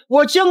没错，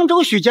我江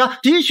州许家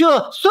的确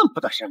算不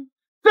得什么，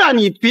但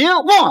你别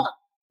忘了，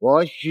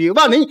我许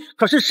万林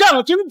可是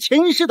上京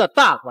秦氏的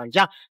大管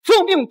家，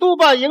奉命督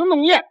办迎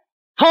龙宴，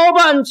操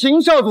办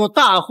秦少主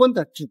大婚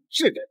的主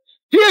事人。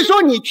别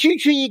说你区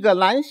区一个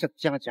兰省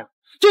江家，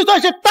就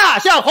算是大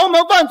夏侯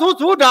门万族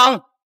族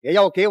长，也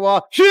要给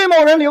我徐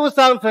某人留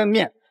3分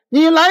面。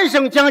你兰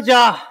省江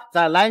家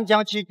在兰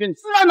江七郡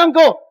自然能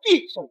够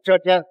一手遮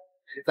天，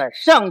在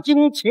上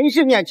京秦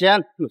氏面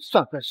前又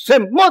算个什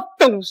么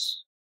东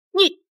西？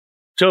你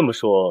这么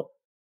说，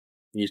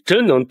你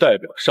真能代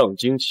表上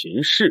京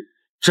秦氏？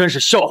真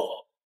是笑话！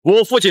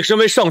我父亲身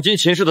为上京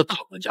秦氏的大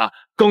管家，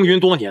耕耘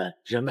多年，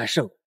人脉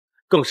甚广，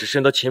更是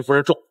深得秦夫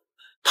人重。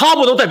他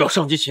不能代表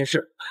上京秦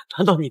氏，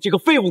难道你这个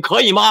废物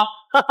可以吗？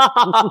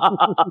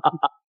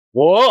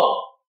我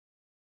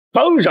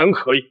当然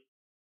可以。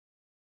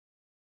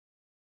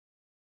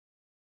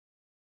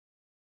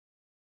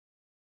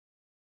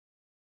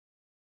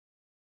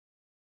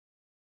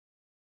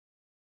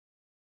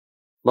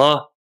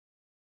妈，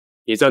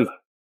你在哪？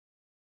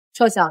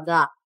臭小子，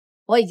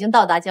我已经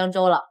到达江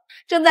州了，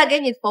正在给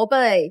你筹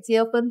备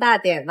结婚大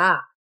典呢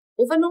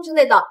，5分钟之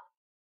内到。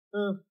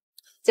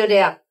就这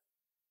样。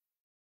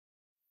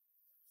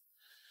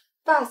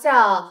大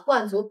夏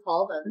万族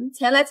豪门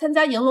前来参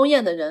加迎龙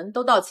宴的人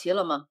都到齐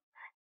了吗？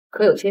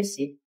可有缺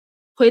席？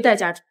回代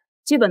家主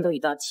基本都已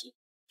到齐，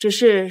只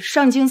是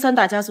上京3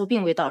大家族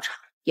并未到场，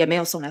也没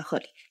有送来贺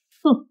礼。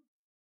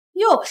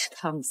又是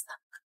他们3个，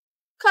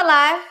看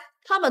来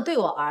他们对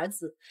我儿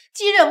子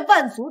继任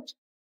万族长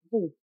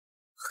辈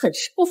很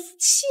是不服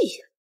气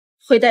呀。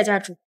回代家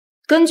主，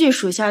根据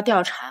属下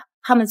调查，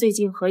他们最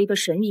近和一个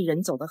神秘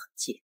人走得很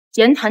近，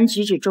言谈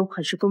举止中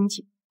很是恭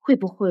敬，会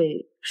不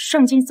会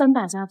上京3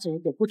大家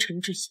族有不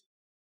臣之心？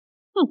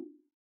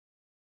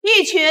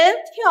一群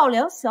跳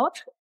梁小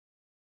丑。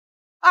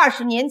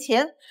20年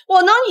前，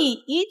我能以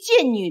一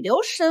介女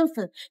流身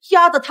份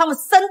压得他们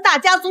3大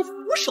家族俯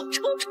首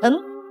称臣。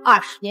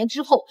20年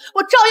之后，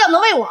我照样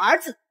能为我儿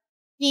子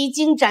披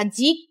荆斩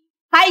棘，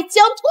开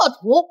疆拓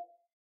土。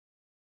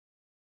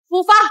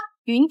出发，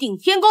云顶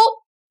天宫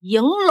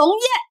迎龙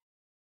宴。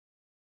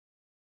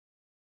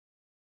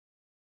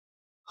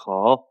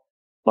好，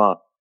妈，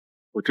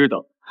我知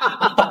道。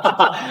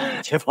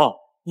前夫，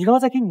你刚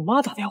才给你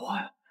妈打电话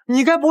呀？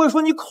你该不会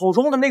说你口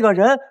中的那个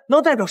人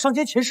能代表上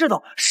京秦氏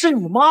的是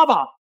你妈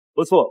吧？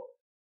不错，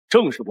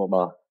正是我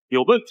妈，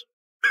有问题。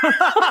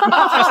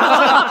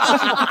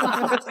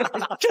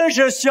真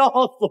是笑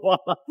死我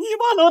了！你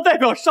妈能代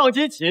表上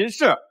京秦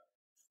氏？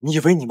你以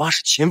为你妈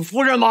是秦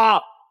夫人吗？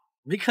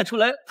没看出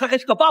来她还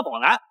是个八宝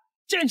男，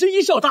简直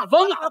贻笑大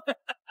方啊！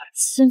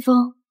先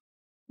锋，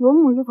罗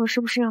母一会儿是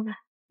不是要来？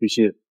雨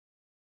欣，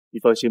你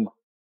放心吧，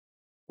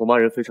我妈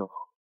人非常好，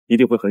一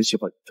定会很喜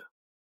欢你的。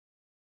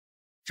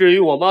至于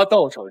我妈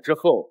到场之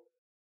后，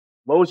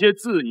某些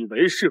自以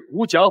为是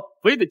狐假虎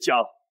威的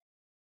家伙，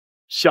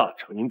下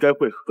场应该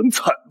会很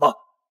惨吧？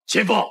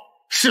秦风，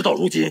事到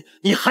如今，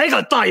你还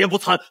敢大言不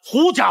惭、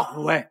狐假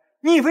虎威？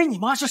你以为你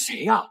妈是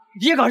谁呀？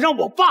也敢让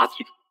我爸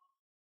提她？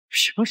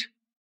凭什么？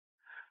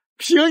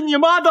凭你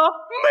妈的美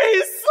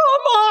色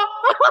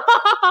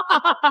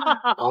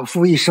吗？老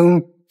夫一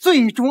生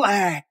最钟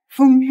爱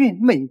风韵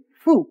美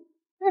妇，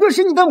若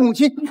是你的母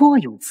亲颇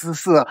有姿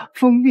色，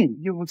风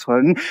韵犹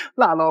存，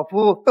那老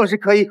夫倒是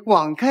可以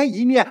网开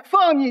一面，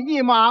放你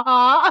一马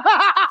啊！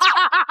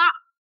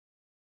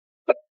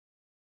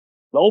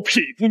老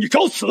匹夫，你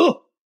找死！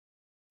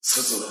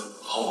此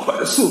子好快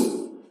的速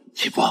度！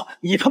秦风，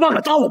你他妈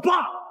敢打我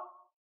爸！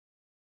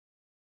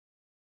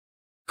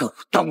狗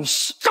东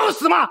西，找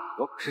死吗？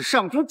我可是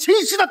上京秦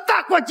氏的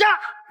大管家！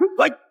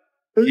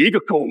一个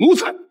狗奴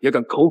才也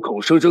敢口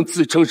口声声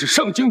自称是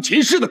上京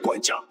秦氏的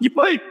管家，你配？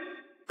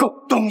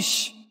狗东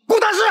西！顾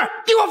大师，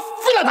给我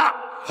废了他！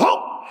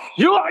好，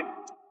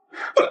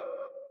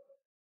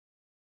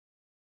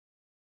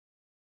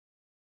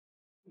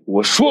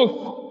我说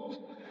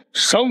过，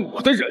伤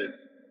我的人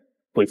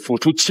会付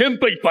出1000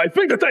倍100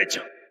倍的代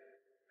价。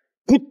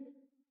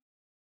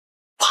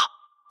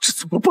这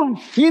怎么办？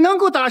你能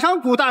够打伤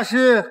古大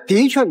师，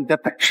的确你的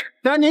本事，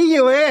但你以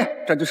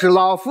为这就是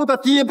老夫的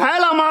底牌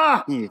了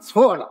吗？你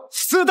错了。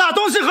4大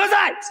宗师何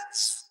在？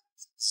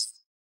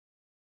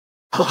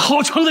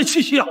好强的气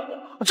息啊！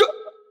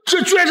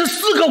这居然是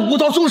4个武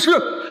道宗师！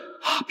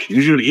平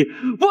日里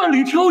万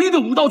里挑一的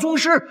武道宗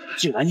师，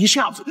竟然一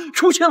下子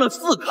出现了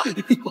4个，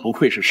不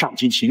愧是上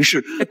京秦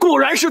氏，果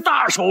然是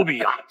大手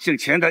笔啊！姓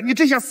钱的，你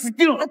这下死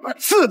定了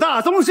！4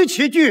大宗师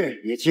齐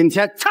聚，你今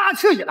天插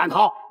翅也难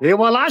逃，给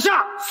我拿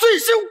下，碎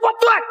尸万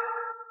段！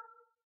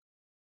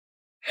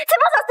前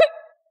方小心！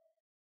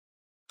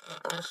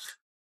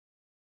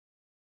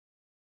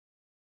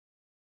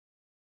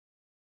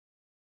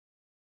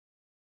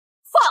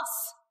放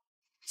肆！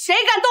谁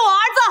敢动我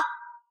儿子？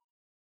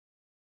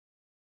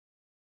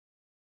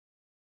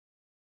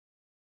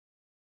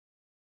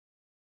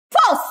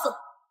放肆！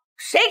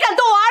谁敢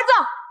动我儿子？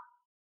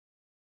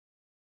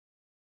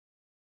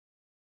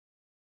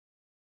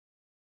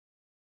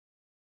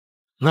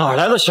哪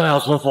来的乡下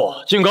村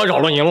妇，竟敢扰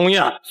乱银龙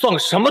宴，算个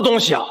什么东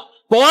西啊！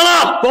保安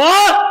呢？保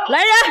安！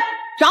来人，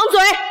掌嘴！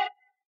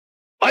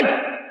哎，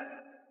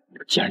这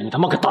个贱人，你他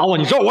妈敢打我，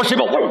你知道我谁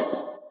保护？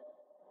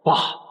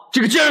爸，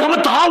这个贱人他妈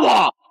打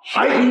我！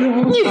哎呦，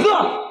逆子，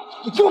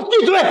你给我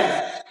闭嘴！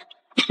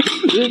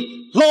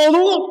老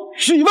奴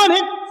许万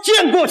年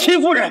见过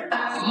秦夫人。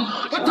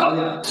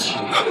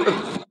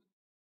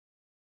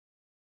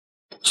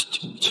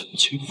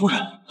秦夫人，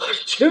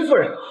秦夫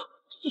人，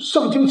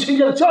上京秦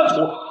家的家主，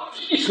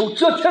一手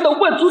遮天的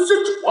万族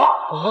之主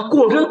啊！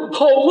果然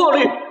好魄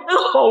力，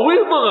好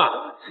威风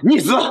啊！逆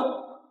子，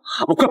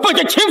还不快拜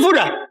见秦夫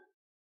人！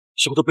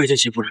休得拜见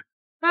秦夫人！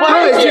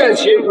拜见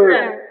秦夫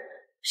人！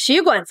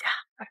徐管家，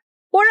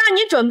我让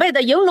你准备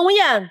的迎龙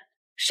宴、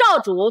少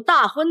主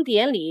大婚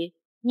典礼，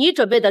你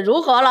准备的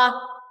如何了？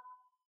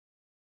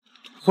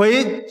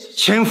回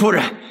秦夫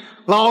人，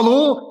老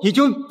奴已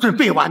经准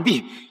备完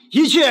毕，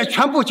一切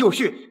全部就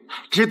绪，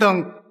只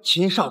等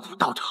秦少主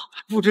到场。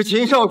不知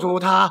秦少主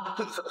他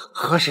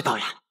何时到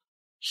呀？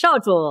少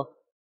主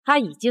他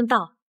已经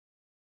到。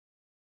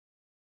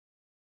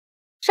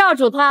少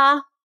主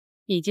他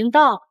已经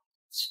到。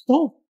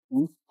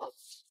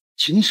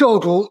秦少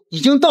主已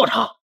经到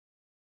场。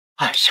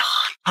哎呀，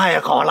太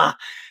好了！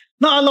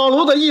那老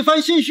奴的一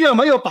番心血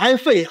没有白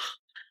费呀。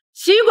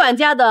徐管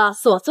家的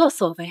所作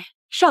所为，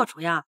少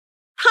主呀，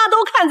他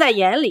都看在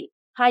眼里，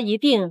他一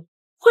定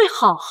会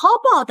好好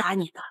报答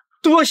你的。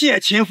多谢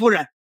秦夫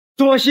人，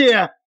多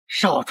谢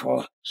少主。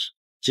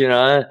既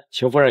然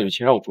秦夫人与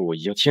秦少主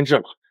已经亲至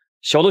了，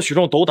小的许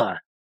重斗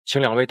胆，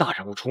请2位大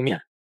人物出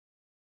面，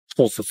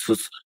父子此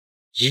子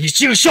以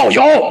儆效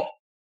尤。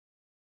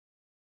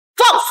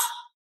放肆！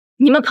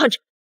你们看着，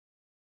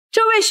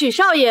这位许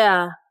少爷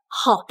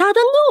好大的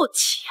怒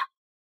气呀！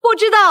不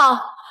知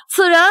道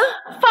此人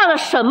犯了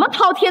什么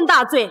滔天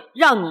大罪，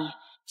让你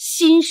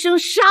心生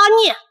杀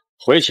念。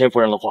回秦夫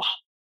人的话，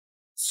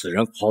此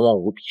人狂妄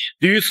无比，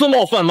屡次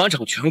冒犯满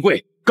场权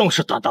贵，更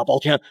是胆大包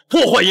天，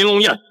破坏银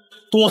龙宴，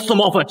多次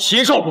冒犯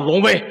秦少主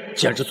龙威，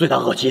简直罪大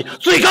恶极，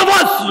罪该万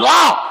死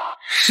啊！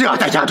是啊，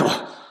戴家主，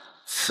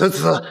此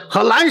子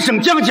和兰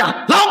省江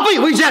家狼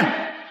狈为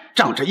奸，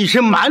仗着一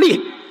身蛮力，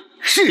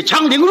恃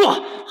强凌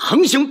弱，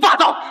横行霸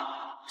道，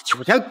就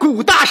连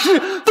古大师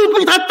都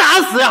被他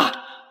打死呀！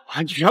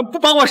完全不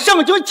把我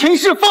上京秦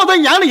氏放在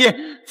眼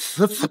里，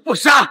此子不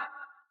杀，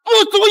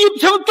不足以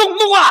平众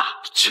怒啊！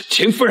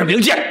秦夫人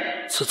明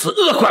鉴，此次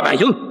恶贯满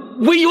盈，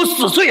唯有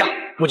死罪啊！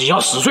不仅要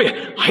死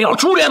罪，还要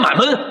株连满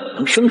门。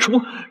能生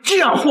出这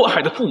样祸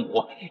害的父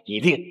母，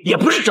一定也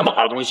不是什么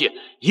好东西，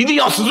一定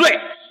要死罪。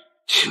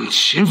请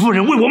秦夫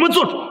人为我们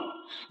做主，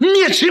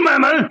灭秦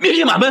满门，灭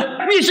秦满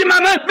门，灭秦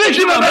满门，灭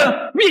秦满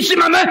门，灭秦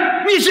满门，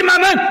灭秦满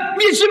门，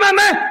灭秦满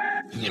门！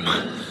你们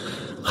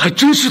还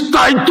真是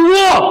歹毒！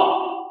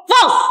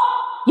放肆！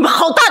你们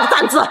好大的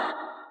胆子！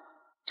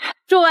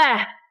诸位，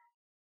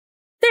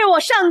对我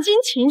上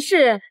京秦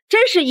氏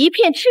真是一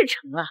片赤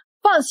诚啊！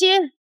放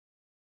心，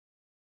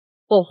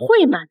我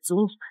会满足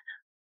你们的。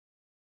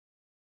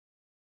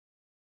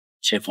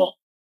秦风，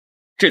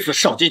这次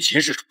上京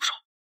秦氏出手，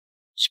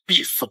你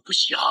必死无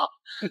疑啊！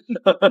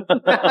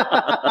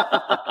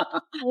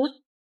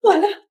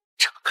完了，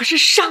这可是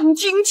上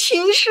京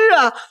秦氏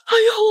啊！哎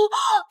呦，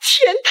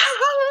天塌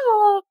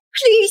了！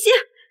林雨馨，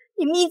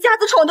你们一家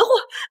子闯的祸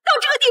到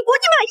这个地步，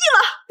你满意了？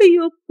哎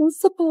呦，菩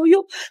萨保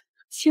佑，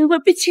千万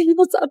别牵连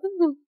到咱们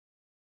啊！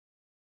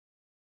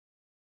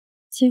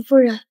秦夫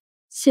人，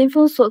秦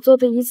风所做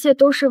的一切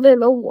都是为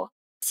了我，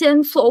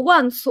千错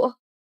万错，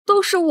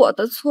都是我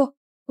的错。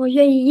我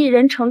愿意一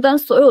人承担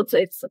所有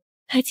罪责，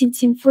还请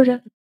秦夫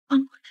人帮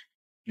我。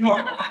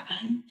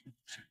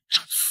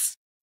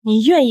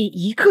你愿意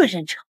一个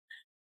人承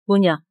担？姑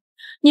娘，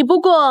你不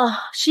过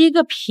是一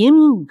个平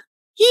民，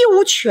一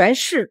无权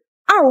势，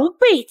二无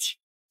背景，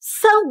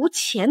三无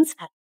钱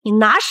财，你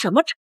拿什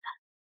么承担？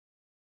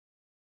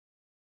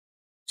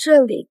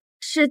这里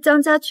是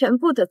江家全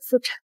部的资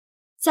产，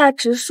价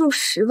值数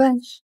10万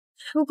亿。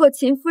如果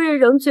秦夫人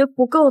仍觉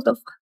不够的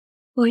话，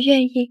我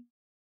愿意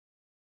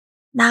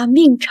拿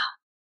命偿。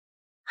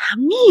拿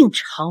命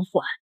偿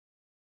还？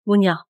姑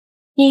娘，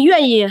你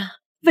愿意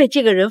为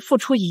这个人付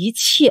出一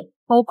切，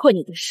包括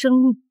你的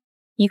生命，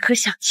你可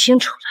想清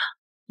楚了？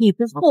你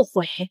不后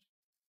悔？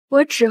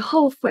我只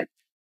后悔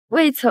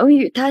未曾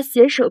与他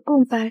携手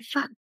共白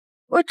发，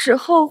我只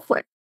后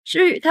悔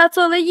只与他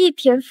做了1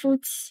天夫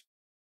妻。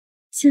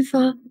秦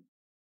风，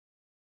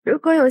如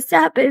果有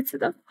下辈子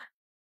的话，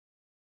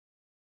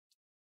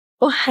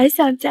我还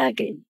想嫁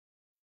给你。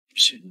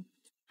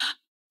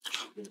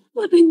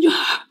我的女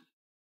儿，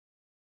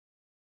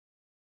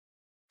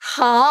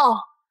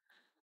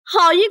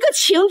好一个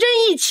情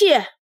真意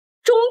切、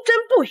忠贞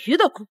不渝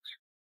的姑娘，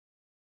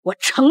我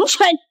成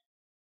全你。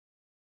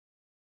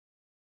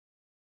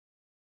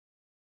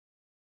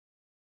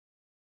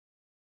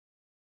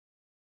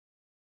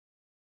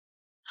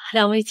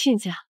两位亲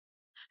家，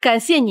感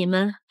谢你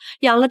们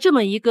养了这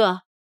么一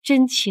个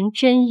真情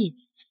真意、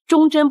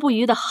忠贞不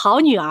渝的好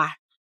女儿。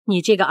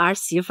你这个儿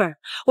媳妇儿，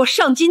我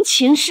上京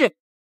秦氏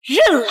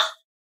认了。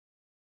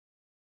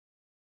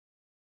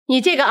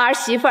你这个儿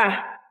媳妇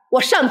儿，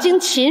我上京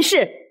秦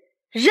氏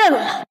认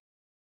了。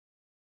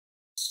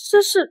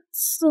这是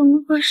怎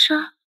么回事？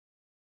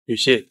雨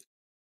欣，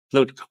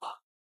愣着干嘛？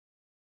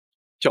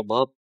叫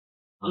妈！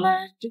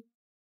妈，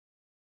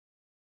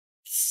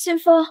秦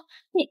风，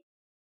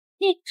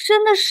你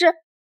真的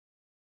是？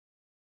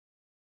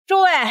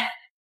诸位，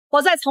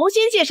我再重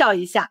新介绍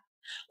一下，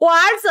我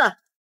儿子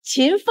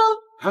秦风，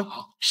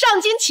上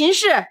京秦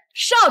氏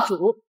少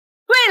主，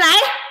未来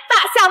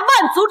大夏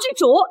万族之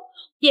主，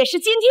也是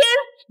今天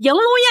迎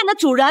龙宴的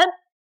主人，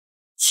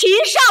秦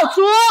少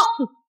主。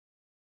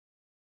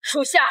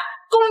属下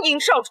恭迎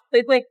少主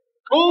回归。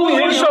恭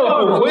迎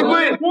少主回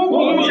归！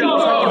恭迎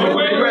少主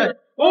回归！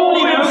恭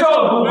迎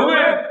少主回归！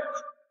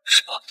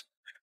什么？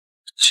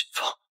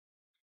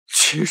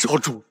秦少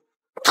主，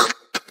他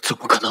怎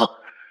么可能？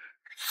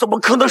怎么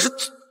可能是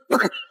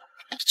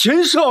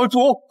秦少主？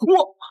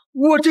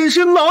我真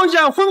是老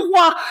眼昏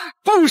花，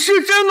不识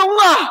真龙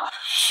啊！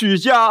许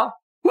家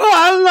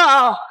完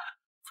了！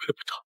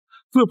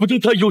怪不得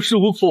他有恃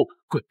无恐，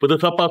怪不得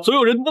他把所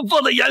有人都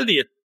放在眼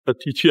里。他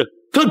的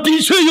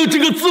确有这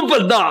个资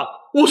本呐！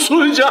我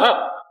孙家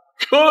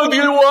彻底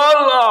完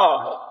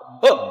了！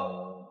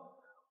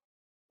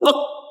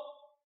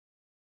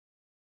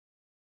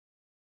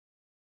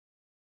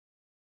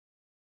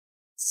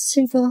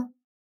秦风，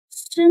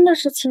真的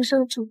是秦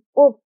少主，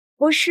我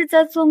不是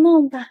在做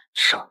梦吧？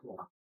傻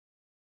瓜，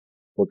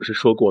我不是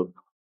说过了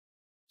吗？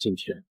今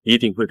天一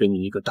定会给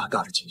你一个大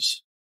大的惊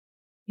喜。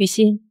雨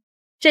欣，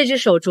这只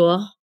手镯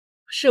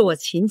是我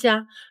秦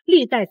家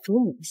历代祖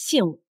母的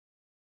信物，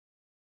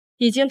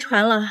已经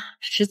传了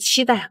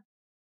17代了。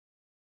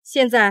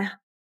现在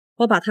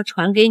我把它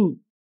传给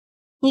你，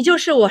你就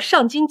是我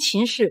上京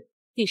秦氏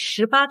第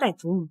18代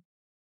祖母，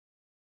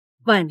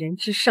万人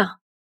之上，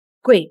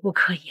贵不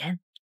可言。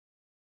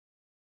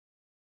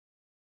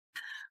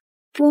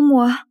伯母，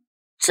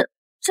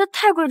这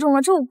太贵重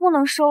了，这我不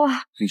能收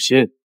啊！雨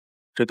欣，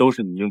这都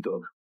是你应得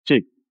的，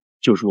这个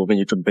就是我为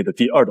你准备的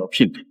第2道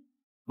聘礼。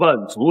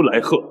万族来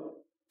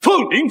贺，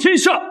凤临天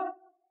下！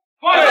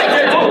拜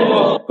见祖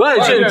母！拜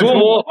见祖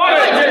母！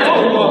拜见祖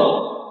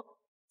母！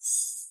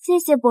谢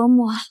谢伯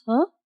母。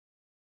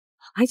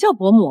还叫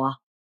伯母啊？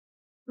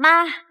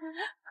妈，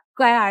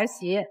乖儿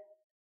媳，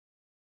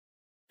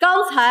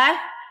刚才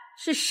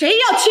是谁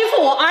要欺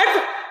负我儿子？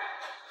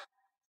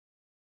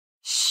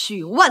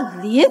许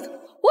万林，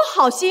我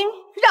好心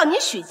让你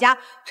许家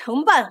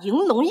承办迎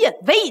龙宴，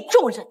委以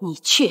重任，你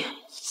却以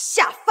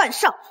下犯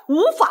上，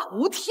无法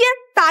无天，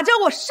打着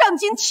我上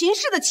京秦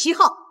氏的旗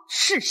号，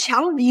恃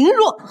强凌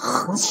弱，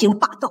横行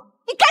霸道，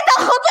你该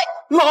当何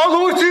罪？老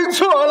奴知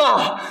错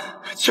了，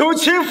求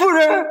秦夫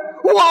人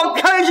网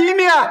开一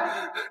面，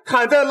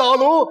看在老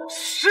奴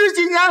10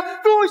几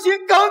年忠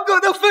心耿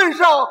耿的份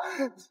上，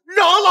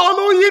饶老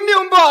奴一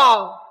命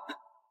吧。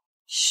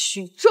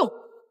许仲，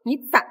你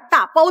胆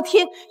大包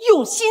天，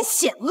用心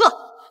险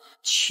恶，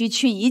区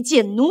区一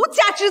介奴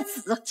家之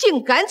子，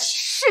竟敢起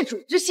弑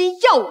主之心，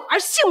要我儿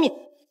性命，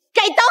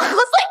该当何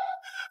罪？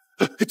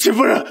秦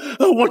夫人，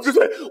我知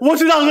罪，我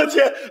知大讹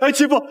切。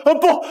秦夫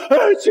不，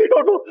秦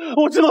少主，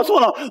我知道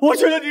错了，我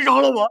求求你饶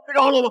了我，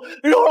饶了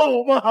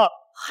我吧！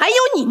还有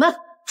你们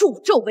助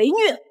纣为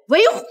虐，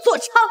为虎作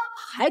伥，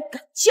还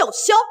敢叫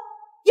嚣，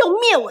要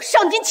灭我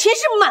上京秦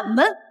氏满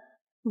门！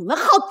你们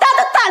好大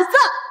的胆子！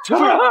秦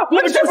夫人，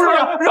秦夫人，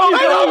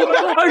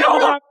饶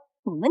我！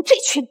你们这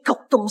群狗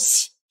东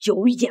西，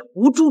有眼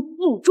无珠，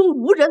目中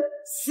无人，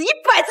死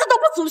100次都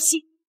不足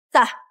惜。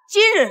但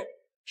今日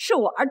是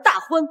我儿大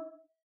婚，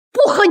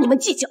不和你们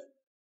计较。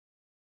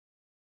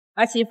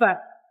儿媳妇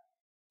儿，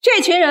这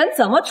群人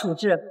怎么处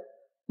置，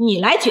你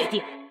来决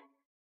定。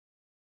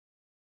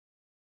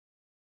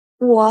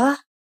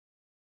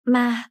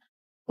妈，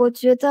我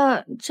觉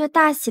得这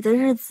大喜的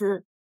日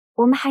子，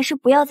我们还是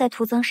不要再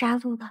徒增杀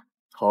戮了。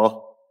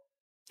好，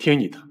听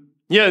你的，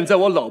念在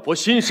我老婆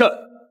心善，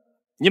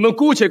你们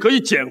姑且可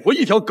以捡回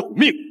1条狗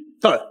命，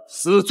但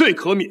死罪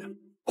可免，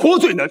活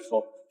罪难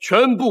逃，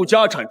全部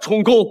家产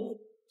充公，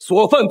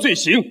所犯罪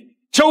行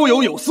交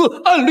由有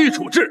司按律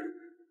处置。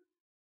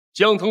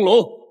江腾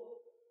龙，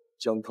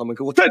将他们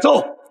给我带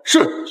走。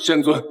是，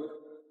仙尊。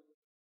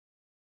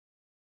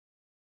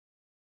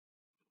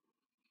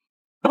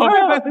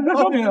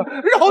饶命啊！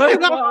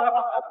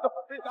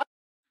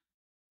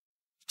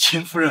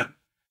秦夫人，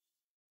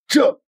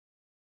这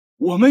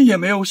我们也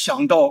没有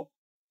想到，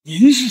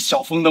您是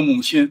小风的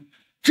母亲，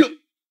这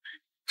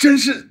真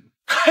是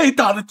太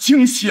大的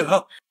惊喜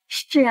了。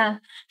是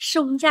啊，是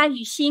我们家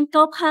雨欣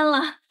高攀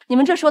了。你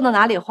们这说的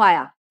哪里话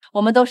呀？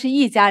我们都是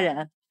一家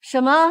人，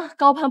什么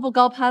高攀不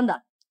高攀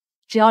的，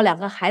只要2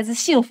个孩子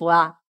幸福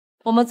啊，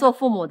我们做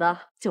父母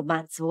的就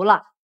满足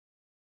了。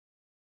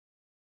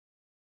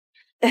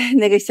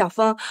那个小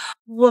风，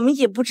我们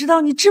也不知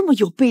道你这么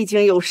有背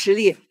景有实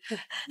力，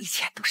以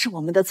前都是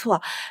我们的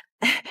错，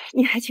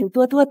你还请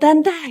多多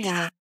担待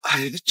呀。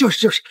就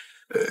是，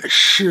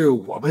是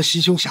我们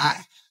心胸狭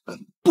隘，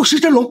不识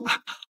真龙。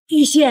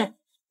雨欣，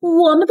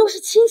我们都是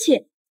亲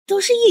戚，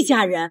都是一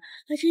家人。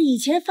这以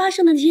前发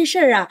生的那些事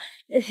儿啊，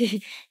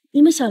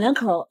你们小两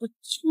口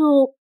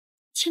就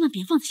千万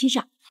别放在心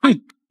上。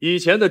以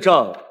前的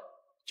账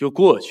就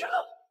过去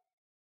了，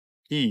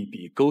一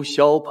笔勾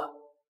销吧。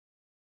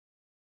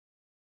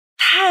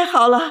太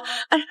好了，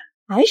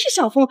还是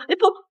小风，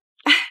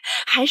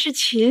还是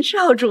秦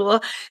少主，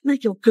那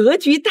有格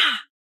局大，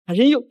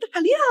人有大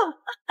量。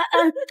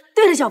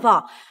对了，小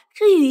凤，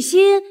这雨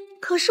欣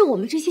可是我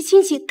们这些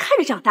亲戚看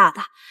着长大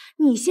的，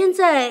你现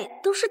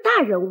在都是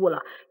大人物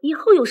了，以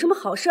后有什么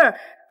好事儿，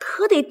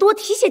可得多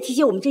提携提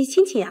携我们这些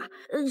亲戚呀，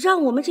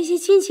让我们这些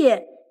亲戚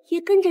也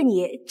跟着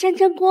你沾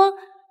沾光，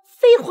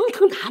飞黄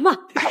腾达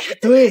嘛。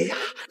对呀，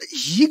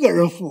一个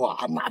人富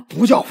啊，那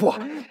不叫富，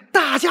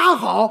大家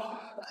好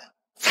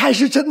才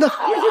是真的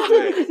好。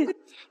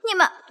你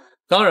们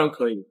当然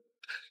可以。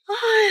哎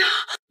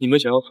呀，你们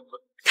想要什么？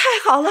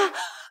太好了，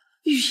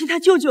雨欣他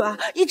舅舅啊，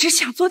一直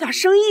想做点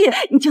生意，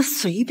你就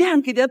随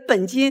便给点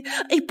本金，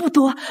不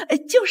多，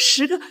就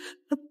10个，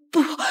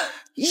不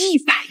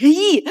，100个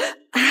亿，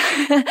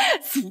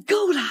足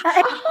够了。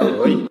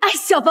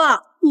小凤，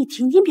你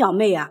听听表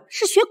妹啊，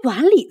是学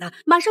管理的，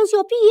马上就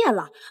要毕业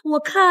了，我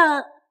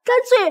看干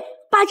脆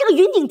把这个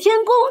云顶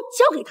天宫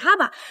交给他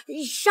吧，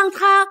让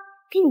他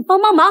给你帮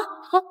忙，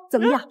好，怎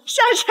么样？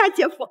是啊，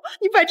姐夫，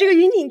你把这个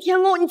云顶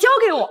天宫你交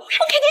给我，我肯定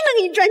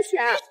能给你赚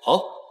钱。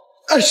好，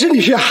石女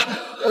士啊，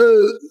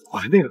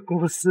我那个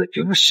公司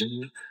就是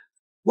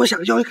我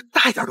想要一个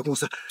大一点的公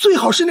司，最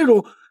好是那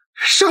种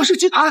上市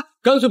集团，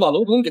干脆把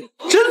龙腾给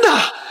真的，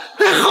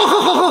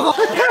好，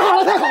太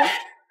好了。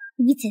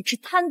你简直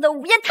贪得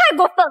无厌，太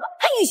过分了！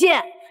雨欣，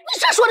你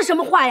这说的什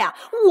么话呀？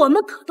我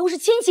们可都是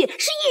亲戚，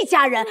是一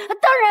家人，当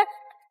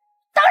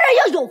然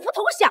要有福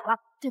同享了，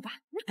对吧？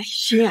雨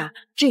欣啊，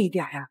这一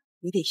点啊，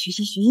你得学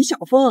习小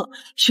凤，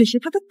学习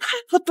他的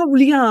大度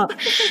量。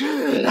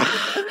是啊，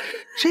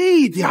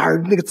这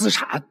点那个资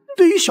产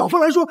对于小凤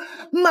来说，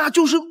那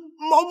就是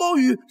毛毛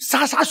雨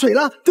洒水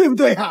了，对不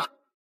对啊？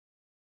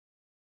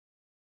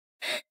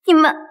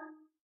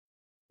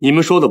你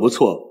们说的不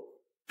错，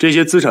这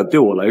些资产对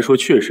我来说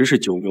确实是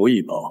九牛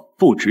一毛，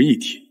不值一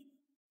提。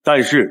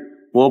但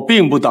是我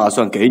并不打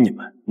算给你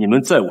们，你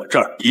们在我这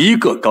儿一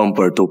个钢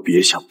镚都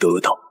别想得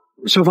到。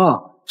小凤，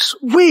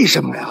为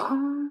什么呀？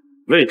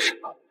为什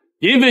么？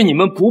因为你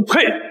们不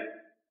配。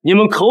你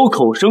们口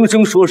口声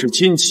声说是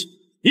亲戚，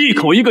一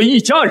口一个一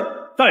家人，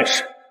但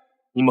是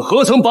你们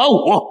何曾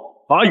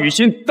把雨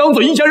欣当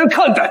做一家人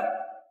看待？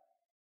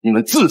你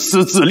们自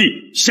私自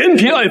利，嫌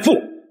贫爱富，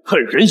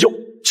恨人有，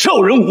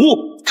俏人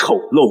无，丑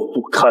陋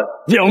不堪，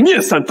两面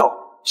三刀。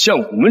像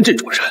我们这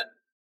种人，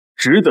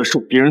值得受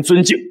别人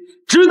尊敬，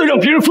值得让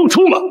别人付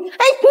出吗？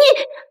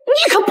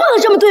你可不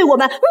能这么对我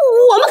们，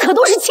我们可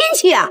都是亲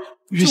戚啊！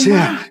雨欣，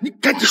你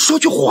赶紧说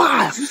句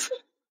话呀！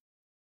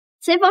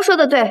秦风说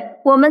的对，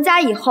我们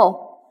家以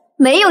后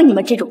没有你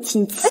们这种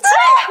亲戚。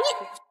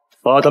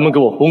把他们给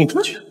我轰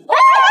出去！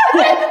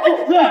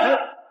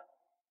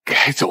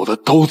该走的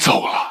都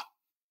走了，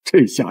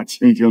这下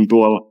清静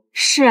多了。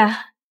是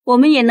啊，我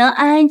们也能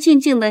安安静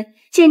静的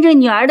见证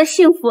女儿的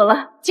幸福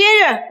了。今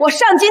日我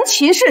上京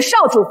秦氏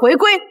少主回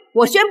归，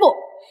我宣布，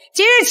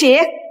即日起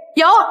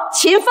由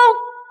秦风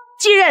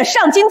继任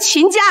上京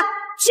秦家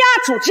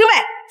家主之位，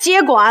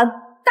接管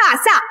大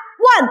夏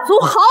万族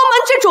豪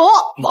门之主。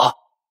妈，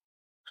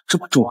这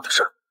么重要的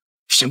事儿，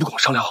先不跟我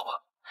商量好吧？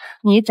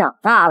你长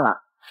大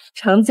了，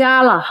成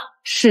家了，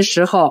是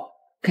时候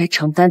该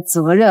承担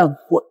责任。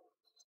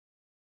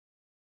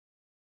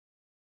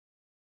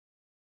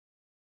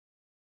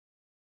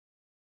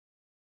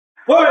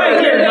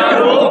拜见家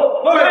主，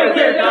拜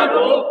见家主。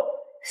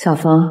小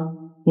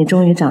风，你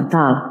终于长大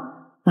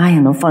了，妈也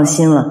能放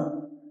心了。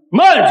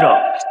慢着，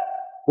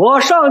我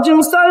上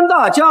京3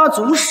大家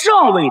族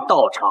尚未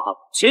到场，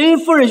秦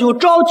夫人就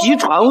着急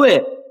传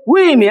位，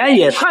未免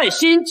也太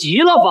心急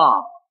了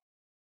吧？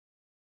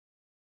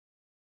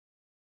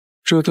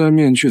这戴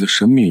面具的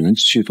神秘人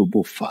气度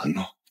不凡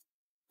呢，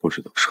不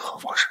知道是何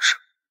方神圣。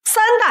3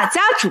大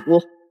家主，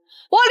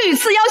我屡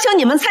次邀请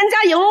你们参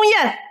加迎龙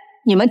宴，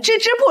你们置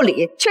之不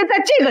理，却在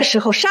这个时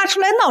候杀出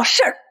来闹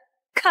事儿，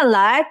看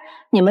来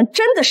你们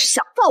真的是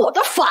想造我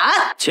的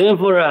反。秦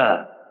夫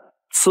人，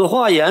此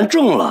话言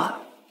重了。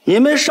你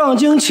们上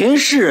京秦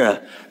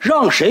氏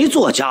让谁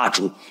做家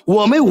主，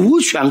我们无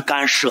权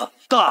干涉。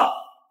但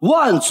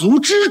万族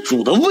之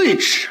主的位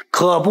置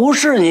可不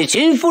是你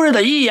秦夫人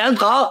的一言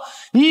堂，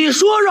你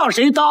说让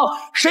谁当，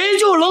谁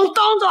就能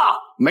当的。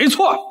没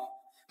错，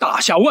大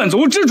夏万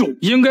族之主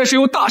应该是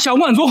由大夏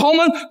万族豪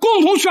门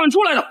共同选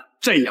出来的，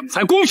这样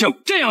才公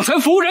平，这样才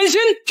服人心。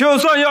就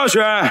算要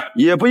选，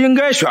也不应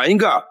该选一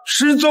个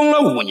失踪了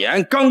5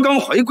年、刚刚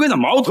回归的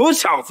毛头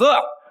小子。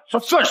他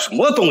算什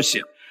么东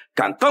西？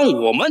敢当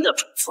我们的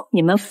主子？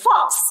你们放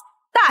肆！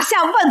大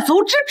夏万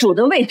族之主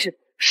的位置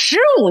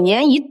15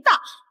年一大，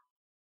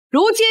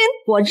如今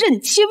我任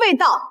期未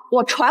到，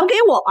我传给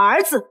我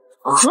儿子，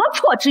何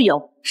错之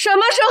有？什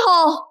么时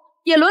候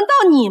也轮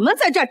到你们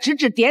在这指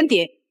指点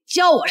点，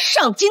教我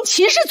上京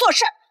秦氏做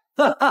事？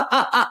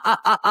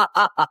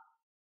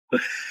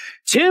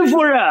秦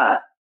夫人，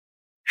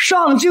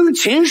上京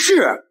秦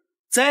氏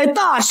在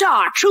大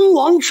夏称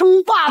王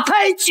称霸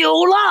太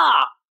久了，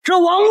这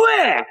王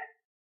位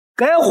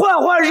该换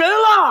换人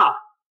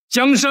了。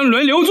江山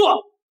轮流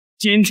坐，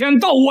今天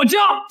到我家。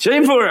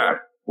秦夫人，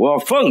我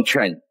奉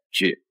劝你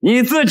去，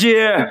你自己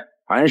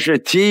还是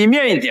体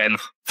面一点，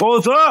否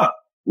则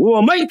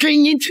我们给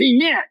你体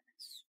面。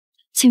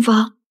秦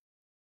风，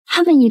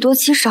他们以多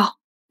欺少，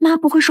妈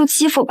不会受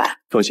欺负吧？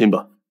放心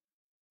吧，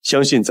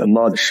相信咱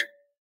妈的事。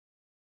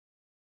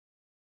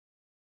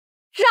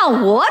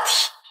让我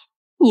体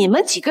面？你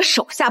们几个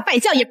手下败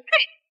将也配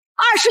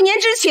？20年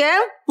之前，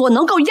我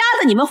能够压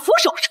得你们俯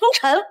首称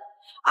臣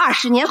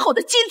；20年后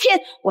的今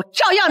天，我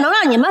照样能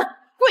让你们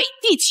跪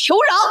地求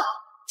饶。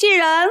既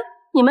然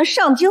你们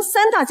上京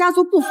3大家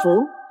族不服，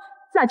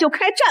那就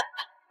开战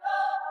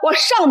吧！我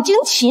上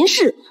京秦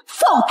氏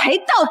奉陪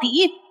到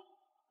底。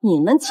你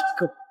们几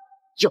个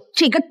有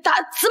这个胆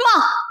子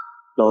吗？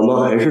老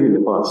妈还是你的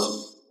发型。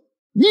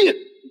你，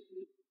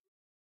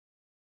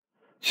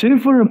秦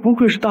夫人不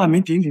愧是大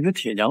名鼎鼎的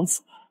铁娘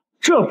子，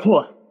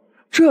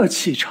这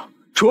气场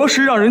着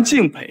实让人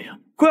敬佩呀！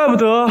怪不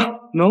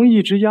得能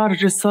一直压着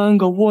这3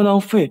个窝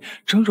囊废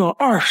整整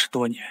20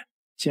多年，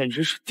简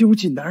直是丢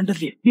尽男人的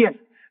脸面。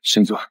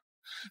星尊，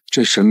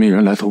这神秘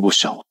人来头不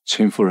小，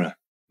秦夫人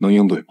能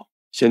应对吗？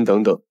先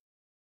等等，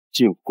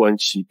静观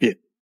其变。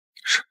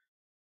是。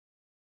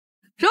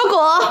如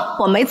果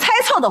我没猜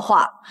错的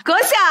话，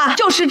阁下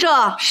就是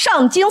这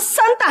上京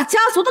3大家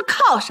族的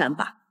靠山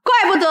吧？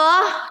怪不得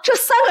这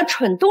3个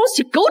蠢东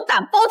西狗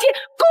胆包天，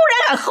公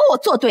然敢和我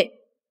作对，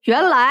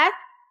原来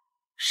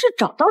是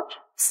找到主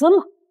子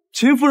了。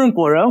秦夫人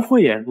果然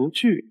慧眼如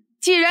炬。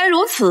既然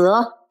如此，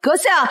阁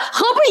下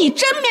何不以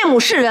真面目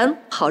示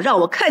人，好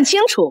让我看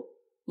清楚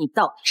你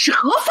到底是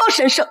何方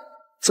神圣？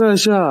在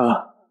下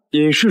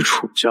尹氏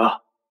楚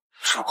家，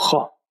楚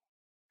浩。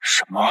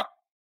什么？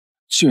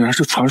竟然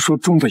是传说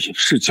中的尹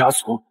氏家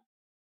族，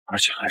而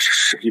且还是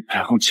实力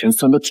排行前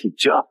3的楚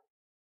家。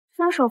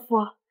三首父，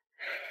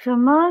什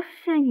么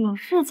是尹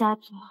氏家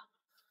族？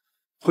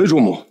回主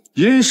母，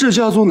尹氏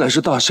家族乃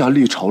是大夏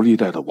历朝历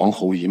代的王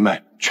侯一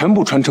脉，全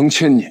部传承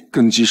1000年，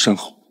根基深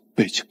厚，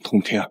背景通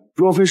天。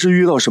若非是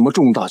遇到什么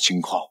重大情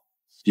况，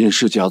尹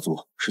氏家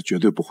族是绝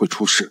对不会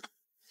出事的。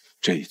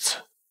这一次，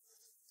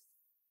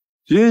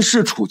尹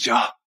氏楚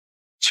家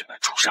竟然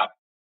出事。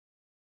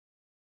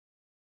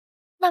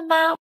妈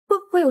妈，会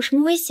不会有什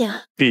么危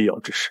险？必要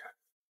之时，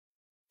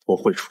我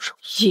会出手。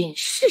尹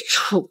氏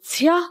楚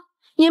家，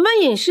你们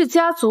尹氏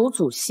家族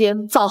祖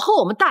先早和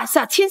我们大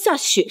夏天下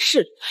血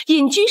誓，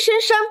隐居深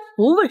山，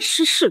不问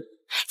世事，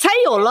才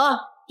有了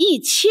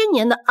1000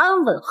年的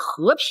安稳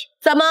和平。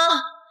怎么，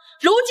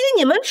如今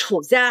你们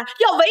楚家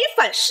要违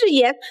反誓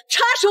言，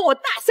插手我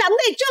大夏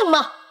内政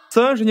吗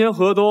？30年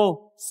河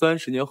东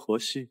，30年河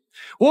西，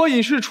我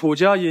尹氏楚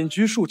家隐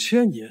居数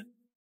千年，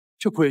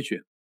这规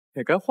矩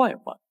也该换一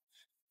换。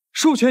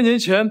数千年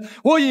前，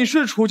我尹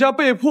氏楚家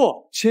被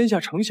迫签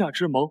下城下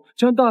之盟，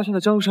将大夏的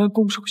江山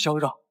拱手相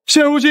让。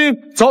现如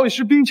今早已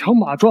是兵强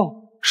马壮，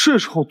是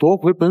时候夺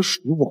回本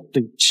属于我们的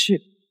一切。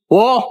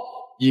我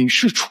尹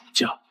氏楚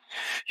家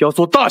要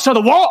做大夏的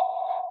王。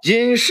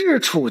尹氏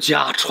楚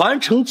家传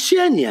承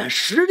1000年，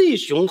实力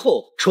雄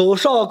厚，楚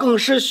少更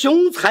是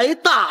雄才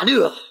大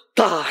略。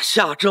大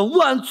夏这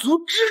万族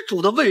之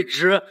主的位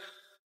置，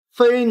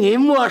非你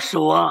莫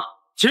属啊！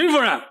秦夫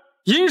人，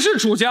尹氏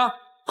楚家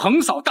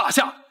横扫大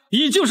夏，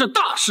已经是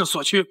大势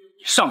所趋。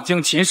上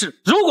京秦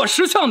氏如果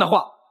识相的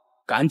话，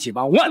赶紧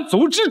把万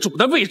族之主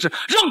的位置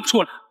让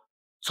出来，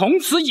从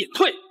此隐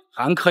退，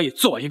还可以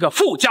做一个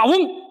富家翁。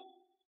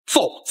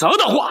否则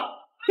的话，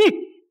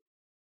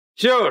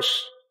就是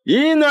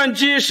一难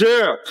及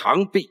时，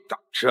螳臂挡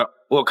车。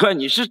我看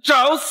你是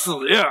找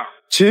死呀！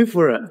秦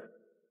夫人，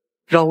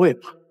让位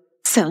吧。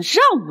想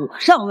让我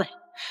让位？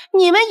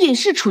你们尹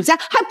氏楚家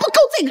还不够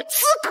这个资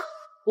格。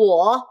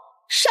我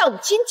上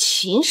京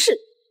秦氏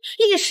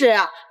亦是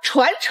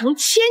传承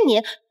1000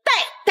年，代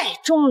代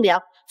忠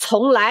良，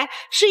从来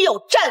只有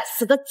战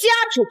死的家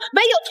主，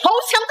没有投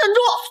降的懦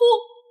夫。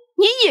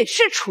你尹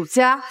氏楚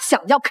家想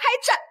要开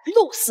战，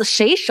鹿死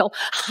谁手，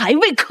还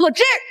未可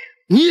知。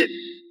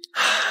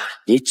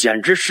你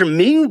简直是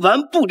冥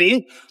顽不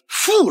灵，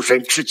妇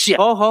人之见。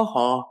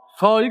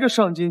好一个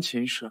上京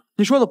秦氏！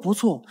你说的不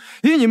错，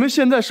以你们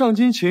现在上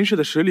京秦氏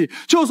的实力，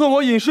就算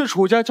我尹氏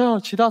楚家加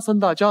上其他3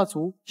大家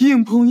族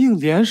硬碰硬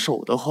联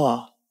手的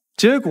话，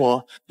结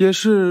果也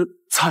是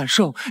惨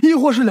胜，亦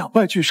或是2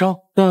败俱伤。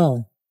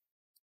但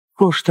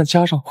若是再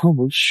加上崑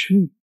崙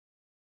虚，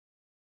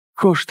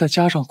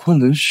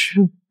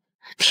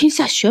天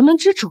下玄门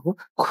之主，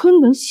崑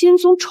崙仙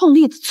宗创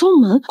立的宗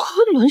门崑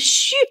崙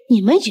虚，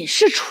你们尹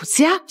氏楚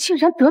家竟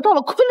然得到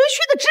了崑崙虚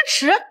的支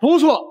持。不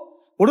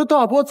错，我的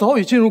大伯早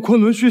已进入崑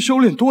崙虚修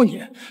炼多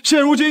年，现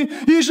如今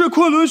已是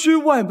崑崙虚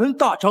外门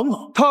大长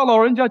老。他老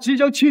人家即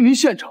将亲临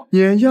现场，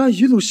碾压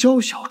一路宵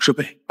小之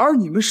辈。而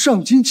你们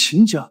上京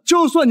秦家，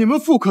就算你们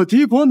富可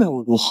敌国，那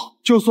又如何？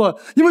就算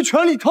你们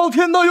权力滔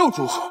天，那又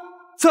如何？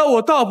在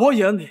我大伯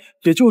眼里，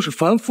也就是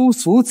凡夫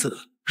俗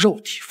子。肉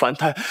体凡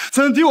胎，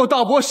怎敌我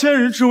大伯仙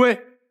人之威？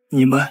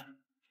你们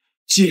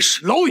皆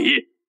是蝼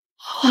蚁！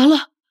完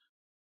了，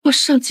我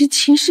上京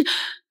秦氏，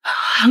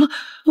完了，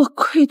我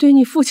愧对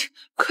你父亲，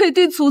愧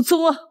对祖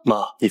宗啊！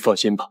妈，你放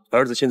心吧，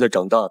儿子现在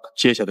长大了，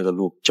接下来的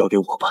路交给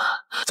我吧。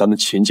咱们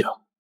秦家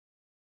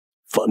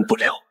完不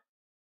了。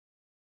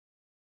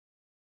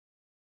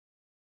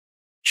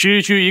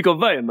区一个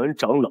外门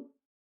长老，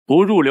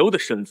不入流的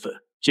身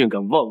份，竟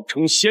敢妄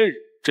称仙人，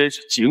真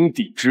是井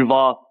底之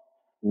蛙。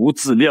不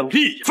自量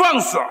力！放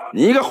肆！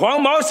你一个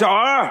黄毛小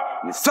儿，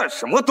你算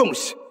什么东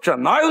西？这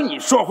哪有你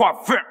说话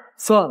份儿？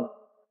算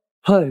了，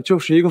他也就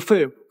是一个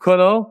废物，可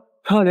能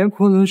他连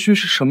崑崙虚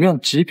是什么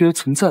样级别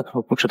存在的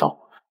都不知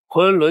道。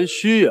崑崙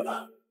虚呀，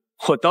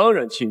我当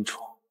然清楚，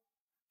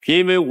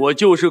因为我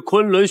就是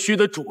崑崙虚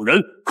的主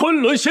人崑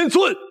崙仙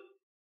尊。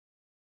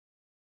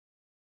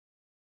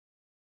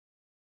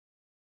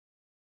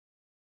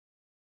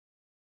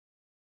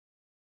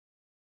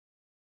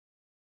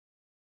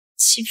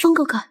秦风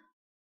哥哥。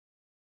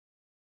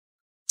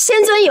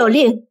仙尊有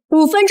令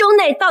，5分钟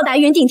内到达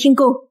云顶天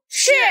宫。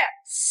是。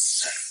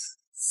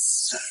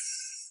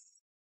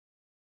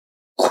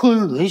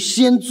崑崙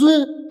仙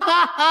尊，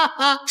哈哈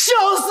哈，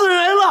笑死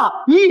人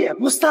了！你也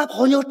不撒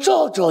泡尿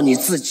照照你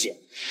自己，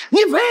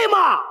你配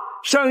吗？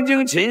上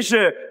京秦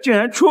氏竟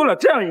然出了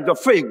这样一个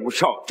废物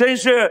兽，真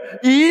是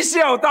贻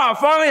笑大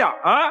方呀！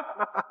啊，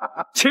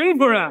秦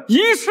夫人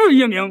一世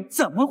英名，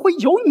怎么会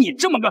有你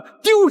这么个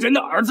丢人的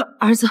儿子？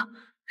儿子，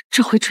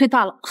这回吹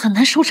大了，很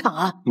难收场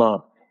啊！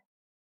妈。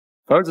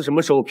儿子什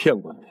么时候骗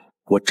过你？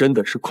我真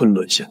的是崑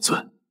崙仙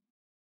尊。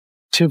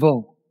秦风，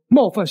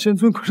冒犯仙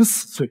尊可是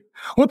死罪。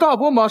我大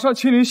伯马上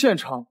亲临现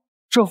场，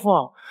这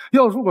话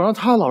如果让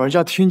他老人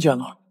家听见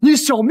了，你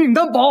小命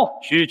难保。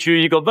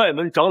区一个外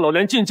门长老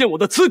连觐见我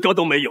的资格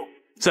都没有，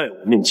在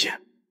我面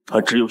前，他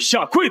只有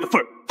下跪的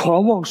份儿。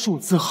狂妄数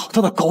字，好大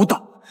的狗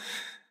胆！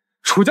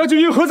楚家究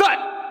竟何在？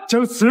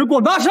将此人给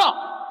我拿上！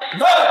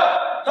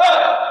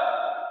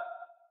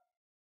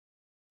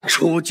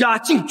楚家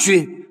禁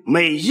军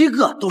每一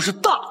个都是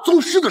大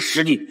宗师的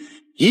实力，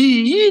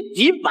以一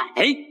敌百。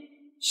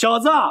小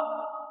子，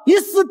你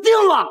死定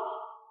了！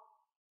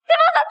前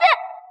方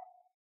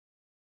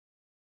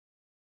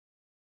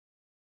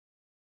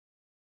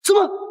小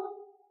心！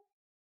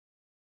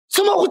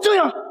怎么会这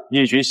样？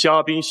一群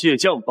虾兵蟹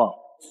将罢了。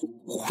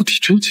护体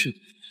真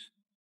气，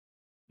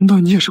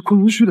那你也是崑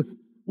崙虚的？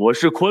我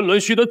是崑崙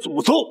虚的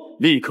祖宗，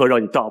立刻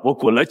让你大伯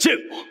滚来见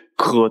我，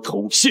磕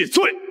头谢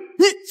罪。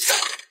你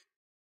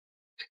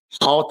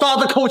好大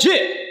的口气！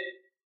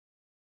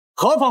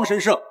何方神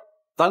圣，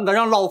胆敢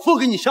让老夫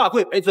给你下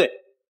跪赔罪？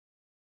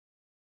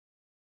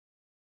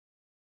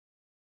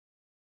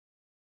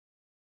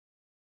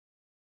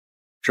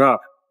是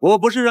我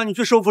不是让你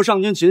去收复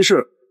上京秦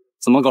氏，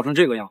怎么搞成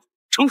这个样子？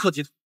成何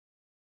体统？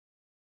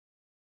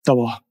大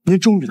伯，您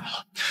终于来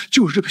了！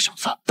就是这个小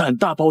子，胆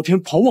大包天，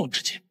狂妄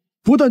至极，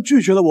不但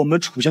拒绝了我们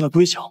楚家的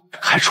归降，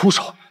还出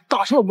手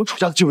打伤了我们楚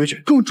家的鸡尾酒。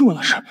更重要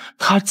的是，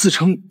他自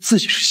称自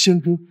己是仙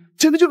尊，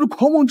简直就是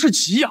狂妄至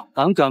极呀！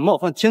胆敢冒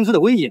犯天尊的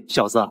威严，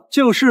小子，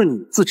就是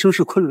你自称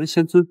是崑崙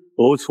仙尊？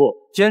不错，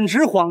简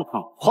直荒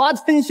唐！华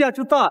天下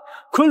之大，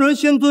崑崙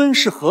仙尊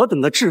是何等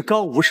的至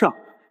高无上，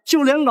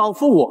就连老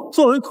夫我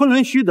作为崑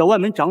崙虚的外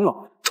门长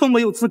老，都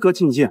没有资格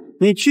觐见。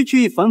你区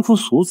一凡夫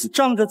俗子，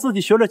仗着自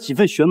己学了几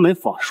分玄门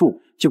法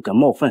术，就敢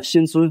冒犯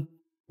仙尊？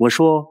我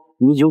说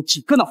你有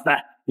几个脑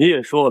袋？你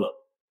也说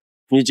了，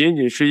你仅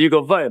仅是一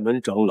个外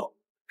门长老，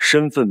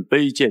身份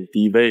卑贱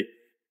低微，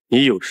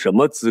你有什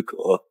么资格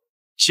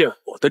见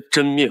我的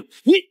真面目？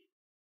你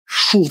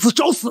鼠子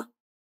找死！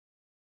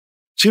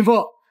秦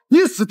风，你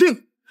死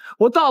定！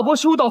我大伯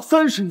修道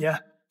30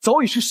年，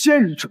早已是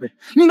仙人之辈，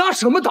你拿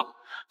什么挡？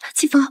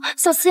秦风，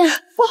小心！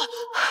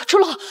楚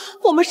老，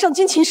我们上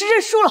京秦氏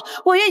认输了，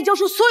我愿意交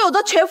出所有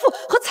的权富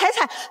和财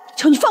产，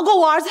求你放过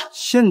我儿子。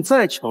现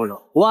在求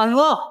饶，晚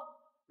了！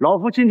老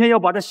夫今天要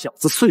把这小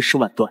子碎尸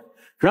万段，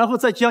然后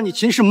再将你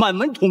秦氏满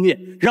门屠灭，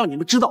让你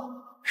们知道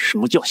什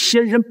么叫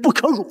仙人不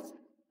可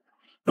辱！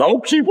老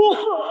匹夫！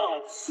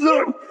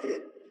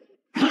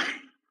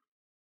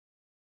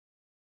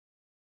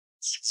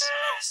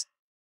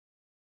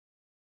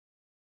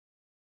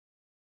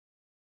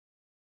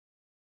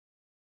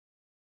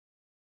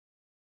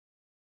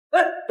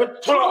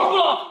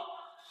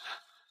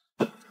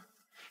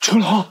楚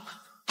老，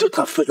这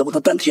他废了我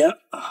的丹田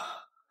啊！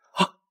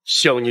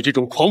像你这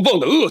种狂妄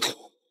的恶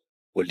徒，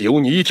我留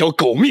你一条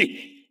狗命，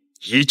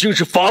已经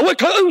是法外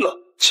开恩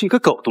了。你个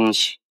狗东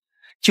西，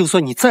就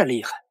算你再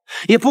厉害，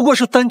也不过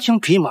是单枪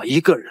匹马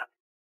一个人，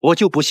我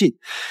就不信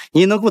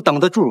你能够挡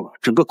得住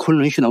整个昆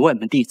仑轩的外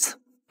门弟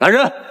子。来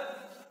人，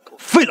给我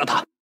废了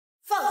他！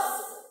放肆！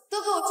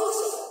都给我住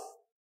手！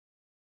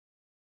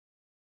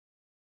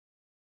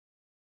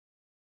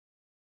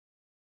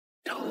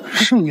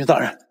圣女大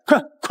人，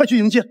快去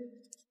迎接！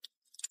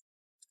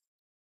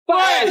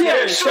拜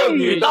见圣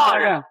女大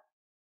人。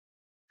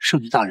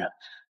圣女大人，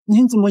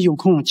您怎么有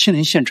空亲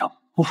临现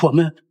场？我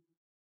们，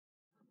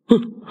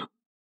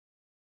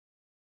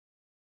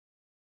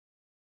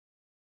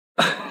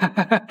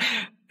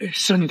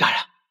圣女大人，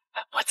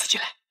我自己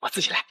来。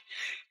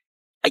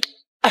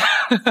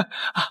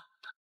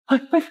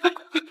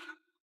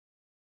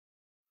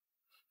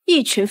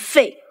一群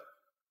废物，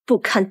不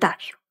堪大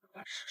用。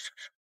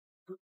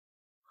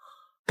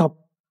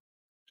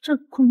这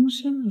昆仑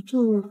仙女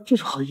这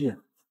是何意？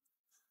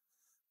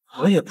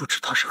我也不知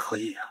他是何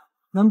意啊！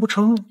难不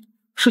成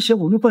是嫌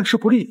我们办事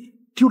不力，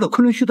丢了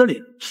昆仑虚的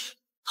脸？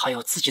他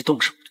要自己动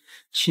手，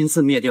亲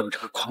自灭掉这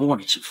个狂妄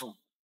的秦风。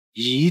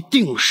一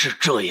定是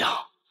这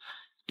样。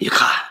你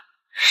看，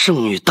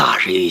圣女大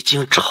人已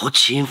经朝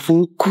秦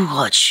风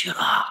过去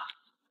了。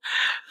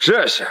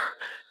这下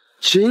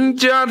秦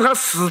家他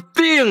死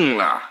定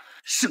了。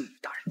圣女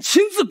大人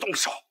亲自动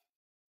手，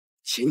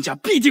秦家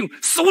必定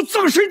死无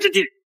葬身之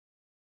地。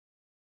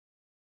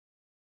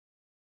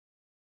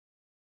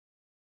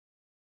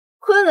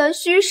昆仑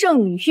虚圣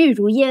女玉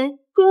如烟，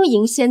恭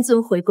迎仙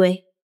尊回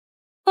归。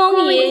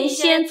恭迎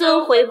仙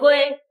尊回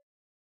归。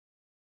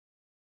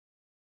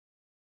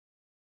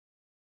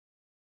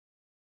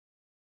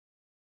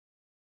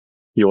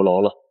有劳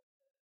了。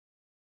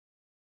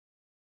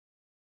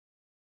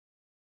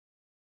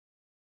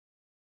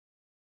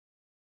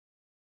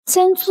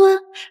仙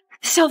尊，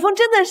小凤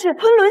真的是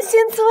昆仑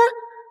仙尊。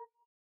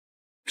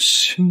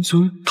仙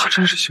尊，他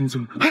真是仙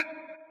尊？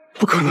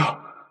不可能，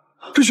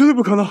这绝对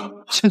不可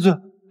能！仙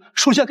尊。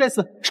属下该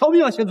死，饶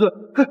命啊，仙尊！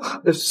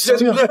仙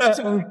尊，饶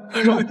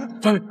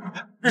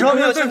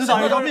命啊，仙尊大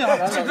人，饶命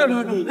啊！仙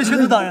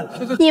尊大人，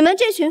你们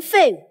这群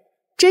废物，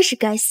真是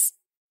该死！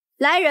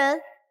来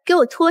人，给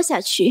我拖下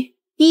去，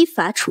依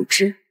法处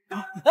置。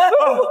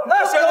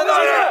仙尊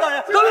大人，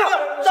饶命！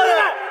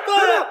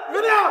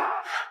饶命！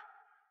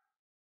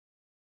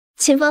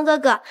秦风哥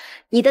哥，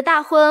你的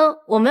大婚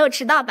我没有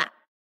迟到吧？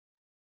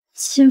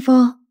秦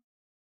风，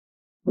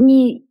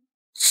你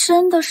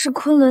真的是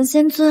昆仑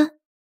仙尊？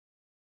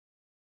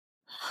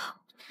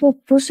我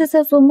不是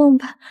在做梦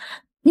吧？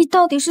你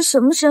到底是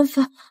什么身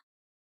份？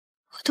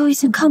我都已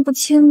经看不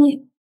清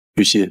你。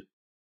雨欣，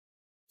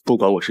不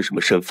管我是什么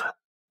身份，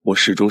我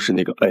始终是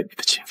那个爱你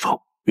的秦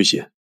风。雨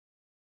欣，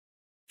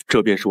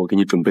这便是我给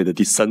你准备的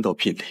第3道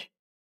聘礼。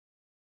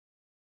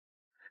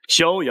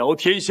逍遥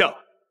天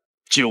下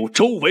，9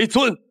州为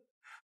尊。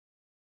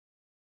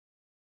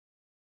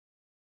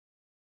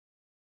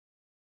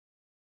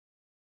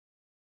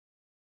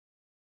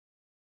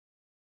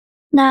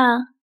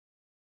那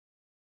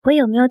我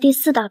有没有第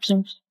4道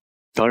聘礼？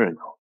当然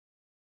有，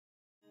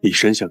以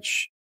身相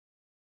许。